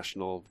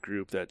international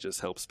group that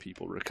just helps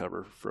people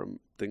recover from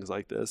things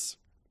like this.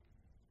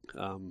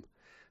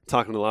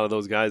 Talking to a lot of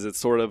those guys, it's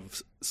sort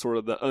of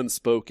the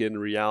unspoken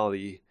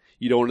reality.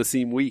 You don't want to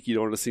seem weak. You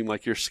don't want to seem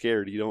like you're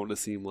scared. You don't want to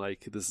seem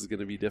like this is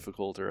going to be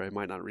difficult or I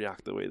might not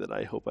react the way that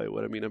I hope I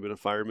would. I mean, I've been a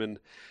fireman.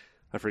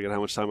 I forget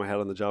how much time I had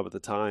on the job at the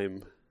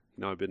time.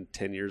 I've been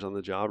 10 years on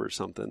the job or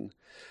something.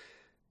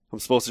 I'm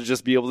supposed to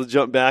just be able to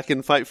jump back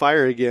and fight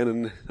fire again,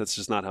 and that's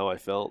just not how I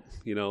felt.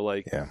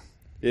 I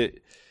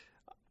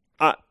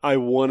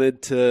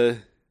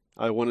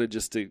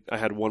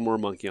had one more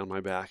monkey on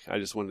my back. I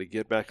just wanted to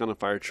get back on a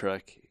fire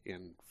truck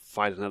and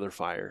fight another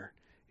fire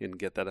and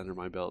get that under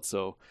my belt.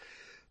 So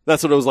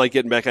that's what it was like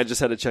getting back. I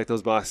just had to check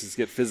those boxes,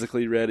 get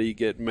physically ready,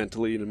 get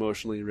mentally and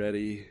emotionally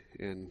ready,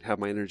 and have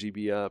my energy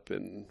be up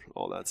and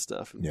all that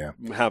stuff. And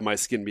have my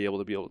skin be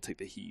able to take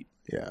the heat.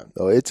 Yeah.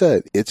 Oh,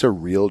 it's a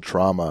real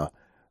trauma,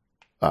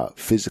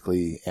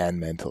 physically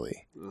and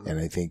mentally. Uh-huh. And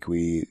I think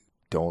we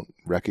don't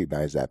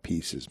recognize that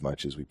piece as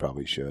much as we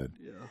probably should.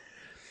 Yeah.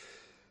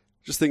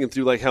 Just thinking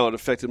through like how it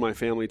affected my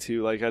family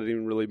too. Like I didn't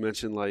even really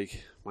mention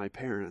like my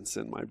parents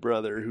and my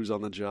brother who's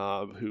on the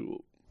job,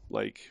 who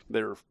like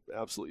they're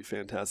absolutely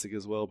fantastic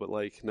as well. But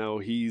like now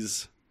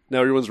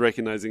everyone's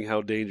recognizing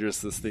how dangerous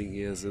this thing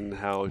is and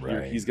how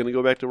he's going to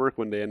go back to work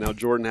one day. And now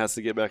Jordan has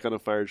to get back on a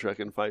fire truck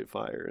and fight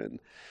fire. And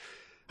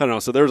I don't know.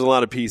 So there's a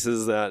lot of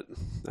pieces that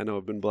I know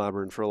I've been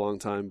blabbering for a long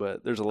time,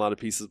 but there's a lot of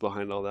pieces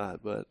behind all that.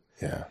 But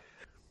yeah.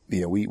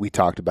 We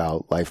talked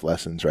about life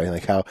lessons, right?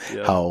 Like how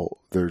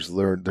there's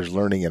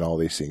learning in all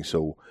these things.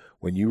 So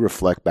when you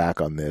reflect back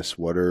on this,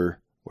 what are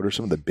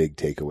some of the big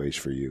takeaways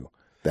for you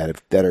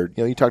that are,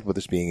 you talked about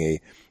this being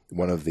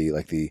one of the,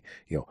 like the,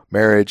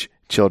 marriage,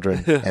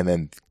 children, and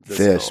then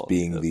this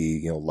being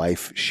the,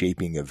 life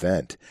shaping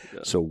event.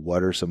 Yeah. So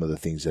what are some of the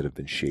things that have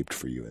been shaped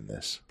for you in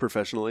this?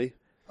 Professionally?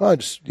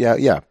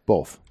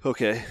 Both.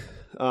 Okay.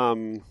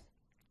 I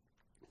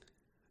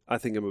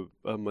think I'm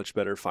a much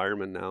better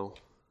fireman now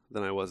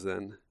than I was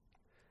then.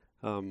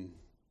 I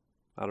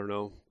don't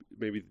know.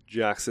 Maybe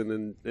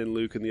Jackson and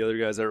Luke and the other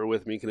guys that were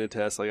with me can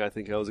attest. Like, I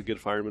think I was a good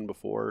fireman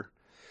before.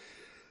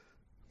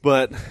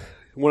 But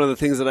one of the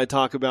things that I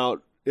talk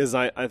about is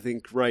I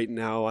think right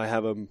now I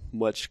have a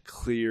much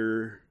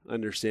clearer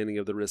understanding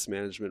of the risk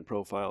management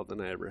profile than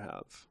I ever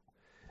have.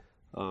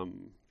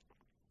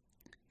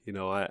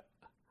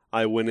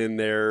 I went in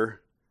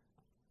there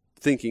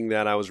thinking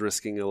that I was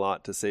risking a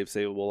lot to save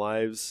savable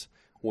lives.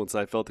 Once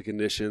I felt the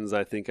conditions,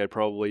 I think I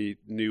probably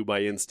knew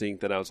by instinct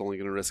that I was only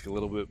going to risk a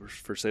little bit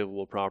for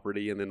savable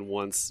property. And then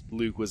once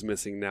Luke was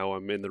missing, now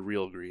I'm in the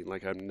real green.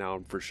 Like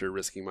I'm for sure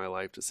risking my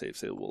life to save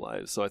savable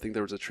lives. So I think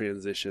there was a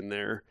transition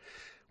there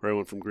where I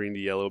went from green to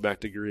yellow back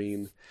to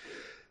green.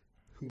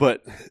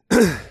 But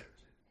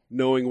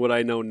knowing what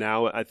I know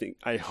now,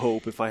 I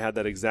hope if I had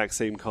that exact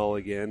same call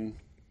again,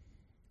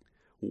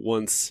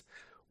 once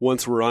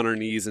we're on our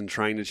knees and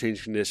trying to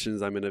change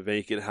conditions, I'm in a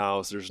vacant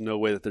house. There's no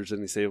way that there's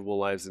any savable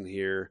lives in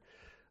here.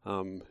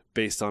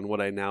 Based on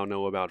what I now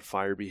know about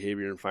fire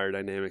behavior and fire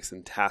dynamics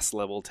and task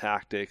level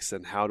tactics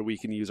and how we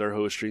can use our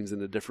hose streams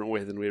in a different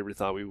way than we ever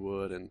thought we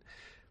would. And,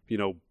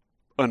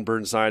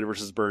 unburned side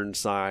versus burned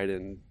side,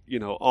 and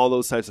all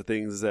those types of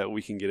things that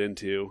we can get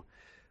into.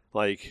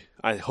 Like,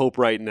 I hope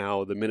right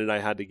now, the minute I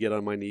had to get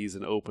on my knees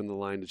and open the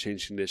line to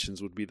change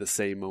conditions would be the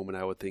same moment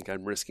I would think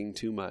I'm risking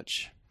too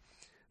much.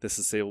 This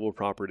is saleable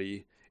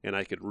property, and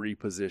I could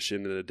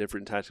reposition in a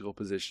different tactical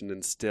position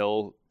and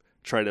still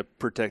try to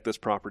protect this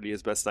property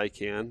as best I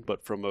can,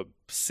 but from a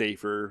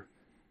safer,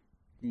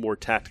 more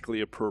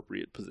tactically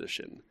appropriate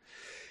position.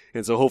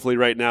 And so hopefully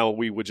right now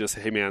we would just,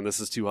 hey man, this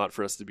is too hot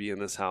for us to be in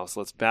this house.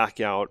 Let's back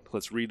out.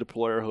 Let's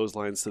redeploy our hose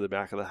lines to the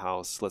back of the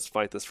house. Let's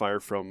fight this fire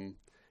from,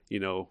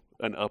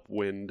 an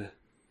upwind.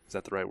 Is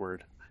that the right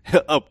word?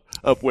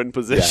 Upwind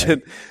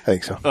position. Yeah, I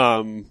think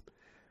so.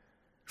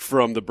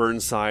 From the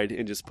burn side,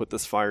 and just put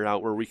this fire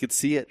out where we could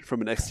see it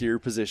from an exterior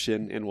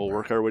position, and we'll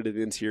work our way to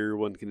the interior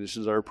when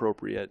conditions are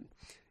appropriate.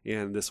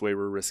 And this way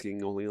we're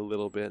risking only a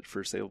little bit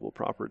for saleable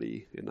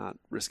property and not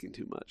risking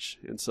too much.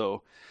 And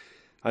so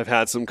I've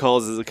had some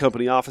calls as a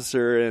company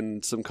officer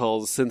and some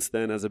calls since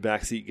then as a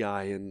backseat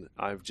guy, and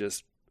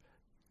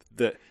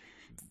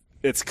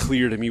it's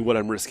clear to me what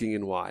I'm risking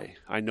and why.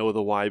 I know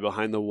the why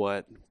behind the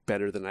what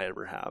better than I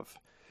ever have.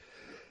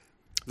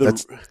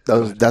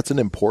 That's an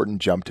important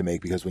jump to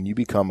make, because when you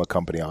become a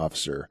company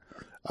officer,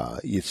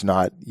 it's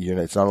not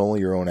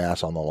only your own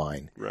ass on the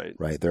line,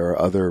 right? There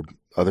are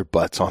other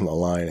butts on the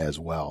line as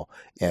well,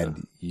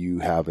 and you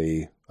have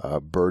a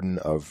burden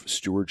of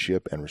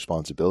stewardship and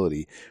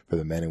responsibility for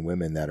the men and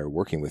women that are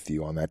working with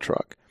you on that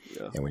truck.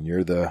 Yeah. And when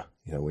you're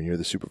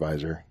the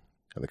supervisor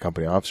and the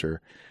company officer,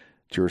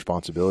 it's your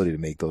responsibility to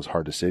make those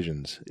hard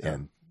decisions,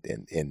 and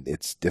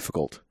it's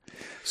difficult.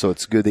 So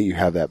it's good that you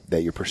have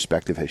that your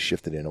perspective has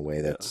shifted in a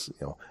way that's,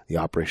 the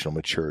operational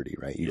maturity,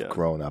 right? You've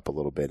grown up a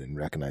little bit and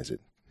recognize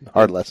it.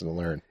 Hard lesson to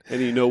learn.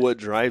 And what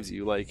drives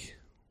you. Like,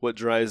 what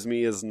drives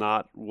me is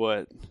not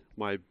what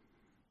my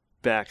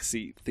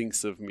backseat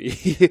thinks of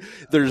me.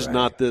 There's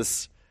not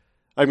this,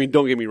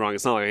 don't get me wrong.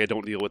 It's not like I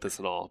don't deal with this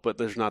at all, but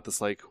there's not this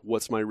like,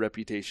 what's my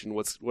reputation?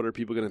 What are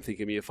people going to think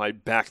of me if I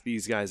back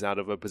these guys out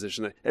of a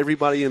position that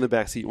everybody in the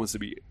backseat wants to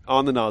be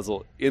on the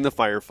nozzle, in the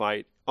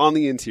firefight, on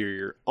the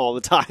interior all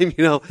the time,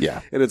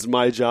 Yeah. And it's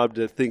my job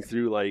to think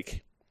through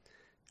like,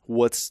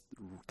 what's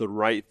the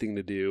right thing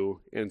to do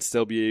and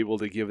still be able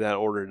to give that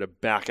order to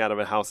back out of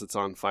a house that's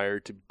on fire,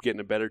 to get in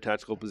a better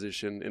tactical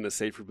position, in a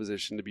safer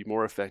position, to be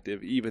more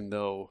effective, even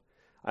though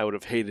I would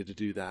have hated to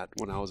do that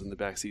when I was in the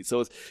backseat.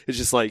 So it's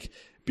just like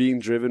being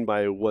driven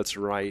by what's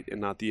right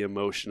and not the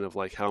emotion of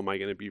like, how am I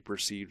going to be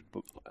perceived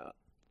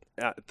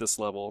at this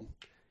level?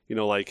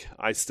 Like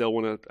I still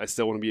want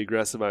to be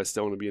aggressive. I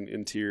still want to be an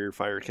interior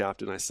fire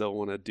captain. I still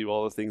want to do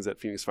all the things that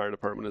Phoenix Fire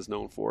Department is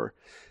known for,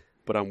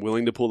 but I'm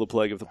willing to pull the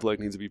plug if the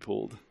plug needs to be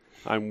pulled.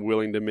 I'm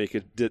willing to make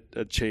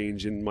a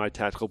change in my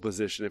tactical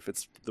position if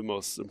it's the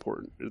most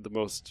important, the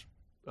most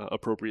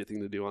appropriate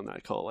thing to do on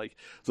that call. Like,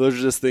 those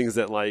are just things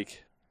that,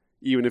 like,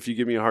 even if you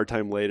give me a hard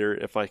time later,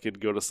 if I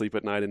could go to sleep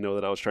at night and know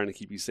that I was trying to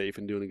keep you safe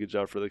and doing a good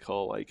job for the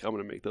call, like, I'm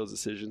going to make those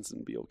decisions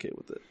and be okay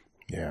with it.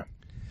 Yeah.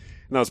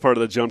 And that was part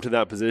of the jump to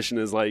that position,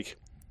 is like,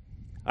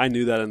 I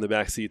knew that in the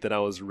back seat that I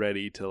was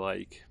ready to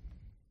like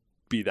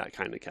be that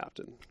kind of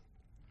captain.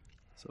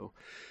 So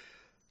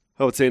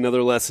I would say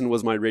another lesson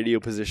was my radio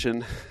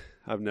position.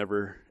 I've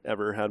never,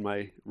 ever had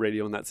my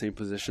radio in that same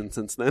position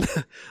since then.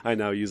 I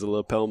now use a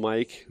lapel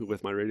mic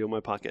with my radio in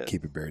my pocket.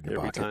 Keep it buried in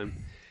your pocket. Every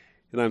time.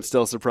 And I'm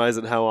still surprised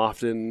at how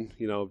often,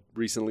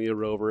 recently a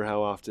Rover,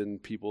 how often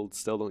people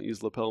still don't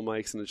use lapel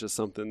mics. And it's just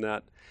something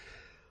that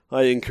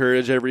I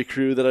encourage every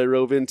crew that I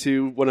rove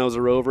into when I was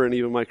a Rover, and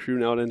even my crew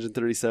now at Engine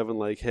 37,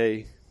 like,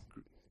 hey,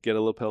 get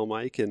a lapel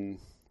mic and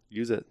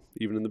use it,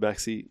 even in the back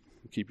seat.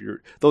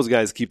 Those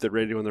guys keep their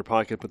radio in their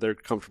pocket, but they're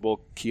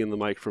comfortable keying the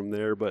mic from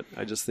there. But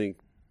I just think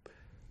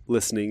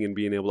listening and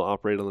being able to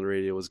operate on the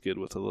radio is good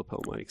with a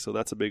lapel mic. So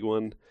that's a big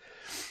one.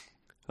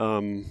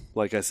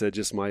 Like I said,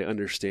 just my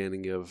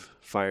understanding of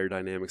fire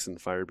dynamics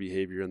and fire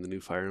behavior in the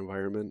new fire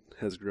environment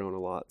has grown a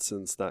lot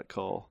since that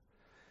call.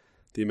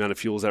 The amount of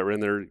fuels that were in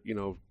there,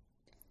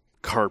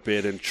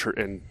 carpet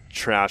and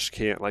trash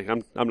can. Like,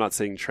 I'm not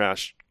saying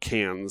trash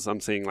cans. I'm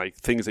saying like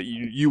things that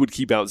you would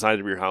keep outside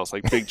of your house,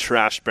 like big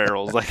trash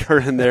barrels, like, are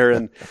in there,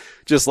 and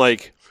just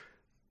like,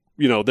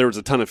 there was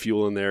a ton of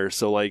fuel in there.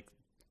 So like,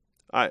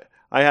 I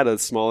had a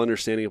small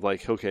understanding of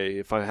like, okay,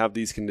 if I have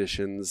these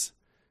conditions,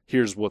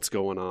 here's what's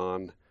going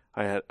on.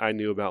 I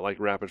knew about like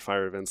rapid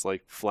fire events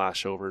like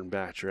flashover and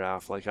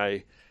backdraft. Like,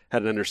 I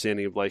had an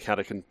understanding of like how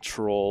to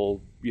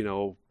control,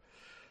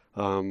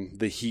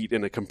 the heat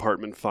in a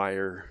compartment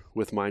fire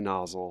with my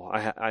nozzle.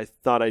 I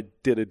thought I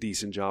did a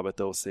decent job at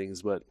those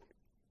things, but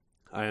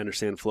I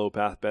understand flow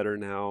path better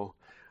now.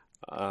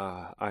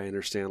 I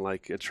understand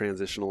like a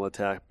transitional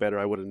attack better.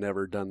 I would have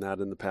never done that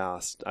in the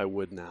past. I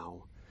would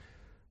now.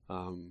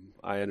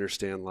 I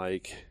understand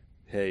like,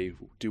 hey,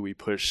 do we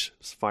push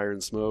fire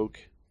and smoke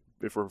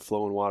if we're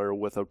flowing water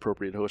with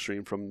appropriate hose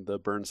stream from the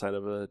burn side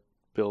of a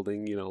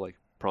building? Like,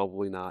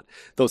 probably not.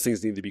 Those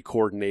things need to be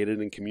coordinated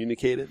and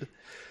communicated.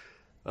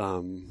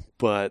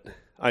 But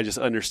I just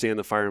understand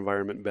the fire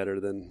environment better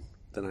than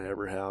I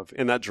ever have.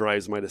 And that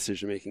drives my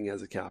decision making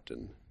as a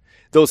captain.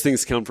 those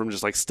things come from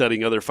just like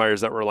studying other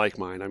fires that were like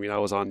mine. I mean, I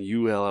was on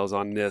UL, I was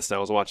on NIST, I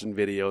was watching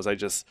videos. I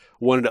just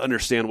wanted to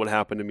understand what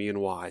happened to me and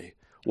why.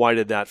 Why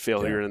did that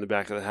failure in the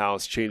back of the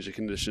house change the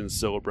conditions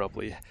so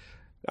abruptly?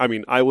 I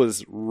mean, I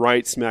was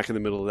right smack in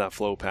the middle of that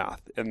flow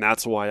path, and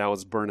that's why I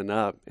was burning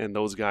up. And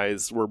those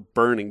guys were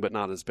burning, but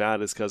not as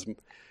bad as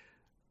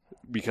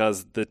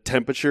because the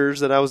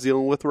temperatures that I was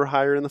dealing with were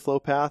higher in the flow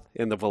path,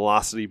 and the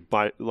velocity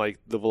by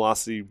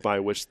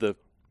which the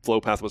flow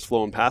path was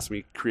flowing past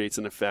me creates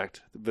an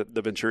effect, the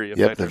Venturi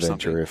effect. Yep, the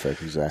Venturi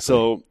effect, exactly.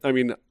 So, I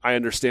mean, I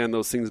understand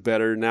those things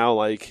better now.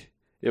 Like,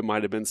 it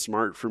might have been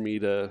smart for me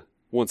to,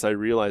 once I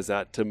realized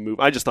that, to move.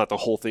 I just thought the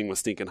whole thing was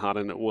stinking hot,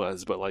 and it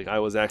was. But, like, I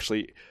was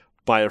actually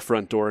by a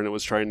front door, and it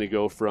was trying to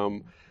go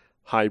from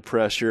high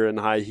pressure and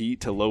high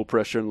heat to low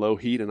pressure and low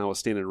heat, and I was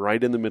standing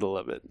right in the middle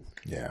of it.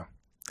 Yeah.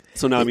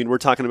 So now, I mean, we're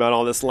talking about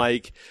all this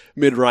like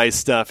mid-rise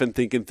stuff and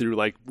thinking through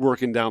like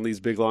working down these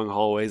big long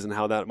hallways and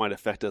how that might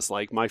affect us.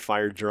 Like my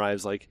fire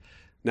drives, like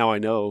now I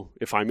know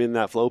if I'm in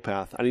that flow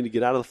path, I need to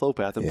get out of the flow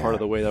path. And part of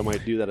the way that I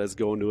might do that is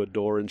go into a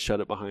door and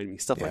shut it behind me,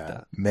 stuff like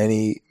that.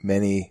 Many,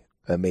 many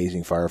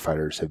amazing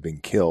firefighters have been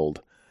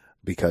killed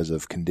because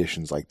of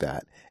conditions like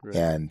that. Right.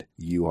 And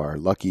you are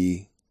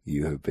lucky.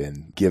 You have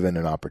been given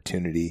an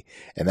opportunity,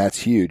 and that's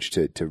huge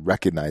to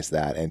recognize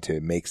that and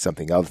to make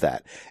something of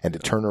that and to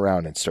turn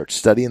around and start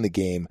studying the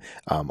game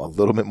a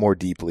little bit more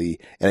deeply.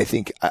 And I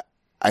think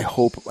I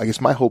guess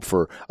my hope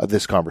for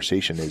this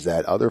conversation is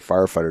that other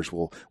firefighters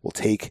will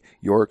take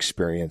your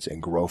experience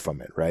and grow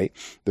from it, right?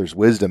 There's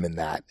wisdom in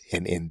that,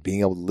 in being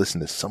able to listen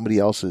to somebody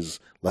else's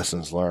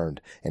lessons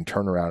learned and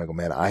turn around and go,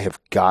 man, I have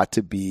got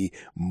to be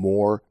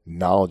more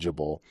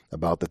knowledgeable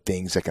about the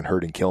things that can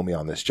hurt and kill me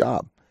on this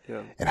job.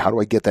 Yeah. And how do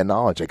I get that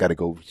knowledge? I got to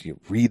go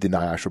read the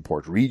NIOSH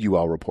reports, read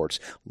UL reports,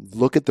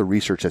 look at the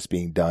research that's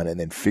being done, and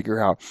then figure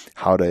out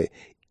how to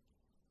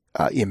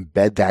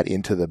embed that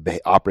into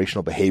the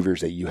operational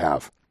behaviors that you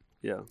have.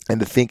 Yeah. And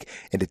to think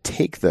and to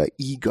take the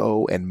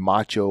ego and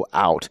macho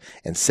out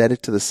and set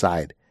it to the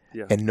side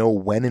and know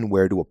when and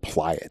where to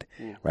apply it,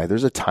 right?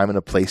 There's a time and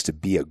a place to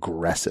be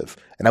aggressive.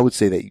 And I would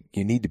say that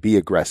you need to be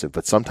aggressive,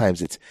 but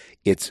sometimes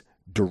it's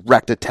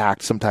direct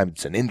attack. Sometimes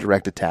it's an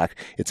indirect attack.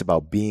 It's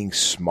about being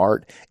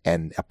smart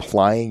and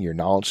applying your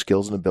knowledge,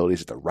 skills, and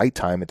abilities at the right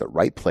time, at the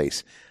right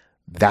place.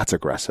 That's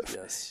aggressive.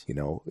 Yes. You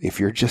know, if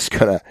you're just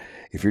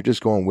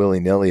going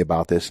willy-nilly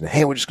about this and,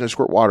 hey, we're just going to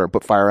squirt water and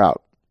put fire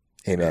out.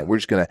 Hey man, we're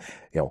just going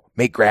to,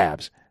 make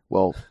grabs.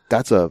 Well,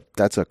 that's a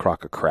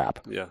crock of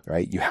crap. Yeah.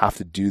 Right. You have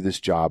to do this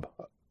job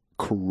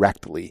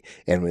correctly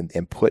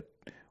and put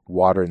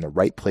water in the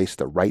right place at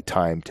the right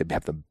time to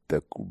have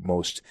the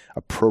most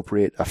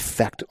appropriate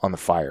effect on the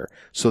fire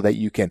so that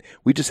you can.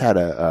 We just had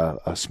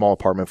a small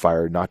apartment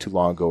fire not too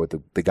long ago with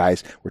the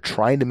guys were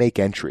trying to make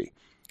entry.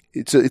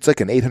 It's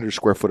like an 800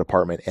 square foot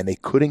apartment and they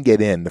couldn't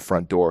get in the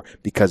front door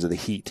because of the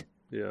heat.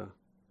 Yeah.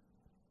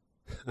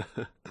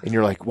 And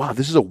you're like, wow,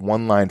 this is a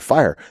one-line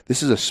fire.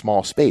 This is a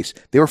small space.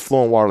 They were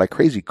flowing water like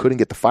crazy, couldn't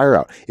get the fire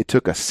out. It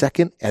took a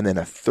second and then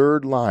a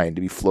third line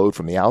to be flowed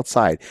from the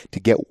outside to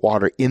get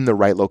water in the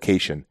right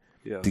location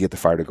to get the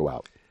fire to go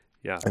out.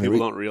 Yeah, and people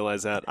don't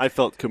realize that. I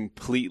felt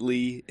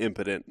completely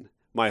impotent.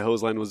 My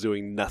hose line was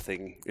doing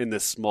nothing in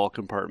this small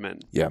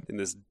compartment. Yeah. In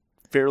this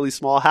fairly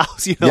small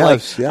house.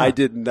 I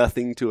did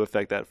nothing to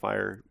affect that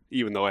fire,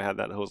 even though I had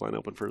that hose line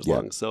open for as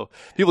long. So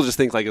people just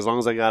think like as long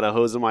as I got a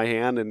hose in my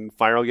hand and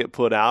fire will get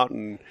put out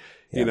and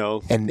and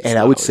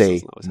I would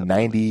say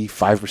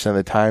 95% of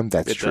the time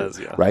that's true,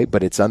 right?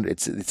 But it's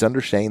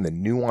understanding the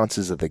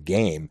nuances of the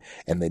game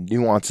and the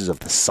nuances of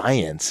the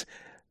science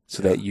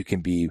so that you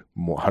can be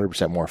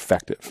 100% more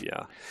effective.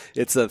 Yeah.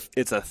 It's a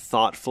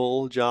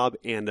thoughtful job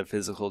and a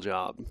physical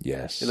job.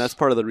 Yes. And that's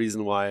part of the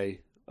reason why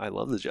I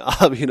love the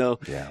job,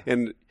 Yeah.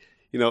 And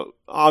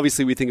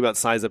obviously we think about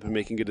size up and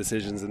making good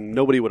decisions, and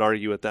nobody would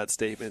argue with that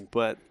statement.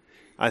 But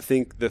I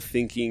think the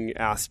thinking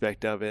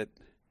aspect of it,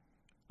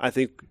 I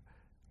think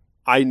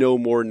I know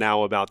more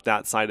now about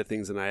that side of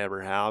things than I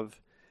ever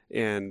have.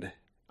 And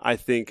I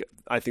think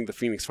the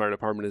Phoenix Fire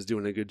Department is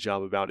doing a good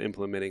job about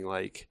implementing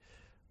like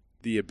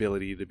the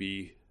ability to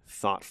be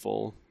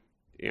thoughtful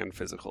and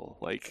physical,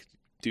 like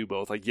do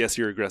both. Like, yes,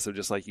 you're aggressive,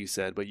 just like you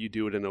said, but you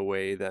do it in a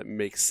way that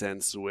makes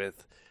sense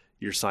with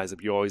your size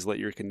up. You always let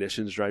your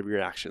conditions drive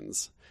your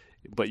actions,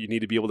 but you need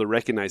to be able to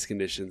recognize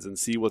conditions and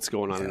see what's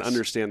going on and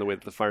understand the way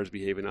that the fire's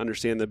behaving,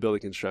 understand the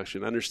building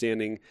construction,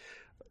 understanding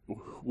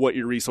what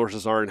your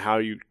resources are and how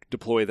you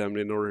deploy them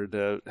in order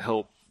to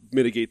help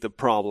mitigate the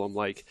problem.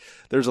 Like,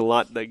 there's a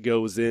lot that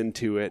goes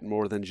into it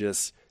more than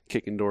just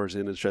kicking doors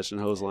in and stretching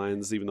hose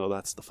lines, even though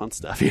that's the fun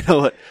stuff,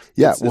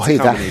 Yeah.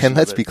 And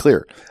let's be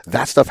clear,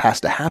 that stuff has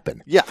to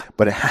happen. Yeah.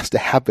 But it has to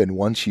happen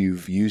once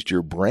you've used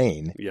your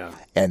brain. Yeah.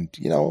 And,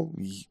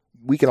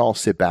 we can all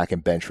sit back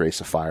and bench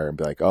race a fire and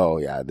be like, oh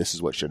yeah, this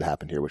is what should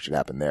happen here. What should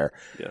happen there.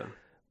 Yeah.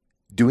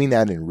 Doing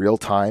that in real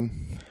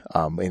time,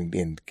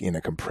 in a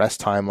compressed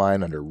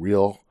timeline under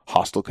real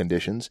hostile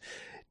conditions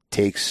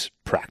takes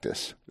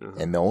practice. Uh-huh.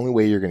 And the only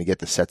way you're going to get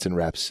the sets and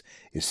reps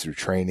is through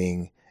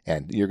training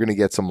And you're going to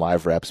get some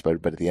live reps,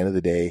 but at the end of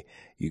the day,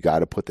 you got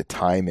to put the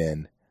time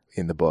in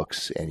the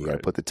books, and you got to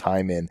put the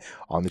time in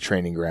on the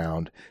training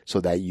ground so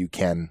that you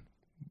can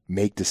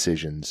make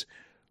decisions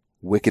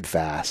wicked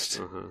fast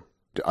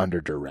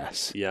under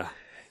duress. Yeah.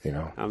 You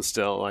know, I'm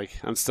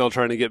still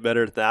trying to get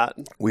better at that.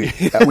 We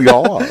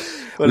all are.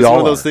 But it's one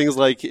of those things,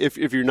 like if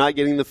you're not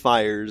getting the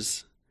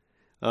fires,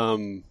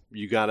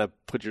 you got to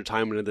put your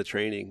time into the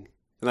training.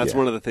 And that's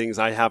one of the things.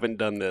 I haven't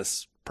done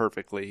this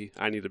perfectly.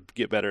 I need to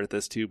get better at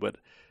this too. But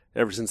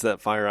ever since that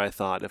fire, I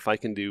thought if I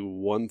can do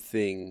one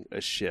thing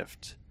a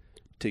shift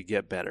to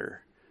get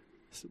better,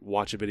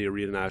 watch a video,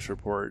 read an ASH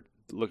report,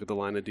 look at the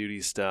line of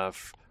duty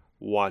stuff,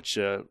 watch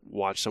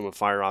some of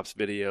Fire Ops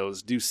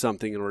videos, do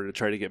something in order to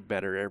try to get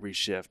better every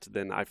shift,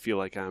 then I feel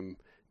like I'm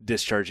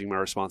discharging my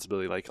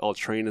responsibility. Like, I'll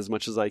train as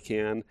much as I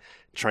can,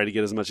 try to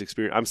get as much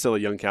experience. I'm still a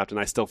young captain.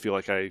 I still feel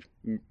like I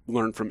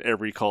learn from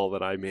every call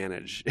that I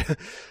manage.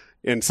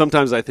 And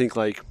sometimes I think,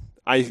 like,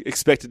 I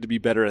expected to be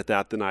better at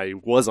that than I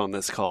was on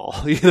this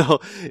call,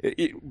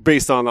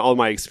 based on all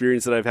my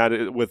experience that I've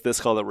had with this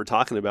call that we're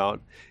talking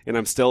about. And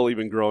I'm still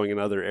even growing in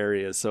other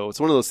areas. So it's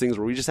one of those things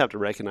where we just have to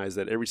recognize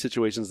that every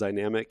situation is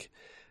dynamic.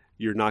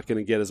 You're not going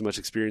to get as much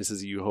experience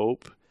as you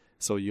hope.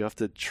 So you have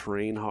to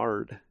train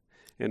hard.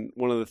 And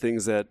one of the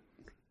things that,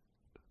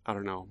 I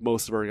don't know,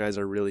 most of our guys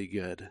are really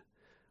good.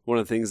 One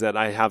of the things that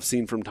I have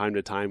seen from time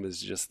to time is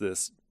just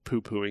this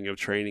poo-pooing of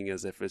training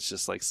as if it's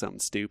just like something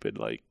stupid.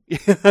 Like,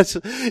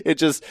 it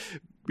just,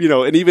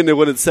 and even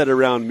when it's said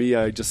around me,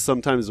 I just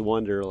sometimes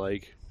wonder,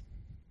 like,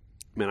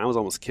 man, I was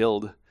almost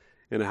killed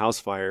in a house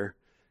fire,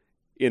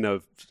 in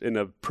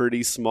a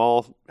pretty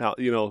small,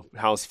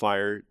 house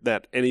fire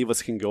that any of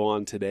us can go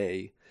on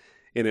today.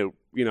 And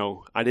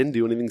I didn't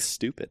do anything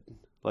stupid.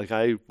 Like,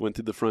 I went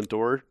through the front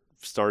door,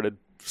 started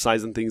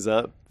sizing things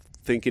up,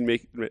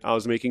 I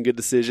was making good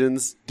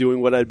decisions,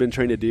 doing what I'd been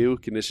trying to do.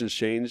 Conditions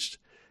changed.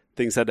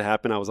 Things had to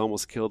happen. I was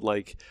almost killed.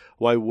 Like,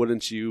 why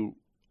wouldn't you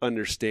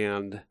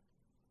understand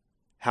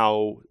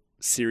how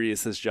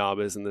serious this job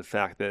is and the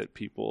fact that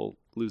people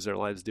lose their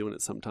lives doing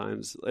it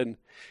sometimes? And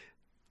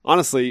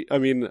honestly, I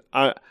mean,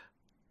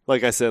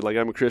 like I said, like,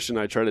 I'm a Christian.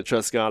 I try to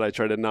trust God. I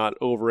try to not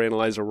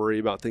overanalyze or worry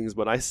about things,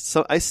 but I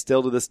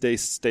still to this day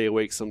stay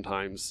awake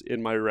sometimes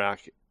in my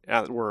rack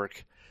at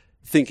work,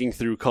 thinking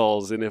through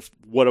calls and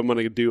what I'm going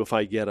to do if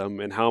I get them,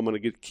 and how I'm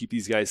going to keep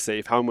these guys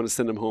safe, how I'm going to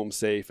send them home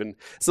safe. And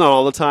it's not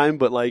all the time,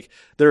 but like,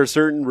 there are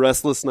certain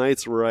restless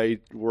nights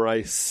where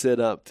I sit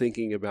up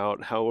thinking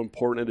about how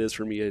important it is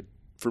for me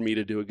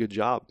to do a good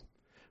job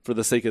for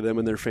the sake of them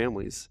and their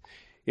families.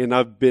 And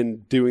I've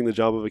been doing the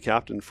job of a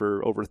captain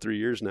for over 3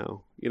 years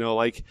now.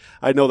 Like,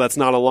 I know that's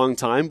not a long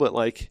time, but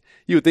like,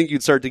 you would think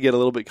you'd start to get a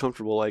little bit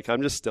comfortable. Like,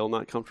 I'm just still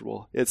not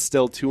comfortable. It's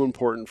still too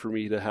important for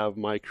me to have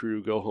my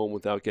crew go home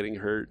without getting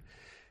hurt.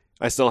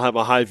 I still have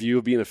a high view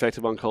of being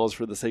effective on calls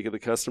for the sake of the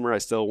customer. I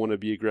still want to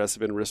be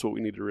aggressive and risk what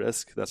we need to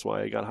risk. That's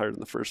why I got hired in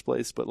the first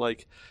place. But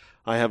like,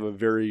 I have a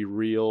very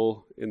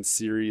real and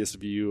serious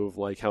view of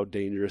like how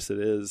dangerous it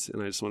is.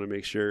 And I just want to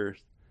make sure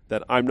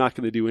that I'm not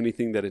going to do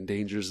anything that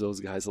endangers those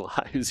guys'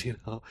 lives.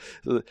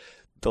 So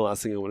the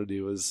last thing I want to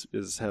do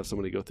is have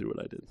somebody go through what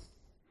I did.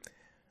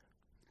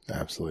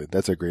 Absolutely.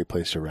 That's a great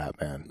place to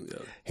wrap, man.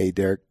 Yeah. Hey,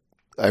 Derek,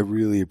 I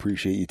really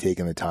appreciate you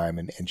taking the time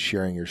and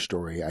sharing your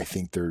story. I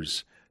think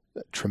there's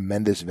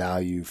tremendous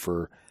value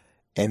for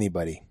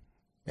anybody,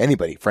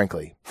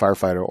 frankly,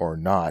 firefighter or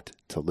not,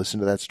 to listen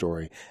to that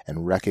story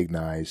and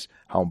recognize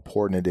how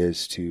important it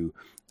is to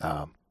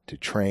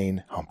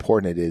train, how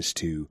important it is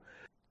to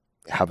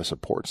have a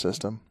support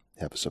system,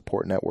 have a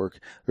support network.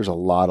 There's a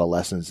lot of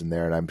lessons in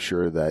there, and I'm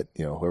sure that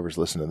whoever's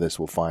listening to this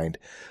will find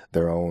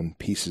their own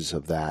pieces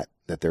of that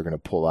they're going to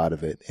pull out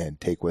of it and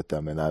take with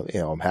them. And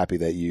I'm happy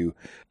that you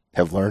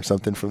have learned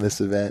something from this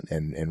event,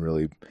 and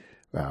really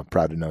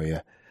proud to know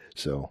you.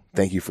 So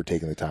thank you for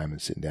taking the time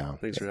and sitting down.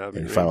 Thanks for having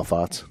me. Any final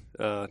thoughts?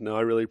 No,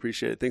 I really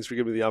appreciate it. Thanks for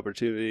giving me the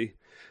opportunity.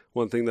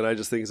 One thing that I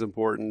just think is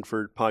important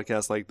for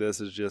podcasts like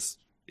this is just,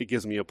 it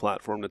gives me a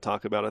platform to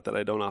talk about it that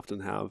I don't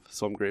often have.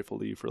 So I'm grateful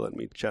to you for letting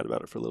me chat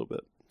about it for a little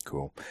bit.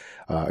 Cool.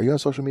 Are you on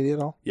social media at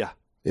all? Yeah.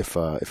 If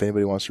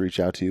anybody wants to reach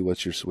out to you,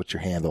 what's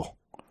your handle?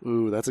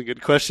 Ooh, that's a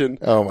good question.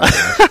 Oh my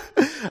gosh.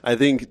 I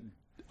think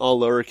all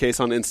lowercase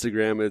on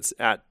Instagram. It's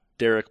at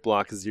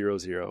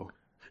DerekBlock00.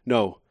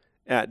 No,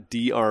 at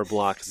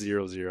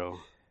DRBlock00.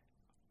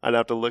 I'd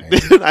have to look.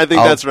 I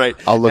think that's right.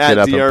 I'll look it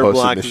up and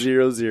post it.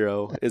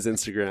 DRBlock00 is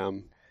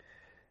Instagram,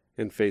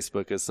 and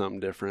Facebook is something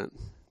different.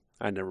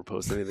 I never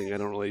post anything. I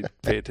don't really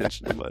pay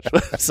attention too much.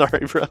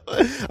 Sorry, bro.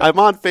 I'm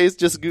on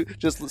Facebook.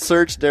 Just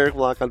search Derek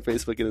Block on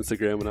Facebook and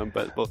Instagram, and I'm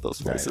at both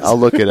those places. Right. I'll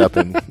look it up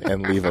and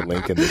leave a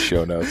link in the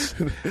show notes.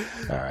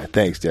 All right.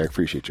 Thanks, Derek.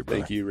 Appreciate you,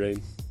 brother. Thank you,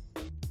 Rain.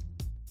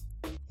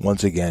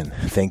 Once again,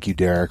 thank you,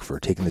 Derek, for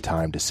taking the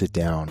time to sit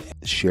down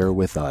and share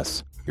with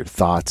us your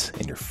thoughts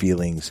and your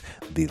feelings,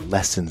 the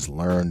lessons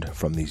learned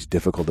from these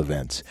difficult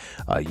events.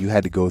 You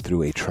had to go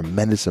through a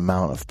tremendous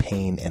amount of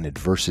pain and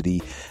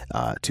adversity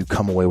to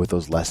come away with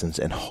those lessons,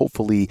 and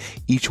hopefully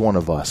each one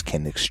of us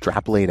can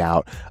extrapolate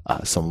out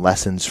some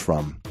lessons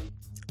from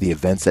the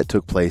events that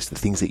took place, the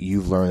things that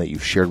you've learned, that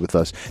you've shared with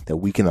us, that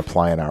we can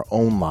apply in our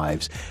own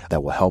lives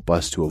that will help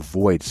us to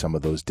avoid some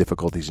of those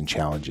difficulties and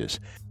challenges.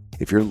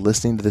 If you're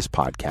listening to this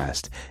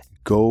podcast,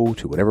 go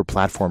to whatever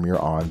platform you're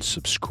on,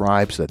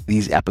 subscribe so that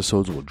these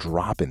episodes will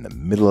drop in the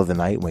middle of the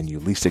night when you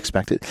least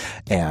expect it,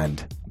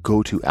 and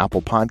go to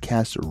Apple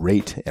Podcasts,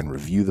 rate and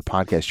review the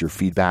podcast. Your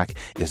feedback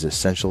is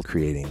essential to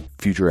creating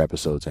future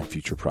episodes and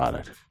future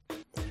product.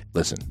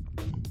 Listen,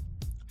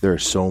 there are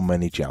so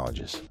many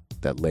challenges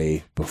that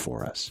lay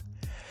before us,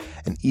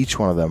 and each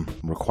one of them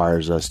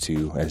requires us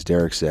to, as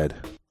Derek said,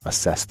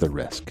 assess the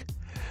risk.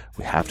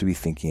 We have to be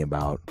thinking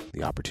about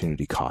the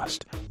opportunity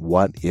cost.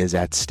 What is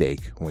at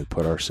stake when we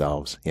put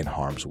ourselves in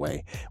harm's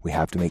way? We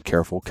have to make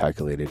careful,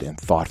 calculated, and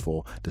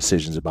thoughtful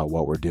decisions about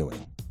what we're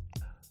doing.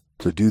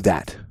 So do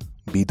that.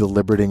 Be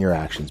deliberate in your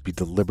actions. Be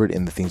deliberate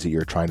in the things that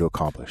you're trying to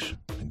accomplish.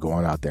 And go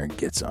on out there and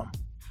get some.